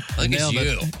 Yeah. Yep. Look Nailed at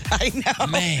it. you. I know.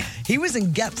 Man. He was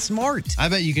in Get Smart. I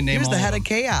bet you can name He was all the head of of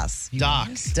them. Chaos. Doc.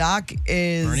 Doc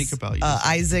is Bernie Capel, you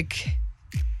just said.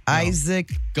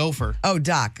 Isaac. Gopher. Oh,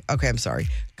 Doc. Okay, I'm sorry.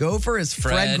 Gopher is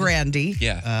Fred Grandy.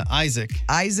 Yeah. Isaac.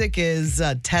 Isaac is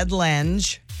Ted Lange.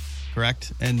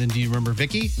 Correct. And then do you remember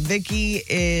Vicky? Vicky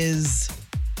is.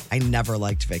 I never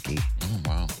liked Vicky. Oh,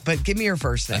 wow. But give me your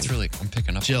first name. That's really, I'm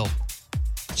picking up. Jill.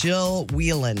 Jill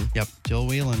Whelan. Yep, Jill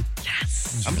Whelan.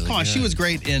 Yes. Really Come on, she good. was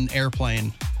great in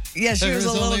Airplane. Yeah, she was There's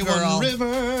a little only girl. one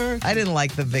river. I didn't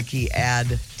like the Vicky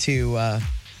ad to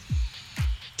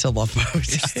Love Boat. You're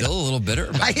still a little bitter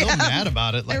about I'm it. still mad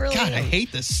about it. Like, really God, I am.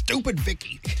 hate this stupid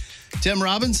Vicky. Tim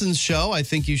Robinson's show, I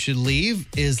Think You Should Leave,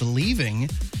 is leaving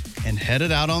and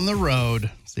headed out on the road.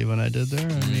 See what I did there?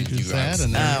 I made you sad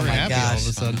and then Oh, you were my happy all of a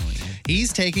gosh. sudden.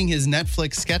 He's taking his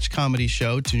Netflix sketch comedy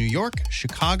show to New York,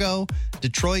 Chicago,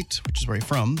 Detroit, which is where he's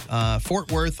from, Fort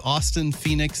Worth, Austin,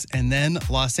 Phoenix, and then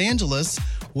Los Angeles,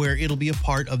 where it'll be a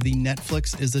part of the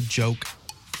Netflix is a Joke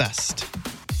Fest.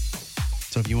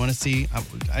 So if you want to see,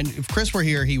 if Chris were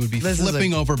here, he would be This is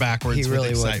flipping over backwards He really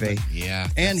with would excitement. be. Yeah.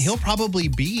 And he'll probably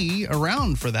be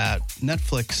around for that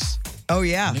Netflix Oh,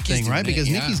 yeah. Nikki's thing, doing right? it, Because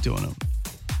yeah. Nikki's doing it.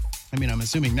 I mean, I'm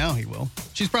assuming now he will.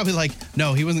 She's probably like,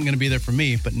 no, he wasn't going to be there for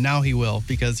me, but now he will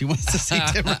because he wants to see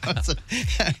Tim Robinson.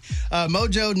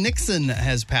 Mojo Nixon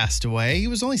has passed away. He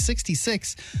was only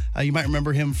 66. You might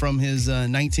remember him from his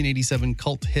 1987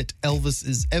 cult hit Elvis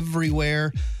is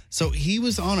Everywhere. So he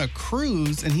was on a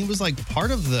cruise and he was like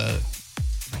part of the...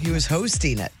 He was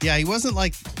hosting it. Yeah, he wasn't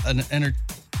like an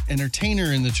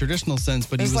entertainer in the traditional sense,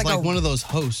 but he was like a- one of those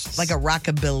hosts. Like a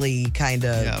rockabilly kind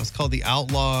of. Yeah, it was called the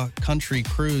Outlaw Country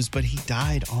Cruise, but he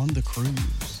died on the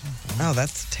cruise. Oh,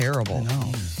 that's terrible.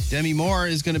 No. Demi Moore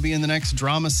is going to be in the next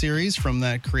drama series from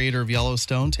that creator of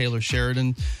Yellowstone, Taylor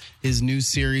Sheridan. His new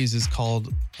series is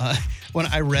called, when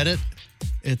I read it,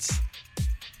 it's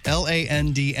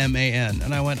Landman.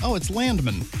 And I went, oh, it's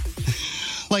Landman.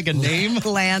 Like a name.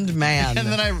 Landman.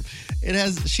 And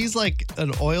then she's like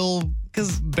an oil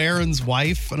baron's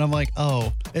wife. And I'm like,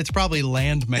 oh, it's probably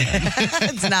Landman.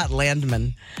 It's not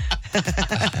Landman.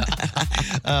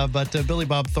 But Billy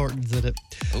Bob Thornton's in it.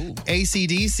 Ooh.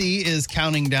 AC/DC is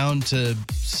counting down to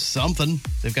something.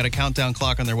 They've got a countdown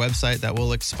clock on their website that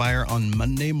will expire on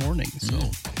Monday morning. So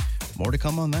more to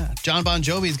come on that. John Bon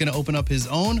Jovi is going to open up his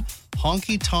own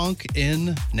honky tonk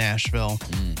in Nashville.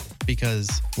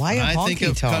 Because Why when a I think of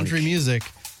honky-tonk? country music,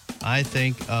 I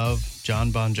think of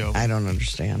John Bon Jovi. I don't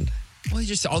understand. Well,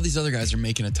 all these other guys are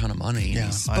making a ton of money.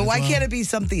 Yeah. But why can't it be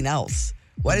something else?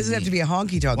 Why does it have to be a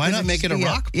honky tonk? Why not make it a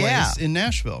rock place in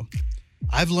Nashville?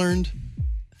 I've learned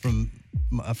from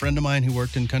a friend of mine who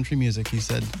worked in country music. He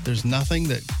said there's nothing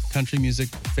that country music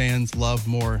fans love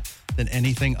more than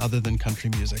anything other than country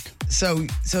music. So they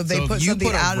So put if you something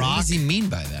put a out. What rock- does he mean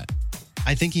by that?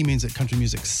 I think he means that country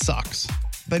music sucks.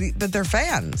 But they're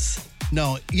fans.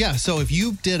 No, yeah. So if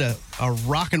you did a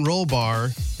rock and roll bar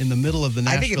in the middle of the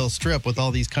I think Nashville Strip with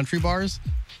all these country bars,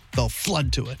 they'll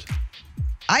flood to it.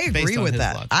 I agree Based on with his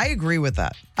that. logic. I agree with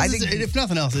that. I think if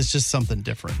nothing else, it's just something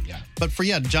different. Yeah. But for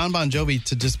John Bon Jovi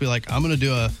to just be like, I'm going to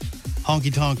do a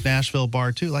honky tonk Nashville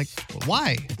bar too. Like,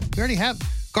 why? We already have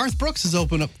Garth Brooks is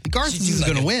open up. Garth Should do is like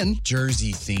going to a win.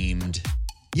 Jersey themed.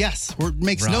 Yes, it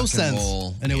makes Rock no and sense,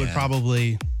 roll, and it would yeah.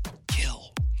 probably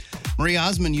kill. Marie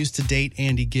Osmond used to date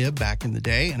Andy Gibb back in the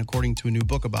day, and according to a new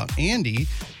book about Andy,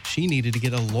 she needed to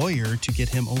get a lawyer to get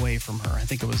him away from her. I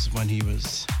think it was when he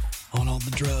was on all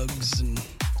the drugs and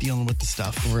dealing with the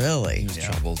stuff. really. He was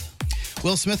troubled.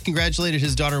 Will Smith congratulated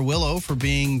his daughter Willow for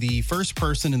being the first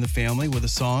person in the family with a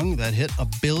song that hit 1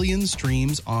 billion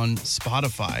streams on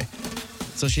Spotify.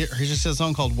 So she just has a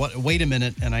song called Wait a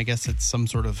Minute, and I guess it's some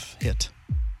sort of hit.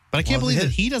 But I can't Well, believe hit-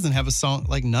 that he doesn't have a song,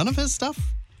 like none of his stuff.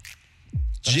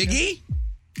 Jiggy?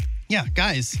 Yeah,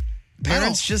 guys.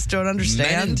 Parents just don't Men in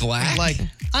understand. Black?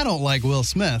 I don't like Will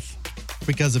Smith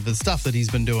because of the stuff that he's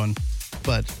been doing,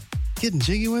 but getting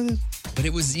jiggy with it? But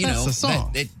it was, That's the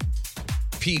song. it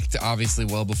peaked obviously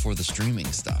well before the streaming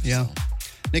stuff. Yeah. so.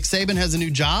 Nick Saban has a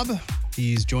new job.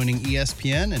 He's joining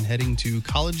ESPN and heading to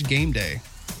College Game Day.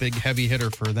 Big heavy hitter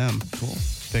for them. Cool.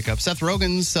 Pick up. Seth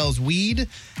Rogen sells weed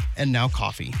and now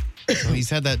coffee. So he's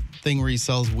had that thing where he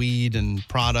sells weed and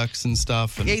products and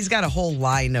stuff. And Yeah, he's got a whole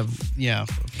line of yeah,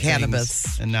 cannabis.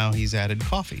 things. And now he's added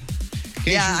coffee.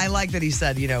 Yeah, I like that he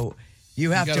said, you You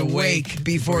have to wake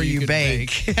before you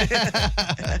bake.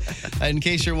 In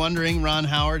case you're wondering, Ron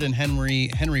Howard and Henry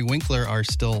Winkler are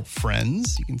still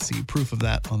friends. You can see proof of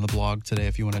that on the blog today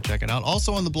if you want to check it out.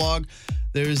 Also on the blog,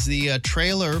 there's the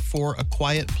trailer for A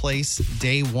Quiet Place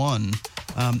Day One.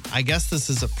 I guess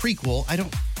this is a prequel.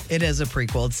 It is a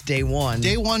prequel. It's Day One.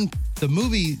 Day One, the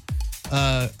movie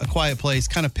A Quiet Place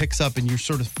kind of picks up and you're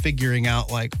sort of figuring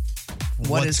out like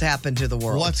what has happened to the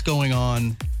world. What's going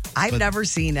on. I've never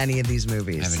seen any of these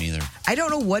movies. I haven't either. I don't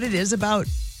know what it is about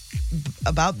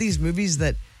these movies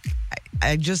that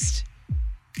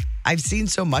I've seen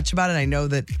so much about it. I know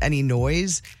that any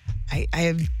noise,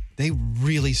 they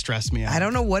really stress me out. I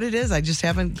don't know what it is. I just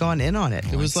haven't gone in on it.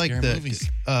 It was like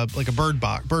like a Bird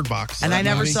Box. And I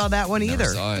never saw that one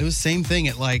either. It was same thing.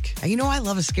 I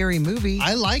love a scary movie.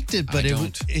 I liked it, but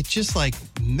it just like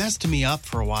messed me up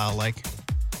for a while.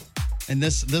 And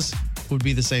this would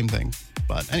be the same thing.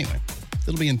 But anyway,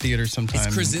 it'll be in theaters sometime.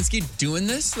 Is Krasinski doing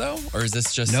this though, or is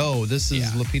this just? No, this is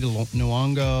Lupita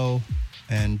Nyong'o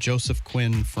and Joseph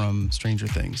Quinn from Stranger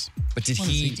Things. But did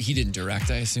he didn't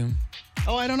direct? I assume.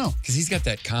 Oh, I don't know. Because he's got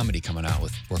that comedy coming out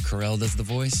with where Carell does the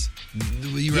voice.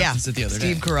 You referenced it the other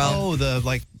day. Steve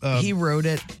Carell. Oh, he wrote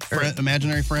it.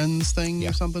 Imaginary Friends thing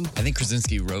or something? I think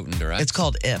Krasinski wrote and directed. It's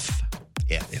called If.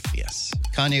 If, yes.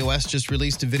 Kanye West just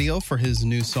released a video for his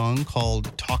new song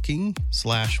called Talking /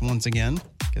 Once Again.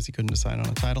 Guess he couldn't decide on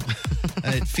a title.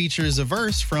 It features a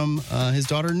verse from his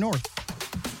daughter, North.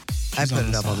 I put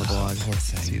it up on the blog.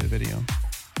 See the video.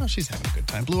 Oh, she's having a good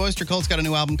time. Blue Oyster Cult's got a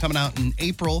new album coming out in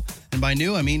April. And by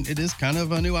new, I mean it is kind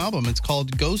of a new album. It's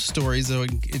called Ghost Stories. So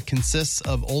it consists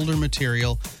of older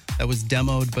material that was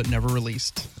demoed but never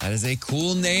released. That is a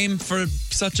cool name for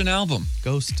such an album.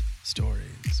 Ghost Stories.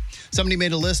 Somebody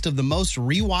made a list of the most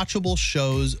rewatchable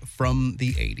shows from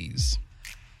the 80s.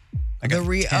 The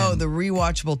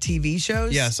rewatchable TV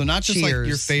shows? Yeah, so not just Cheers. like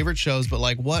your favorite shows, but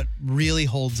like what really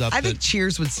holds up. I think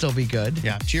Cheers would still be good.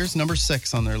 Yeah, Cheers number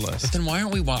 6 on their list. But then why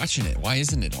aren't we watching it? Why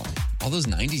isn't it on? All those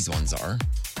 90s ones are.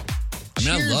 I mean,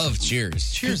 I love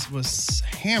Cheers. Cheers was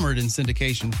hammered in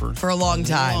syndication for a long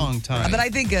time. Long time. But I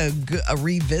think a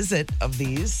revisit of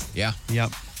these. Yeah.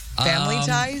 Yep. Family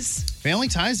Ties? Family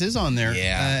Ties is on there.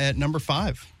 Yeah. At number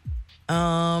 5.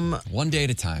 One Day at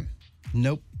a Time.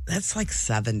 Nope. That's like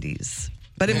 70s.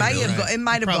 But it might have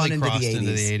gone into the 80s.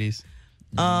 Into the 80s.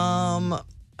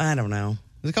 I don't know.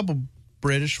 There's a couple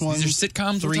British ones. These are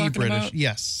sitcoms 3 we're talking British. about?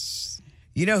 Yes.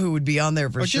 You know who would be on there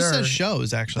for sure? It just says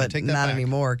shows, actually. But Take that not back.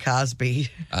 anymore. Cosby.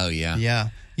 Oh, yeah. Yeah.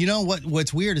 You know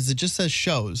what's weird is it just says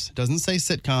shows. It doesn't say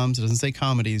sitcoms. It doesn't say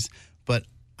comedies. But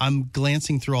I'm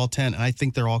glancing through all 10, and I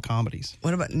think they're all comedies.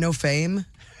 What about No Fame?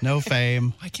 No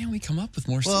Fame. Why can't we come up with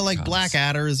more sitcoms? Well, like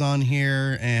Blackadder is on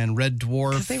here, and Red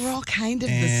Dwarf. Because they were all kind of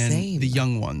the and same. the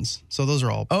young ones. So those are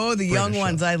all Oh, the young British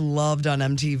ones shows. I loved on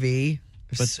MTV.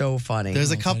 But so funny. There's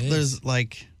a couple. There's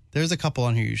a couple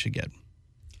on here you should get.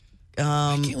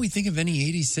 Why can't we think of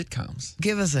any 80s sitcoms?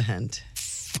 Give us a hint.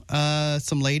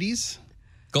 Some ladies.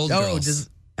 Golden Girls.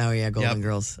 Golden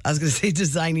Girls. I was going to say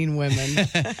Designing Women.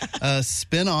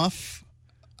 Spin-off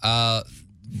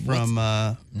from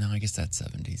no, I guess that's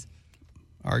 70s.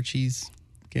 Archie's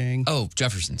gang. Oh,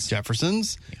 Jeffersons.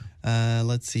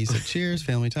 Let's see. So Cheers,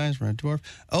 Family Ties, Red Dwarf.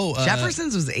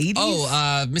 Jeffersons was 80s?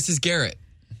 Oh, Mrs. Garrett.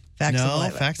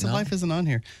 Facts of Life isn't on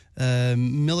here.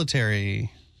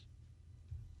 Military.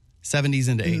 70s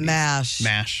into 80s.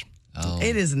 MASH. Oh.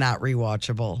 It is not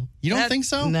rewatchable. You don't think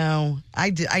so? No.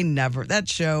 I never. That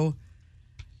show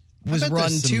was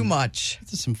run too much.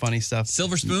 There's some funny stuff.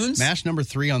 Silver Spoons? MASH number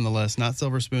 3 on the list, not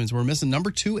Silver Spoons. We're missing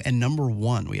number 2 and number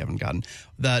 1 we haven't gotten.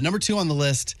 The number 2 on the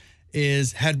list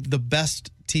had the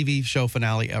best TV show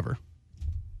finale ever.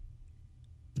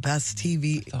 Best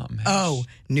TV. Oh,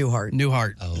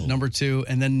 Newhart. Oh. Number 2.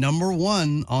 And then number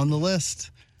 1 on the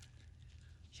list.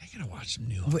 Yeah, I got to watch some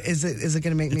Newhart. Is it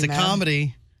going to make me mad? It's a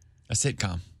comedy. A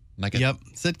sitcom.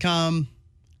 Sitcom.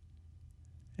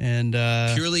 And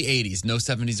purely 80s, no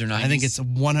 70s or 90s. I think it's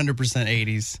 100%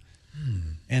 80s.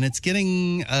 And it's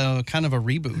getting kind of a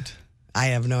reboot. I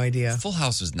have no idea. Full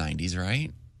House was 90s,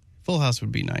 right? Full House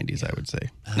would be 90s, I would say.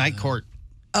 Night Court.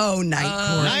 Oh, Night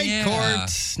Court. Night Court.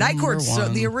 Night Court. So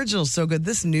the original's so good.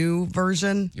 This new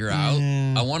version. You're out.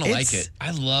 I want to like it.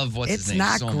 I love what's his name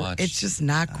so much. It's just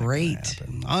not great.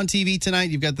 On TV tonight,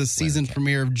 you've got the season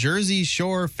premiere of Jersey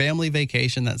Shore Family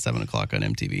Vacation. That's 7 o'clock on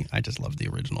MTV. I just love the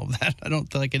original of that. I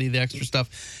don't like any of the extra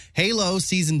stuff. Halo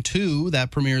Season 2,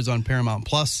 that premieres on Paramount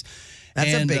Plus.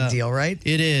 That's a big deal, right?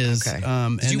 It is. Okay.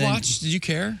 Did you watch? Did you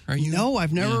care? No,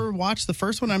 I've never watched the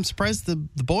first one. I'm surprised the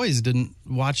boys didn't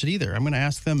watch it either. I'm going to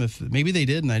ask them if maybe they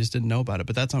did and I just didn't know about it.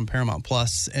 But that's on Paramount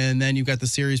Plus. And then you've got the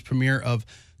series premiere of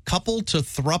Couple to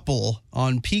Thruple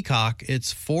on Peacock.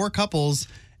 It's 4 couples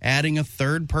adding a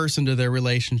third person to their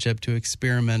relationship to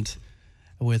experiment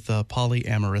with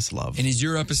polyamorous love. And is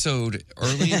your episode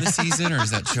early in the season, or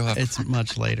does that show up? It's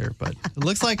much later, but it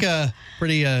looks like a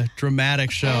pretty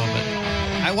dramatic show. But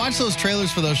I watch those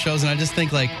trailers for those shows, and I just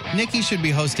think, like, Nikki should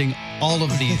be hosting all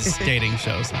of these dating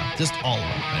shows now. Just all of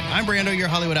them. I'm Brando, your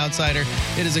Hollywood outsider.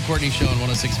 It is a Courtney Show on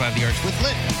 106.5 The Arch with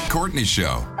Lit. Courtney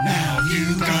Show. Now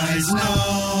you guys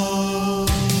know.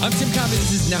 I'm Tim Cobb.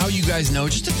 This is Now You Guys Know.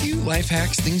 Just a few life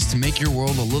hacks, things to make your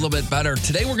world a little bit better.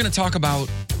 Today we're going to talk about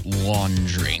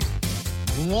laundry.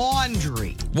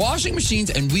 Laundry. Washing machines,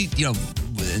 and we, in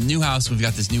the new house, we've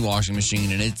got this new washing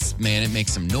machine, and it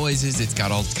makes some noises. It's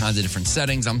got all kinds of different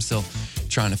settings. I'm still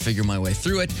trying to figure my way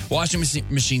through it. Washing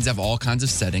machines have all kinds of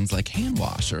settings like hand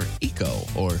wash or eco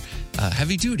or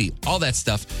heavy duty, all that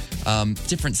stuff.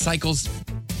 Different cycles.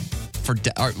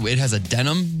 It has a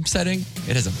denim setting.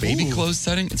 It has a baby clothes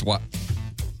setting. It's what?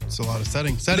 It's a lot of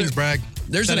settings. Settings, brag.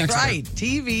 There's an expert. Right.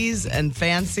 TVs and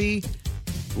fancy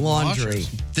laundry.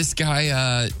 This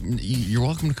guy, you're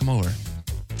welcome to come over.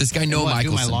 This guy, Noah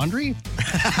Michelson. Do my laundry?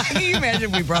 Can you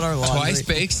imagine if we brought our laundry? Twice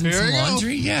bakes and some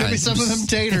laundry? Yeah. Give me some of them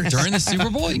taters. During the Super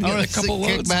Bowl, you can get a couple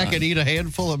loads. Kick back and eat a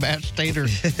handful of mashed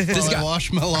taters while I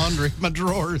wash my laundry, my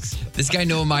drawers. This guy,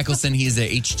 Noah Michelson, he is a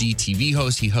HGTV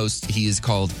host. He is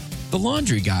called The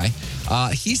Laundry Guy.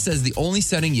 He says the only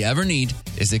setting you ever need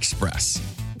is Express.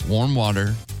 Warm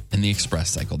water and the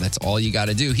Express cycle. That's all you got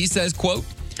to do. He says, quote,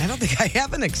 I don't think I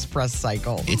have an Express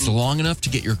cycle. It's long enough to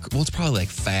get it's probably like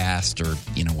fast or,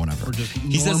 whatever. Or just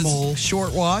he normal says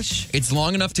short wash. It's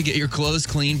long enough to get your clothes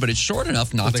clean, but it's short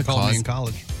enough not to call cause me in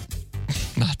college.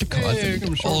 Not to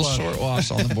cause short wash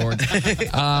on the board.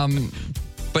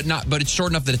 But it's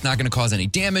short enough that it's not going to cause any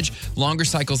damage. Longer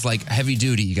cycles like heavy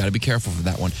duty, you got to be careful for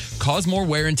that one. Cause more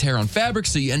wear and tear on fabric,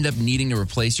 so you end up needing to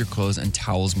replace your clothes and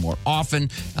towels more often.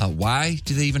 Why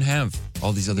do they even have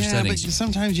all these other settings? But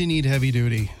sometimes you need heavy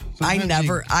duty.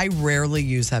 I rarely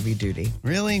use heavy duty.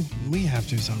 Really? We have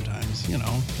to sometimes,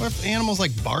 What if animals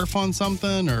like barf on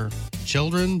something or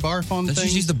children barf on things? Don't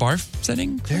you use the barf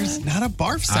setting? There's not a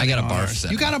barf setting. I got a barf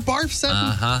setting. You got a barf setting?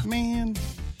 Uh-huh. Man.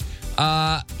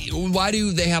 Why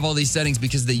do they have all these settings?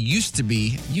 Because they used to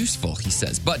be useful, he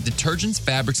says. But detergents,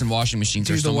 fabrics, and washing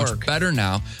machines are so much better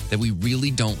now that we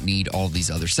really don't need all these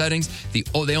other settings. They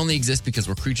only exist because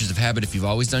we're creatures of habit. If you've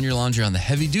always done your laundry on the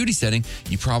heavy duty setting,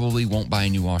 you probably won't buy a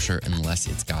new washer unless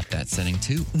it's got that setting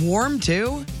too. Warm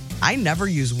too? I never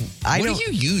use. What do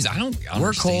you use? I don't.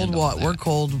 We're cold. We're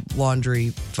cold laundry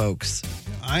folks.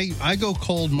 I go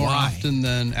cold more often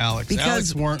than Alex.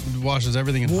 Because Alex washes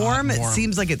everything in warm. hot, It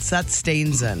seems like it sets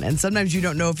stains in, and sometimes you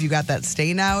don't know if you got that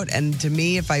stain out. And to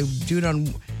me, if I do it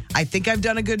on, I think I've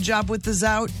done a good job with the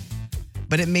Zout,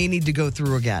 but it may need to go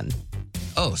through again.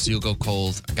 Oh, so you'll go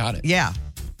cold. I got it. Yeah,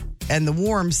 and the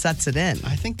warm sets it in.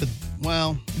 I think in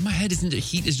my head, isn't it?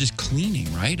 Heat is just cleaning,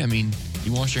 right? I mean,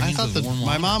 you wash your hands with warm water.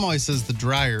 My mom always says the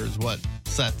dryer is what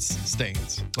sets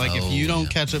stains. Like if you don't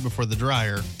catch it before the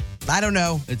dryer, I don't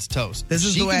know. It's toast. This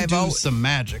is the way I've always some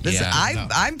magic.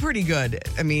 I'm pretty good.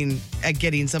 I mean, at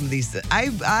getting some of these.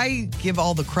 I give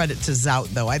all the credit to Zout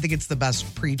though. I think it's the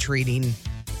best pre-treating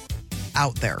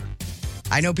out there.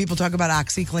 I know people talk about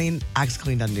OxyClean.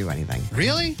 OxyClean doesn't do anything.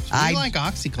 Really? So I like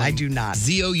OxyClean. I do not.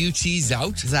 ZOUT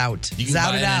Zout. Zout. You can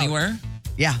buy it anywhere.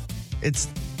 Yeah, it's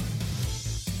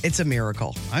a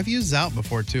miracle. I've used Zout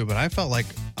before too, but I felt like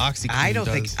OxyClean. I don't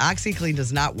think OxyClean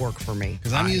does not work for me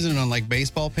because I'm using it on like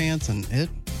baseball pants, and it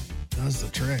does the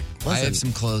trick. I have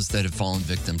some clothes that have fallen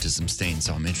victim to some stains,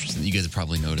 so I'm interested. You guys have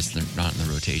probably noticed they're not in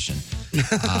the rotation.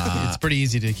 It's pretty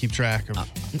easy to keep track of.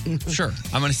 Sure,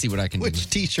 I'm going to see what I can do. Which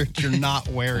T-shirt you're not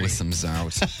wearing with some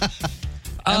Zout.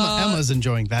 Emma's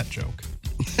enjoying that joke.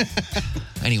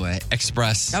 Anyway,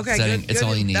 Express setting. Good, it's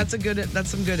all you need. That's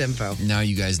some good info. Now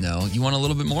you guys know. You want a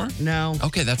little bit more? No.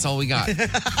 Okay, that's all we got.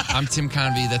 I'm Tim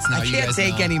Convey. That's Now You Guys Know. I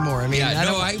can't take anymore. I mean,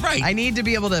 I need to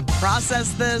be able to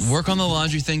process this. Work on the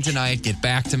laundry thing tonight. Get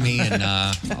back to me, and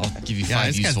I'll give you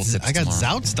 5 useful tips I got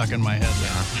tomorrow. Zout stuck in my head.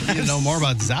 Yeah. I need to know more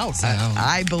about Zout.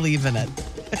 I believe in it.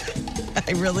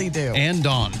 I really do. And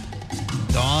Dawn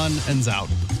and Zout.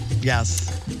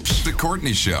 Yes. The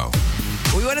Courtney Show.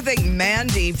 We want to thank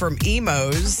Mandy from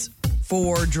Emos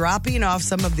for dropping off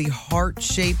some of the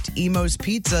heart-shaped Emos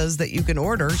pizzas that you can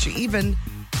order. She even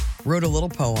wrote a little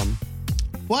poem.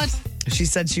 What? She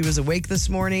said she was awake this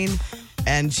morning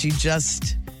and she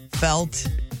just felt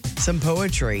some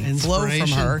poetry flow from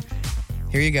her.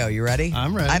 Here you go. You ready?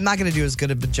 I'm ready. I'm not going to do as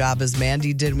good of a job as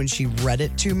Mandy did when she read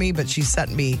it to me, but she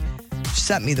sent me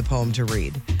the poem to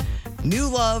read. New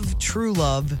love, true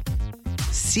love,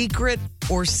 secret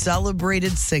or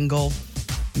celebrated single,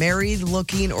 married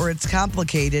looking, or it's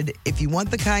complicated. If you want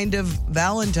the kind of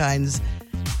Valentine's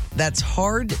that's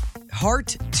heart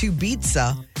to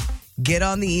pizza, get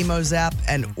on the Emos app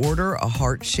and order a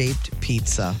heart-shaped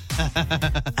pizza.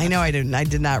 I know I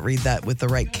did not read that with the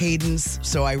right cadence,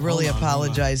 so I really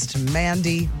apologize to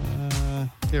Mandy.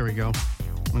 Here we go.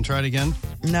 Want to try it again?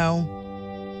 No.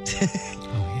 Oh,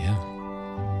 yeah.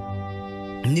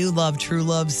 New love, true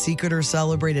love, secret or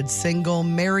celebrated single,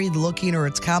 married looking, or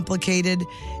it's complicated.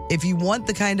 If you want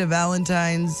the kind of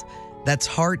Valentine's that's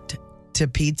heart to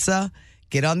pizza,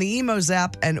 get on the Emos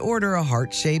app and order a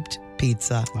heart-shaped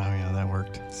pizza. Oh, yeah, that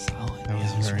worked. Solid. That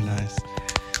was very nice.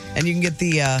 And you can get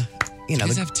the, Do you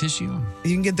guys have tissue?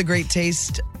 You can get the Great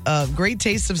Taste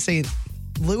of St.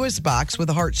 Louis box with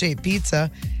a heart-shaped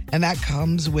pizza, and that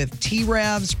comes with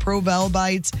T-Ravs, Provel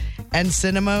Bites, and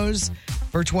Cinnamos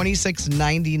for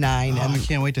 $26.99. Oh, I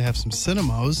can't wait to have some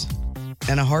Cinnamos.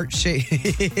 And a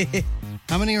heart-shaped.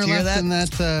 How many are left in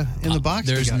that in the box?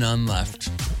 There's none left.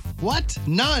 What?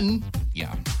 None?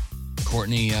 Yeah.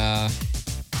 Courtney, I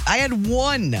had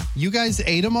one. You guys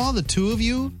ate them all? The two of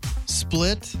you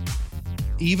split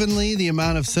evenly the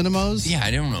amount of Cinnamos? Yeah,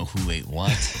 I don't know who ate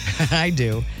what. I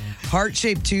do.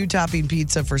 Heart-shaped 2-topping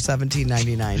pizza for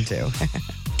 $17.99 too.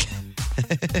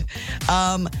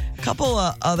 A couple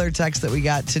of other texts that we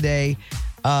got today.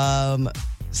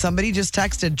 Somebody just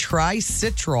texted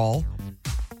Tri-Citrol.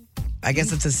 I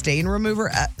guess it's a stain remover.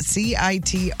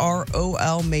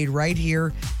 Citrol, made right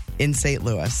here in St.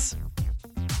 Louis.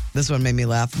 This one made me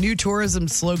laugh. New tourism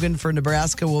slogan for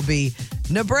Nebraska will be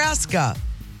Nebraska! !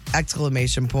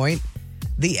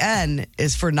 The N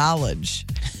is for knowledge.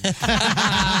 I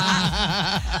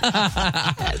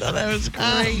thought that was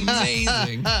great.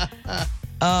 Amazing.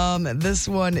 This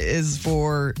one is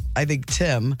for, I think,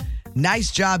 Tim.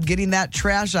 Nice job getting that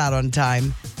trash out on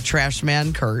time, Trash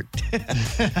Man Kurt.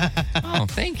 Oh,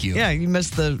 thank you. Yeah, you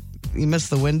missed the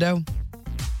window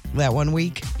that 1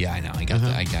 week. Yeah, I know. I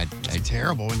got It's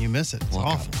terrible when you miss it. It's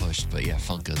awful. Pushed, but yeah,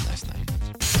 felt good last night.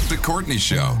 The Courtney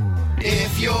Show.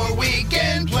 If your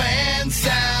weekend plans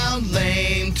sound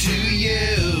lame to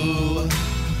you,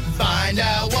 find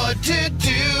out what to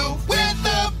do with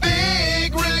the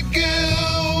Big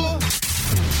Ragu.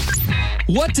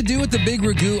 What to do with the Big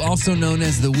Ragu, also known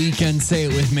as the weekend. Say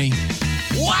it with me.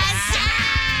 What's up?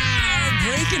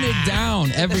 Breaking it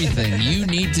down, everything you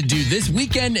need to do this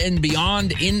weekend and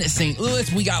beyond in St.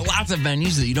 Louis. We got lots of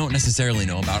venues that you don't necessarily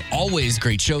know about. Always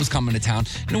great shows coming to town.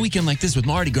 And a weekend like this with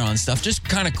Mardi Gras and stuff, just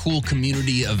kind of cool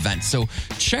community events. So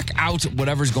check out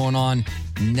whatever's going on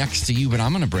next to you, but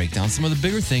I'm going to break down some of the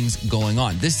bigger things going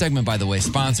on. This segment, by the way,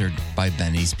 sponsored by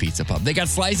Benny's Pizza Pub. They got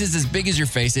slices as big as your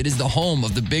face. It is the home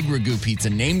of the Big Ragu Pizza,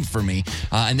 named for me.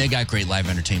 And they got great live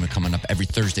entertainment coming up every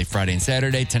Thursday, Friday, and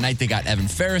Saturday. Tonight, they got Evan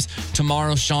Ferris.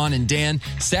 Tomorrow, Sean and Dan.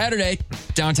 Saturday,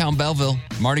 downtown Belleville,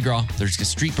 Mardi Gras. There's a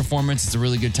street performance. It's a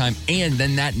really good time. And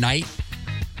then that night,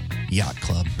 Yacht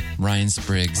Club. Ryan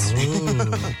Spriggs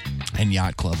and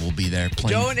Yacht Club will be there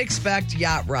playing. Don't expect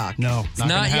Yacht Rock. No, It's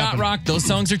not Yacht Rock. Those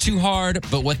songs are too hard,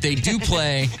 but what they do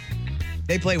play,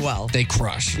 they play well. They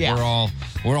crush. Yeah.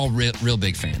 We're all real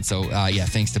big fans. So yeah,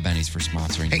 thanks to Benny's for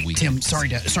sponsoring the weekend. Tim, sorry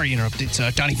to interrupt. It's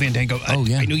Donnie Fandango. Oh,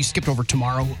 yeah. I know you skipped over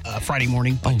tomorrow, Friday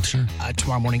morning. Oh, sure.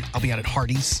 Tomorrow morning, I'll be out at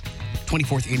Hardee's,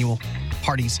 24th annual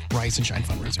Hardee's Rise and Shine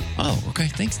fundraiser. Oh, okay.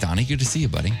 Thanks, Donnie. Good to see you,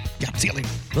 buddy. Yeah, see you later.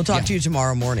 We'll talk to you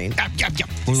tomorrow morning. Yeah.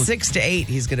 6 to 8,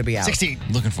 he's going to be out. 6 to 8.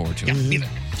 Looking forward to it. Yeah, be there.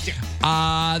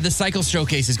 The Cycle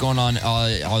Showcase is going on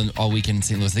all weekend in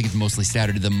St. Louis. I think it's mostly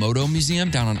Saturday. The Moto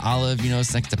Museum down on Olive,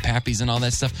 it's next to Pappy's and all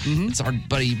that stuff. It's our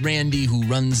buddy Randy who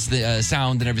runs the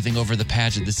sound and everything over the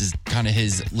pageant. This is kind of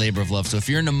his labor of love. So if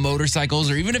you're into motorcycles,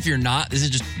 or even if you're not, this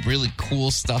is just really cool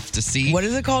stuff to see. What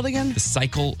is it called again? The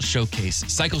Cycle Showcase.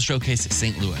 Cycle Showcase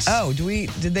St. Louis. Oh,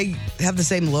 did they have the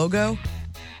same logo?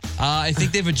 I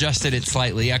think they've adjusted it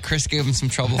slightly. Yeah, Chris gave them some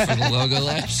trouble for the logo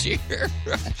last year.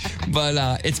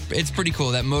 But it's pretty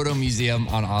cool. That Moto Museum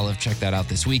on Olive, check that out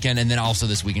this weekend. And then also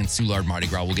this weekend, Soulard Mardi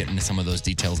Gras. We'll get into some of those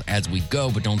details as we go,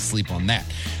 but don't sleep on that.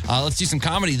 Let's do some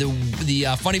comedy.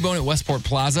 The Funny Bone at Westport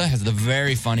Plaza has the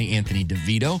very funny Anthony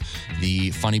DeVito.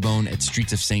 The Funny Bone at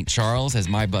Streets of St. Charles has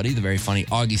my buddy, the very funny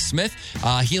Augie Smith.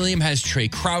 Helium has Trey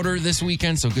Crowder this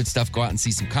weekend, so good stuff. Go out and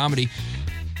see some comedy.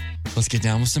 Let's get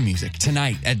down with some music.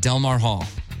 Tonight at Del Mar Hall,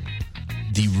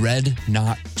 the Red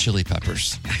Hot Chili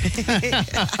Peppers.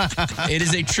 It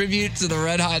is a tribute to the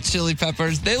Red Hot Chili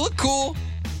Peppers. They look cool.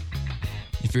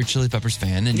 If you're a Chili Peppers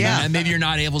fan, and maybe you're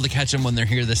not able to catch them when they're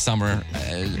here this summer,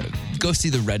 Go see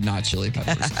the Red Hot Chili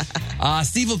Peppers.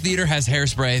 Stevel Theater has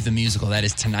Hairspray, the musical. That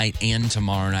is tonight and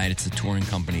tomorrow night. It's the touring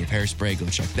company of Hairspray. Go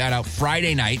check that out.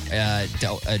 Friday night,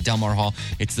 Del Mar Hall.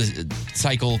 It's the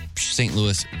Cycle St.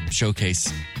 Louis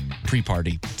Showcase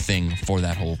pre-party thing for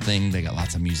that whole thing. They got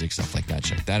lots of music, stuff like that.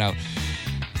 Check that out.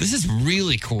 This is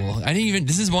really cool. I didn't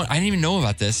even know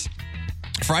about this.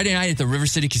 Friday night at the River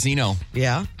City Casino.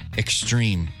 Yeah.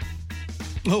 Extreme.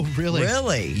 Oh, really?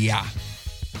 Really? Yeah.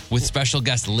 With special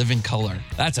guest Living Color.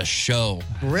 That's a show.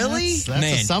 Really?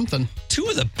 That's something. Two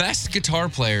of the best guitar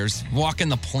players walking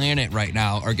the planet right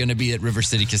now are going to be at River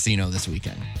City Casino this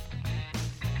weekend.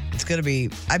 It's going to be,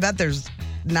 I bet there's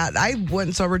not, I went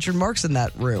and saw Richard Marx in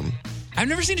that room. I've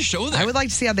never seen a show there. I would like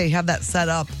to see how they have that set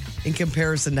up in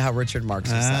comparison to how Richard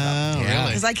Marx is set up. Yeah.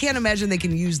 Because I can't imagine they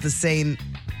can use the same.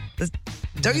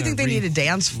 Don't you think they need a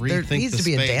dance? There needs to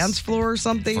be a dance floor or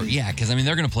something. Yeah, because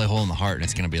they're going to play Hole in the Heart, and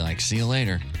it's going to be like, see you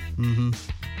later. Mm-hmm.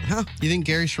 Huh. You think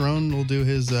Gary Sharon will do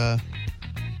his Van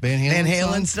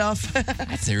Halen stuff?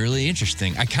 That's really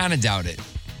interesting. I kind of doubt it,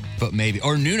 but maybe.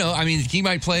 Or Nuno. He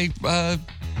might play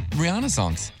Rihanna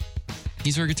songs.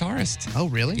 He's her guitarist. Oh,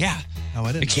 really? Yeah. Oh,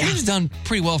 I didn't. Extreme's done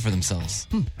pretty well for themselves.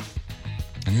 And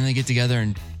then they get together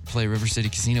and play River City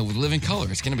Casino with Living Color.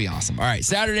 It's going to be awesome. All right,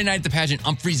 Saturday night at the pageant,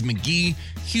 Humphreys McGee,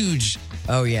 huge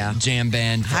jam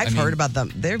band. I've heard about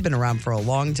them. They've been around for a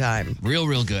long time.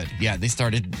 Real good. Yeah, they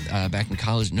started back in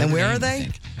college. And where are they?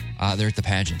 They're at the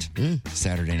pageant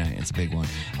Saturday night. It's a big one.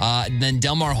 Then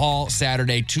Del Mar Hall,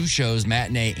 Saturday, 2 shows,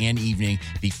 matinee and evening.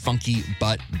 The Funky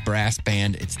Butt Brass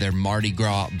Band. It's their Mardi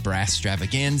Gras Brass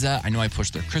Extravaganza. I know I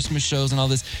pushed their Christmas shows and all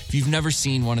this. If you've never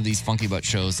seen one of these Funky Butt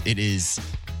shows,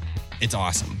 it's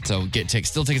awesome. So get tickets.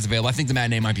 Still tickets available. I think the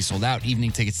matinee might be sold out. Evening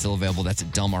tickets still available. That's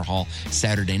at Del Mar Hall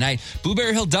Saturday night.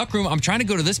 Blueberry Hill Duck Room. I'm trying to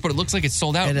go to this, but it looks like it's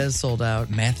sold out. It is sold out.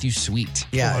 Matthew Sweet.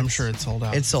 Yeah, I'm sure it's sold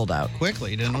out. It's sold out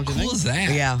quickly. Didn't How you cool think? is that?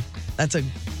 Yeah, that's a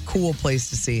cool place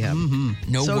to see him.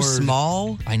 No so word.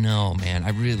 Small. I know, man. I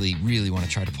really, really want to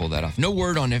try to pull that off. No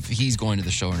word on if he's going to the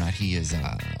show or not. He is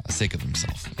sick of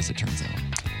himself, as it turns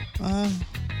out.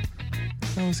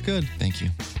 That was good. Thank you.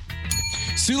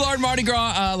 Soulard Mardi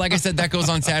Gras, like I said, that goes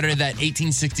on Saturday. That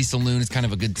 1860 Saloon is kind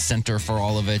of a good center for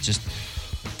all of it. Just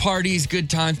parties, good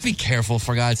times. Be careful,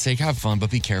 for God's sake. Have fun, but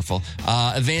be careful.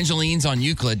 Evangeline's on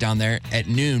Euclid down there at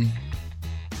noon.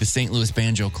 The St. Louis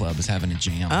Banjo Club is having a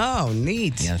jam. Oh,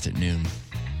 neat. Yeah, it's at noon.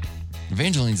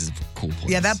 Evangeline's is a cool place.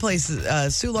 Yeah, that place,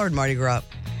 Soulard Mardi Gras,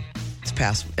 it's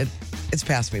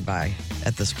passed me by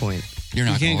at this point. You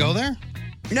can't go there?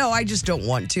 No, I just don't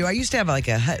want to. I used to have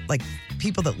like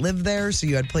people that lived there, so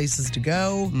you had places to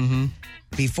go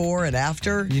before and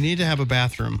after. You need to have a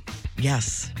bathroom.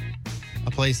 Yes.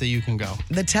 A place that you can go.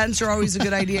 The tents are always a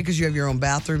good idea because you have your own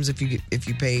bathrooms if you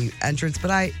pay entrance.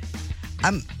 But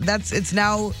it's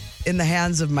now in the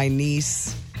hands of my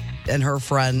niece and her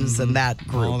friends and that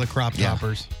group. All the crop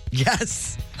toppers.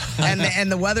 Yes. and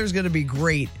the weather's going to be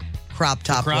great. Crop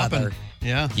top weather.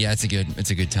 Yeah. Yeah, it's a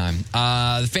good time.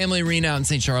 The Family Arena out in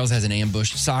St. Charles has an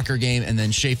ambush soccer game, and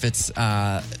then Chaffetz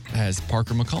has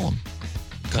Parker McCollum.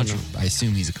 Country. I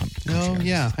assume he's a country Oh, artist.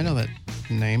 yeah. I know that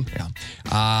name.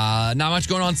 Yeah. Not much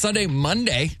going on Sunday.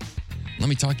 Monday, let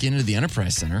me talk you into the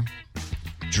Enterprise Center.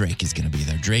 Drake is going to be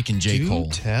there. Drake and J. Cole.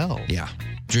 Tell. Yeah.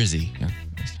 Drizzy. Yeah.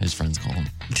 His friends call him.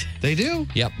 They do?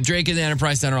 Yep. Drake at the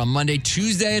Enterprise Center on Monday.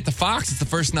 Tuesday at the Fox, it's the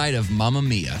first night of Mamma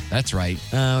Mia. That's right.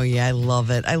 Oh, yeah. I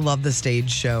love it. I love the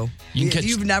stage show. If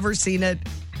you've never seen it,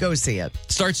 go see it.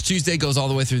 Starts Tuesday, goes all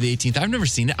the way through the 18th. I've never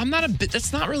seen it.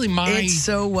 That's not really my... It's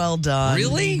so well done.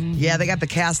 Really? Yeah, they got the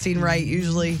casting right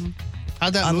usually.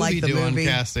 How'd that movie do on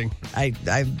casting?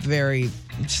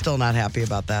 I'm still not happy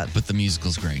about that. But the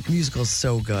musical's great. The musical's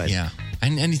so good. Yeah.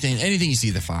 And anything you see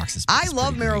at the Fox is I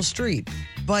love Meryl Streep,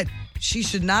 but she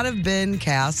should not have been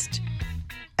cast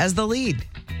as the lead.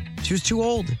 She was too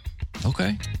old.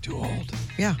 Okay. Too old.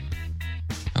 Yeah.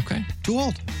 Okay. Too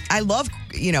old. I love,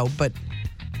 but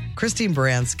Christine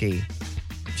Baranski,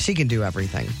 she can do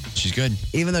everything. She's good.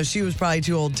 Even though she was probably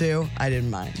too old too, I didn't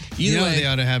mind. Either way, they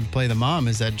ought to have play the mom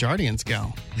is that Jardiance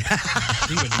gal.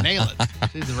 She would nail it.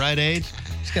 She's the right age.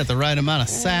 She's got the right amount of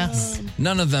sass.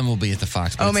 None of them will be at the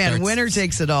Fox. Oh man, Winner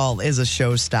Takes It All is a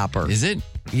showstopper. Is it?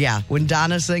 Yeah. When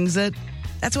Donna sings it,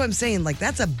 that's what I'm saying. Like,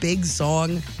 that's a big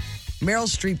song. Meryl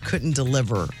Streep couldn't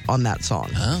deliver on that song.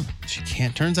 Oh. She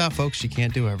can't. Turns out, folks, she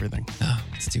can't do everything. Oh,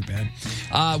 it's too bad.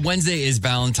 Wednesday is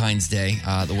Valentine's Day.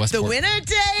 The winner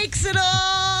takes it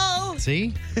all.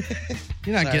 See?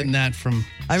 You're not getting that from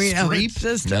Streep. It's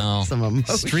just No. some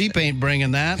emotion. Streep ain't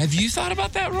bringing that. Have you thought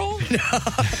about that role?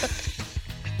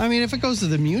 I mean, if it goes to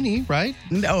the Muni, right?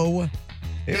 No.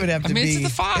 It would have to be. It's at the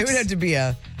Fox. It would have to be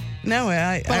a No,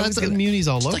 I was gonna, Muni's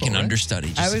all It's local. like an right? understudy.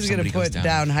 Just I if was going to somebody put goes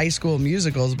down High School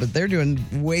Musicals, but they're doing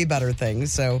way better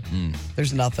things. So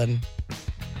there's nothing.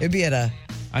 It'd be at a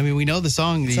I mean, we know the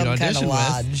song that you some kind auditioned of with.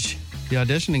 lodge. The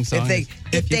auditioning song.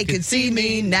 If they could see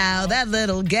me now, that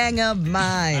little gang of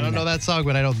mine. I don't know that song,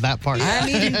 but I know that part. I'm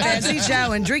eating fancy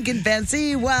chow and drinking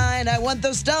fancy wine. I want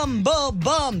those stumble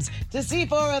bums to see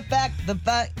for a fact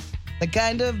the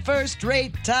kind of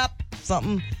first-rate top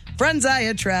something friends I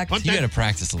attract. You got to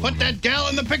practice a little Put bit. that gal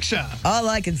in the picture. All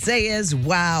I can say is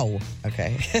wow.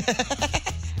 Okay.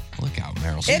 Look out,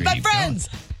 Meryl Streep. If my friends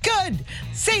could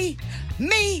see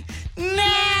me now.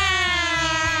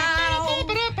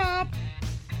 That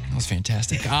was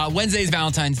fantastic. Wednesday's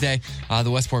Valentine's Day.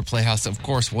 The Westport Playhouse, of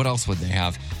course. What else would they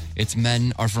have? It's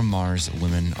men are from Mars,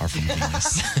 women are from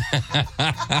Venus.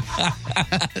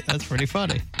 That's pretty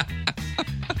funny.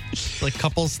 Like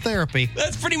couples therapy.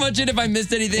 That's pretty much it. If I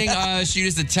missed anything, shoot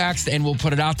us a text and we'll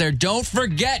put it out there. Don't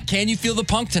forget, Can You Feel the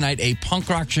Punk tonight? A punk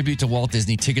rock tribute to Walt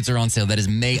Disney. Tickets are on sale. That is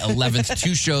May 11th.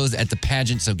 2 shows at The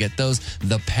Pageant, so get those.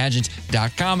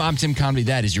 ThePageant.com. I'm Tim Convey.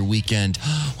 That is your weekend.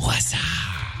 What's up?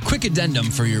 Quick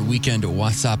addendum for your weekend.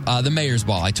 What's up? The Mayor's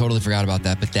Ball. I totally forgot about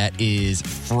that, but that is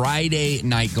Friday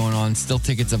night going on. Still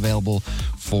tickets available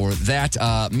for that.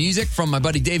 Music from my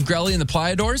buddy Dave Grelly and the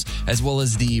Plyadors, as well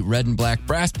as the Red and Black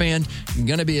Brass Band.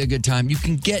 Gonna be a good time. You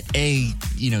can get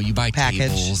you buy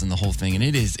package, tables and the whole thing, and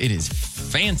it is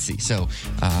fancy. So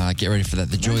get ready for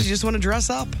that. You just want to dress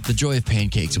up. The Joy of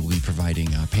Pancakes will be providing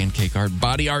pancake art,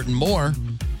 body art, and more,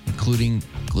 including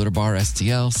glitter bar,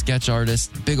 STL, sketch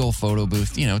artist, big old photo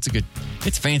booth.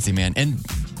 It's fancy, man. And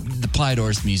the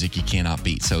Plyadors music you cannot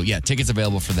beat. So yeah, tickets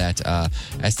available for that,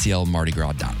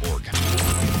 stlmardigras.org.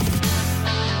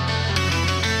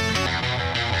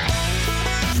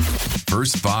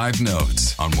 First 5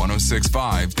 Notes on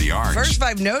 106.5 The Arch. First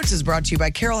 5 Notes is brought to you by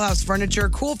Carroll House Furniture.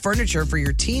 Cool furniture for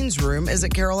your teens' room is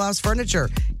at Carroll House Furniture.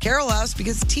 Carroll House,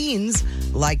 because teens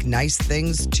like nice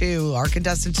things too. Our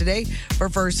contestant today for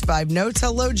First 5 Notes.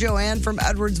 Hello, Joanne from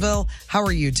Edwardsville. How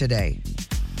are you today?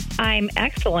 I'm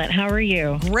excellent. How are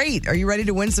you? Great. Are you ready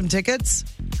to win some tickets?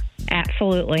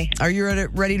 Absolutely. Are you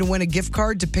ready to win a gift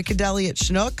card to Piccadilly at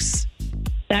Schnucks?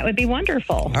 That would be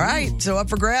wonderful. All right. So up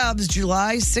for grabs,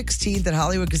 July 16th at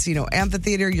Hollywood Casino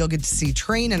Amphitheater. You'll get to see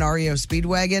Train and REO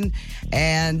Speedwagon.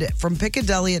 And from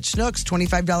Piccadilly at Schnucks,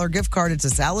 $25 gift card. It's a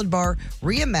salad bar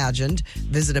reimagined.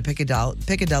 Visit a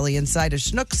Piccadilly inside a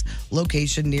Schnucks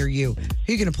location near you. Who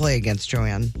are you going to play against,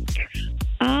 Joanne?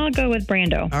 I'll go with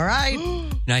Brando. All right.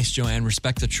 Nice, Joanne.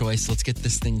 Respect the choice. Let's get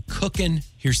this thing cooking.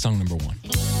 Here's song number 1.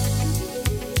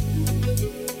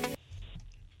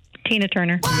 Tina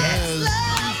Turner. Yes.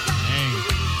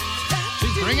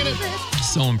 She's bringing it.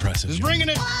 So impressive. She's bringing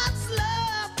it.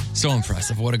 So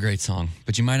impressive. What a great song.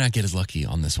 But you might not get as lucky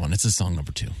on this one. It's a song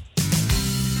number 2.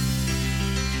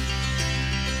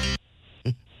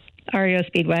 REO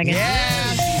Speedwagon.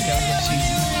 Yes.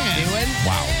 She's doing.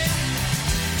 Wow.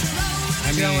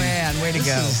 Joanne, way to this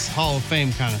go. Is Hall of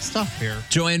Fame kind of stuff here.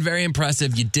 Joanne, very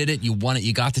impressive. You did it. You won it.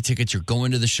 You got the tickets. You're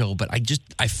going to the show. But I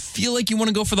feel like you want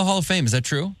to go for the Hall of Fame. Is that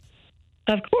true?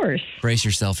 Of course. Brace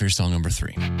yourself. Here's song number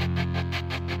 3.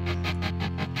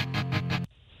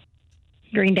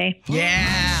 Green Day.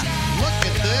 Yeah. Look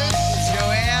at this.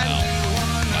 Joanne.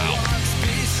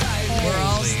 We're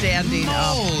all standing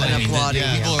up and applauding.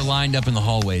 People are lined up in the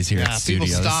hallways here at the people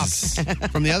studio. stop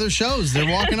from the other shows. They're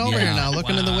walking over here now,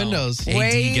 looking in the windows.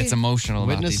 AD gets emotional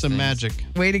about Witness these some things. magic.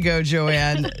 Way to go,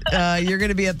 Joanne. You're going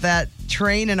to be at that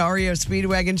Train and REO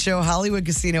Speedwagon show, Hollywood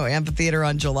Casino Amphitheater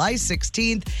on July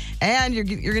 16th. And you're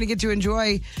going to get to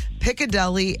enjoy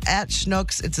Piccadilly at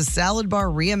Schnucks. It's a salad bar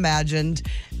reimagined,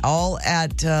 all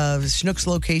at Schnucks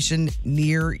location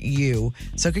near you.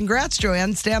 So congrats,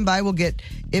 Joanne. Stand by. We'll get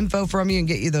info from you and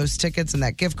get you those tickets and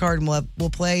that gift card. And we'll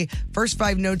play First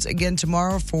 5 Notes again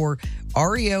tomorrow for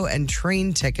REO and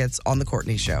Train tickets on The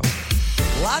Courtney Show.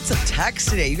 Lots of text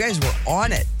today. You guys were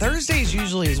on it. Thursdays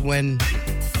usually is when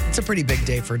it's a pretty big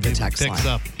day for the text line. Picks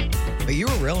up. But you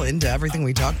were real into everything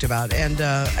we talked about. And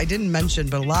I didn't mention,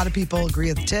 but a lot of people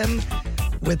agree with Tim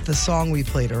with the song we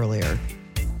played earlier.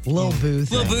 Lil Boo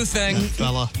Thing. Lil Boo Thing.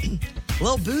 Fella.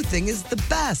 Lil Boo Thing is the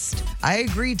best. I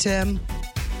agree, Tim.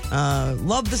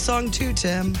 Love the song too,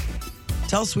 Tim.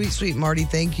 Tell Sweet Sweet Marty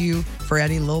thank you for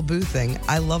adding Lil Boo Thing.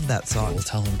 I love that song. We'll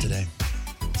tell him today.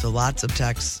 So lots of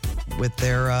texts with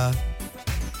their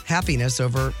happiness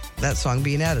over that song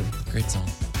being added. Great song.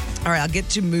 All right, I'll get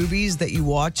to movies that you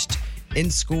watched in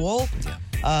school.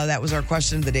 Yeah. That was our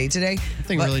question of the day today. That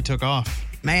thing really took off.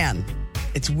 Man,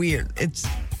 it's weird.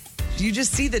 You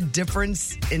just see the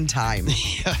difference in time.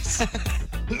 Yes.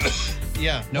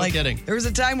 Yeah, no like, kidding. There was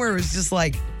a time where it was just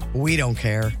like We don't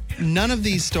care. None of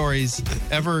these stories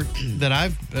ever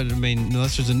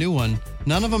unless there's a new one,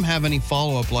 none of them have any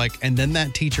follow-up and then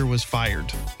that teacher was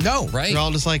fired. No. Right. They're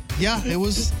all just like, yeah, it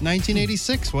was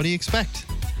 1986. What do you expect?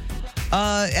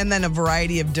 And then a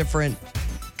variety of different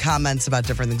comments about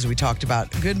different things we talked about.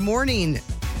 Good morning,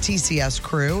 TCS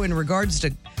crew. In regards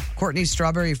to Courtney's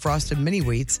strawberry frosted mini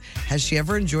wheats, has she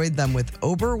ever enjoyed them with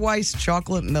Oberweis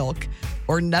chocolate milk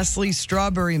or Nestle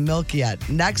strawberry milk yet?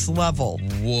 Next level.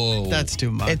 Whoa. That's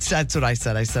too much. That's what I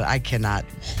said. I said, I cannot.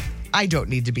 I don't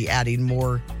need to be adding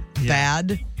more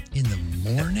bad. In the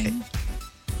morning?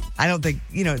 I don't think,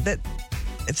 that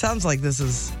it sounds like this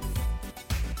is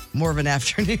more of an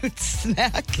afternoon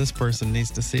snack. This person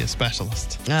needs to see a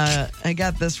specialist. I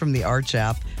got this from the Arch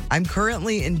app. I'm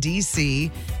currently in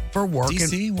D.C. for work.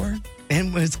 DC, word?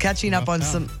 And was catching up on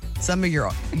some of your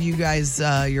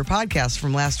podcasts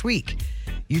from last week.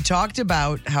 You talked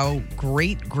about how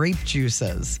great grape juice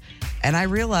is. And I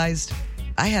realized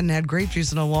I hadn't had grape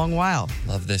juice in a long while.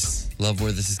 Love this. Love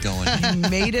where this is going. You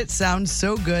made it sound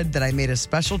so good that I made a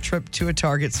special trip to a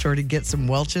Target store to get some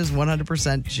Welch's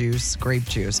 100% grape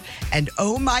juice. And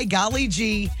oh my golly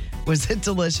gee, was it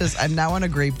delicious. I'm now on a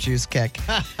grape juice kick.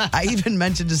 I even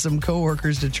mentioned to some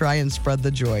coworkers to try and spread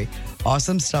the joy.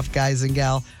 Awesome stuff, guys and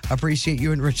gal. Appreciate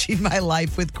you enriching my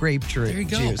life with grape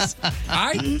juice.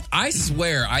 I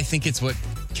swear, I think it's what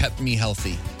kept me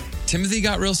healthy. Timothy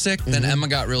got real sick, then Emma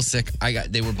got real sick.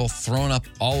 They were both thrown up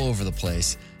all over the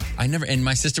place. And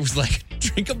my sister was like,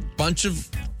 drink a bunch of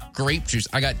grape juice.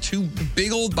 I got 2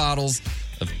 big old bottles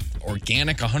of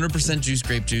organic 100% juice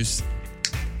grape juice.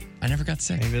 I never got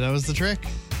sick. Maybe that was the trick.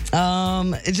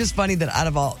 It's just funny that out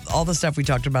of all the stuff we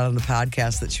talked about on the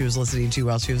podcast that she was listening to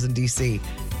while she was in D.C.,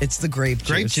 it's the grape juice.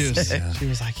 Grape juice. Yeah. She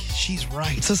was like, she's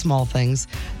right. It's the small things.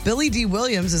 Billy D.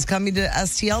 Williams is coming to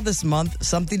STL this month,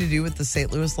 something to do with the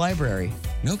St. Louis Library.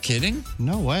 No kidding?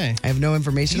 No way. I have no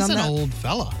information on that. He's an old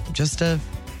fella. Just a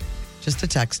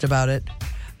text about it.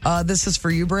 This is for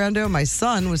you, Brando. My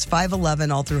son was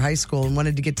 5'11" all through high school and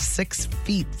wanted to get to 6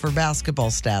 feet for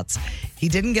basketball stats. He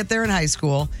didn't get there in high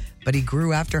school, but he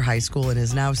grew after high school and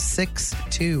is now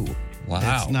 6'2".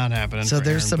 Wow. It's not happening. So for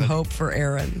there's Aaron, some hope for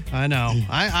Aaron. I know.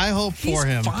 I hope for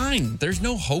him. He's fine. There's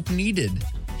no hope needed.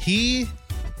 He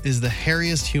is the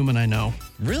hairiest human I know.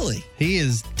 Really? He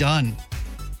is done.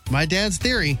 My dad's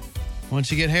theory,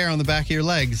 once you get hair on the back of your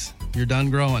legs, you're done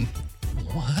growing.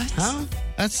 What? Huh?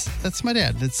 That's my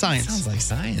dad. It's science. Sounds like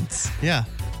science. Yeah.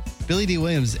 Billy D.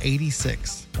 Williams is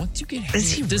 86. Once you get hair,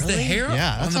 is he does the really? hair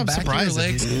on the back of your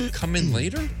legs come in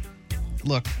later?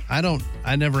 Look,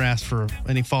 I never asked for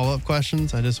any follow-up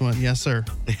questions. I just went, yes, sir.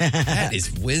 That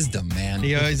is wisdom, man.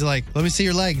 He always like, let me see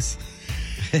your legs.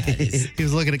 He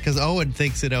was looking at it because Owen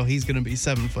thinks that, he's going to be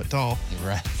 7 foot tall.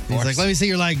 Right. He's like, let me see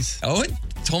your legs. Owen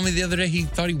told me the other day he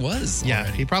thought he was. Yeah,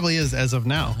 already. he probably is as of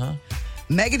now. Uh-huh.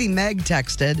 Megany Meg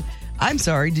texted, I'm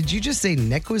sorry, did you just say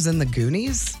Nick was in the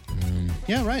Goonies?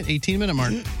 Yeah, right. 18-minute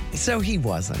mark. So he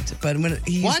wasn't. But when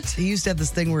he used to have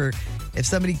this thing where if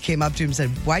somebody came up to him and said,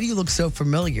 why do you look so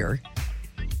familiar?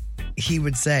 He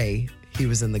would say he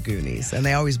was in the Goonies. And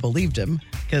they always believed him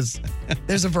because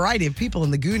there's a variety of people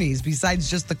in the Goonies besides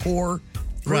just the core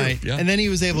group. Right. Yeah. And then he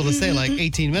was able to say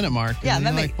 18-minute mark. Yeah. And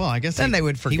then I guess then they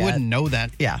would forget. He wouldn't know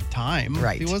that time.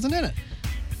 Right. He wasn't in it.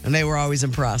 And they were always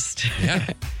impressed. Yeah.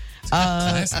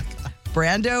 Classic.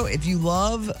 Brando, if you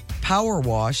love Power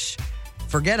Wash,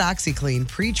 forget OxyClean.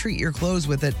 Pre-treat your clothes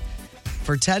with it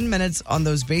for 10 minutes on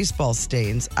those baseball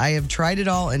stains. I have tried it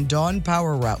all, and Dawn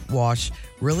Power Wash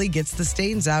really gets the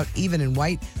stains out, even in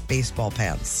white baseball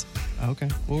pants. Okay.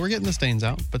 Well, we're getting the stains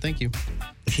out, but thank you.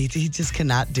 He just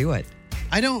cannot do it.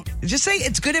 I don't. Just say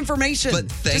it's good information.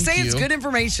 But thank just say you. It's good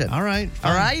information. All right.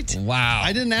 All right? Wow.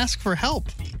 I didn't ask for help.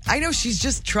 I know she's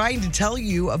just trying to tell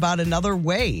you about another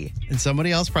way. And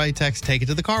somebody else probably take it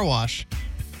to the car wash.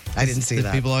 I didn't see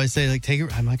that. People always say, take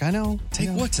it. I'm like, I know.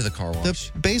 Take what to the car wash?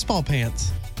 The baseball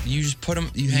pants. You just put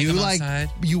them, you hang them outside?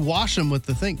 You wash them with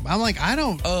the thing. I'm like, I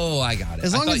don't. Oh, I got it.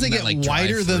 As long as they get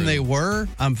whiter than they were,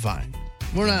 I'm fine.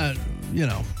 We're not,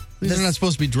 these are not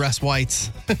supposed to be dress whites.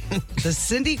 The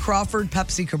Cindy Crawford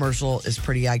Pepsi commercial is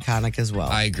pretty iconic as well.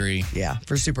 I agree. Yeah,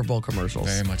 for Super Bowl commercials.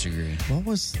 Very much agree. What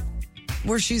was...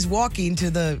 Where she's walking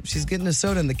she's getting a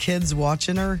soda and the kid's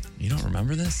watching her. You don't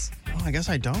remember this? Oh, I guess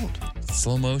I don't.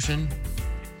 Slow motion.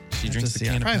 She drinks the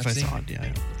can of Pepsi. If I saw it,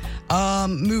 yeah.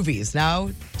 Movies.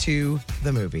 Now to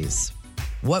the movies.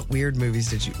 What weird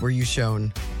movies were you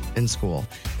shown in school?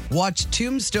 Watch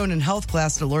Tombstone in health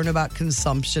class to learn about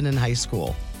consumption in high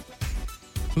school.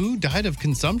 Who died of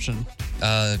consumption?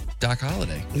 Doc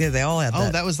Holliday. Yeah, they all had that.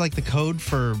 Oh, that was like the code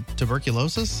for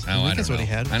tuberculosis? Oh, I don't that's know. what he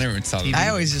had. I never saw that. I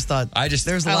always just thought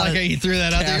there's I like how you threw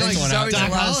that out there. You're like,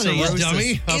 Doc Holliday, you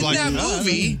dummy. I'm In like, that "Oh,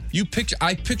 movie,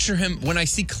 I picture him, when I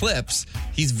see clips,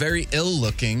 he's very ill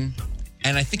looking,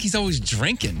 and I think he's always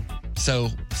drinking. So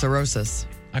cirrhosis.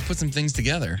 I put some things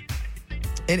together.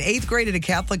 In 8th grade at a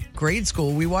Catholic grade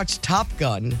school, we watched Top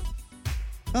Gun.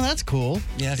 Oh, that's cool.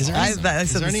 Yeah, Is there I any,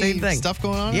 said the same thing. stuff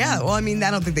going on? Yeah, well, I mean,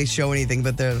 I don't think they show anything,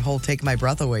 but the whole "Take My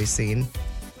Breath Away" scene,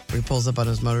 where he pulls up on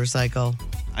his motorcycle.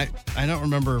 I don't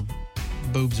remember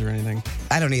boobs or anything.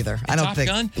 I don't either. I don't Top think.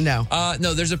 Gun? No.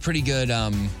 No, there's a pretty good.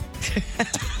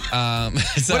 What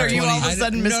are you all of a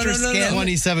sudden, Mr. Skin?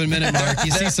 27-minute mark.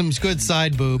 You see some good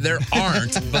side boob. There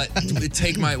aren't, but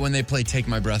when they play "Take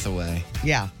My Breath Away."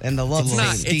 Yeah, and the love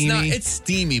It's it's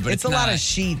steamy, but it's it's a lot not- of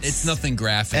sheets. It's nothing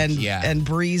graphic. and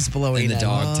breeze blowing and the in.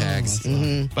 dog tags.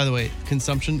 By the way,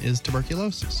 consumption is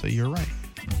tuberculosis, so you're right.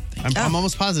 I'm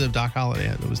almost positive Doc Holliday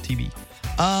it was TB.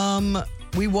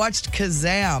 We watched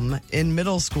Kazam in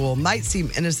middle school. Might seem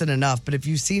innocent enough, but if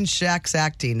you've seen Shaq's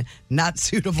acting, not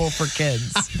suitable for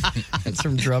kids. It's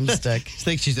from Drumstick. I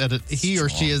think he or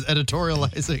she is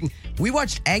editorializing. We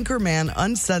watched Anchorman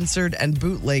uncensored and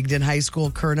bootlegged in high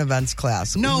school current events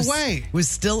class. No way. Was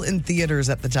still in theaters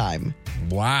at the time.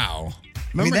 Wow.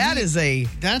 Remember,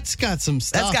 that's got some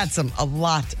stuff. That's got a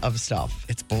lot of stuff.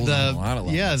 It's bold on a lot of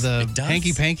levels. Yeah, the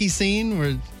hanky panky scene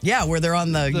where they're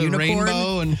on the unicorn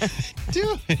rainbow and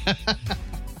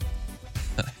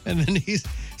and then he's,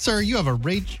 sir, you have a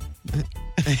rage.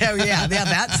 Oh yeah,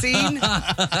 that scene.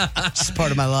 Just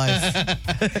part of my life.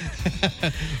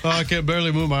 I can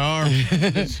barely move my arm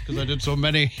because I did so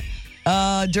many.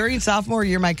 During sophomore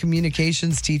year, my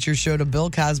communications teacher showed a Bill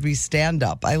Cosby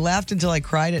stand-up. I laughed until I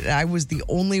cried, and I was the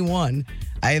only one.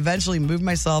 I eventually moved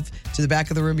myself to the back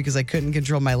of the room because I couldn't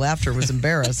control my laughter, was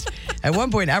embarrassed. At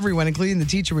one point, everyone, including the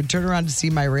teacher, would turn around to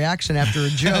see my reaction after a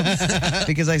joke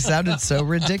because I sounded so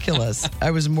ridiculous.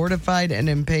 I was mortified and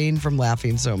in pain from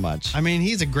laughing so much. I mean,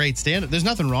 he's a great stand-up. There's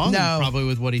nothing wrong probably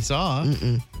with what he saw.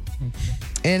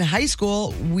 In high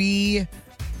school,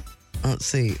 let's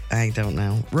see, I don't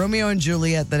know. Romeo and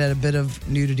Juliet that had a bit of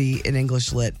nudity in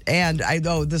English lit. And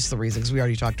this is the reason, because we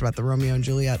already talked about the Romeo and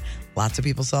Juliet. Lots of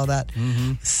people saw that.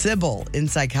 Sybil in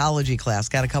psychology class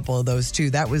got a couple of those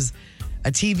too. That was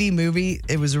a TV movie.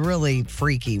 It was really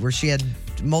freaky, where she had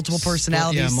multiple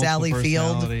personalities. Sally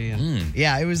Field.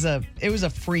 Yeah, it was a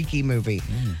freaky movie.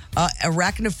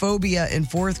 Arachnophobia in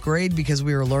 4th grade because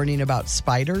we were learning about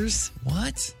spiders.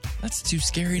 What? That's too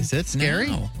scary. Is it scary?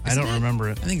 No, I don't remember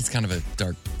it. I think it's kind of a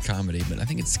dark comedy, but I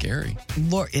think it's scary.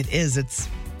 Lord, it is. It's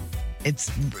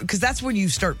because that's when you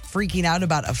start freaking out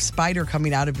about a spider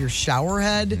coming out of your shower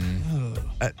head.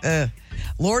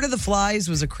 Lord of the Flies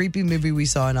was a creepy movie we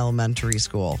saw in elementary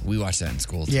school. We watched that in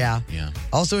school too. Yeah.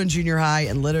 Also in junior high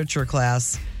and literature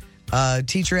class,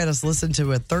 teacher had us listen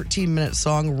to a 13-minute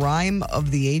song, Rhyme of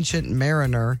the Ancient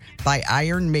Mariner by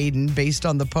Iron Maiden, based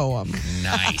on the poem.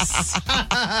 Nice.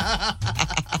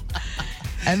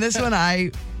 And this one,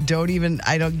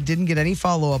 didn't get any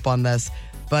follow-up on this,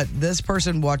 but this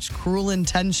person watched Cruel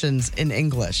Intentions in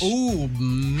English. Ooh,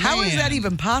 man. How is that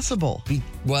even possible?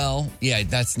 Well, yeah,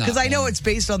 that's not. Because I know it's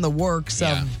based on the works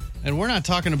of... And we're not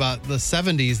talking about the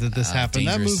 70s that this happened.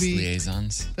 That Dangerous movie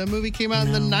Liaisons. That movie came out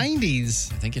in the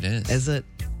 90s. I think it is. Is it?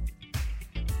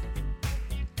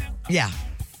 Yeah.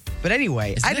 But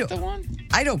anyway, Is that the one?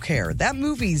 I don't care. That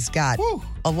movie's got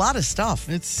a lot of stuff.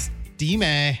 It's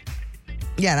steamy.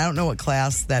 Yeah, and I don't know what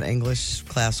class that English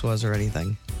class was or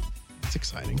anything. It's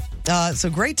exciting. So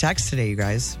great text today, you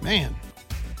guys. Man.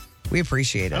 We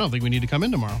appreciate it. I don't think we need to come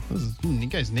in tomorrow. You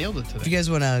guys nailed it today. If you guys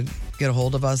want to get a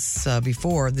hold of us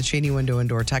before, the Cheney Window and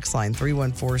Door text line,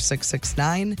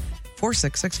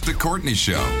 314-669-4665. The Courtney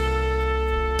Show.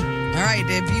 All right,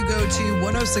 if you go to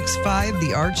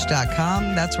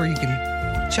 1065thearch.com, that's where you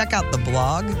can check out the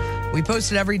blog. We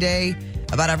post it every day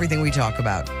about everything we talk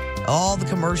about. All the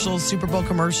commercials, Super Bowl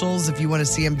commercials, if you want to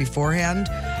see them beforehand.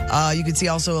 You can see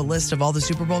also a list of all the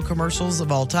Super Bowl commercials of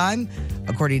all time,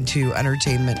 according to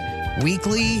Entertainment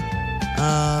Weekly.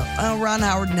 Ron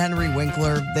Howard and Henry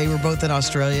Winkler, they were both in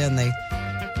Australia and they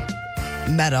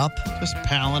met up. Just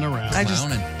palling around.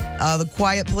 The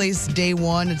Quiet Place, Day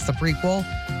One, it's the prequel.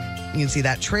 You can see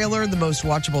that trailer, the most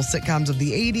watchable sitcoms of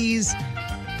the 80s.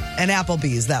 And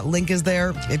Applebee's, that link is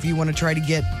there if you want to try to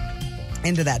get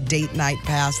into that date night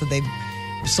pass that they've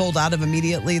sold out of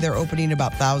immediately. They're opening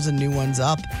about 1,000 new ones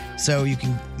up. So you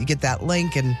get that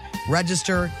link and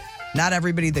register. Not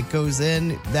everybody that goes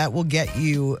in, that will get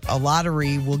you, a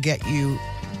lottery will get you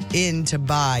in to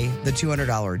buy the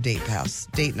 $200 date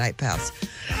night pass.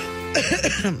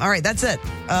 All right, that's it.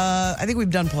 I think we've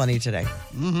done plenty today.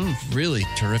 Really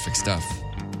terrific stuff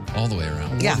all the way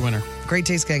around. Yeah. Great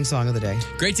Taste Gang song of the day.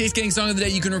 Great Taste Gang song of the day.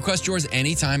 You can request yours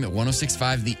anytime at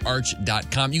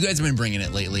 1065thearch.com. You guys have been bringing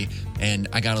it lately, and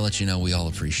I got to let you know we all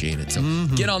appreciate it. So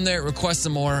get on there, request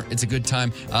some more. It's a good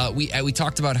time. We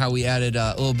talked about how we added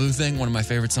Lil Boo Thing, one of my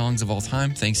favorite songs of all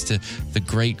time, thanks to the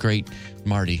great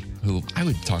Marty, who I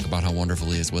would talk about how wonderful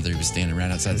he is, whether he was standing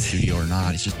right outside the studio or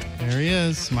not. He's just there he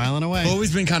is, smiling away.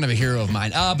 Always been kind of a hero of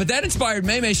mine. But that inspired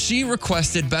Maymay. She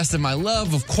requested Best of My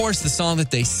Love, of course, the song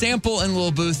that they sample in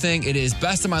Lil Boo Thing. It is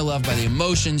Best of My Love by The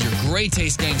Emotions, your Great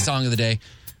Taste Gang song of the day.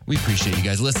 We appreciate you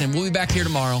guys listening. We'll be back here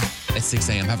tomorrow at 6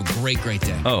 a.m. Have a great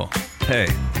day. Oh, hey.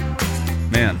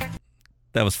 Man,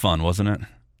 that was fun, wasn't it?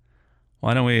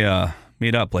 Why don't we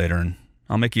meet up later and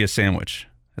I'll make you a sandwich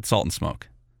at Salt and Smoke.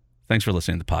 Thanks for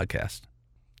listening to the podcast.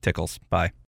 Tickles.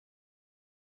 Bye.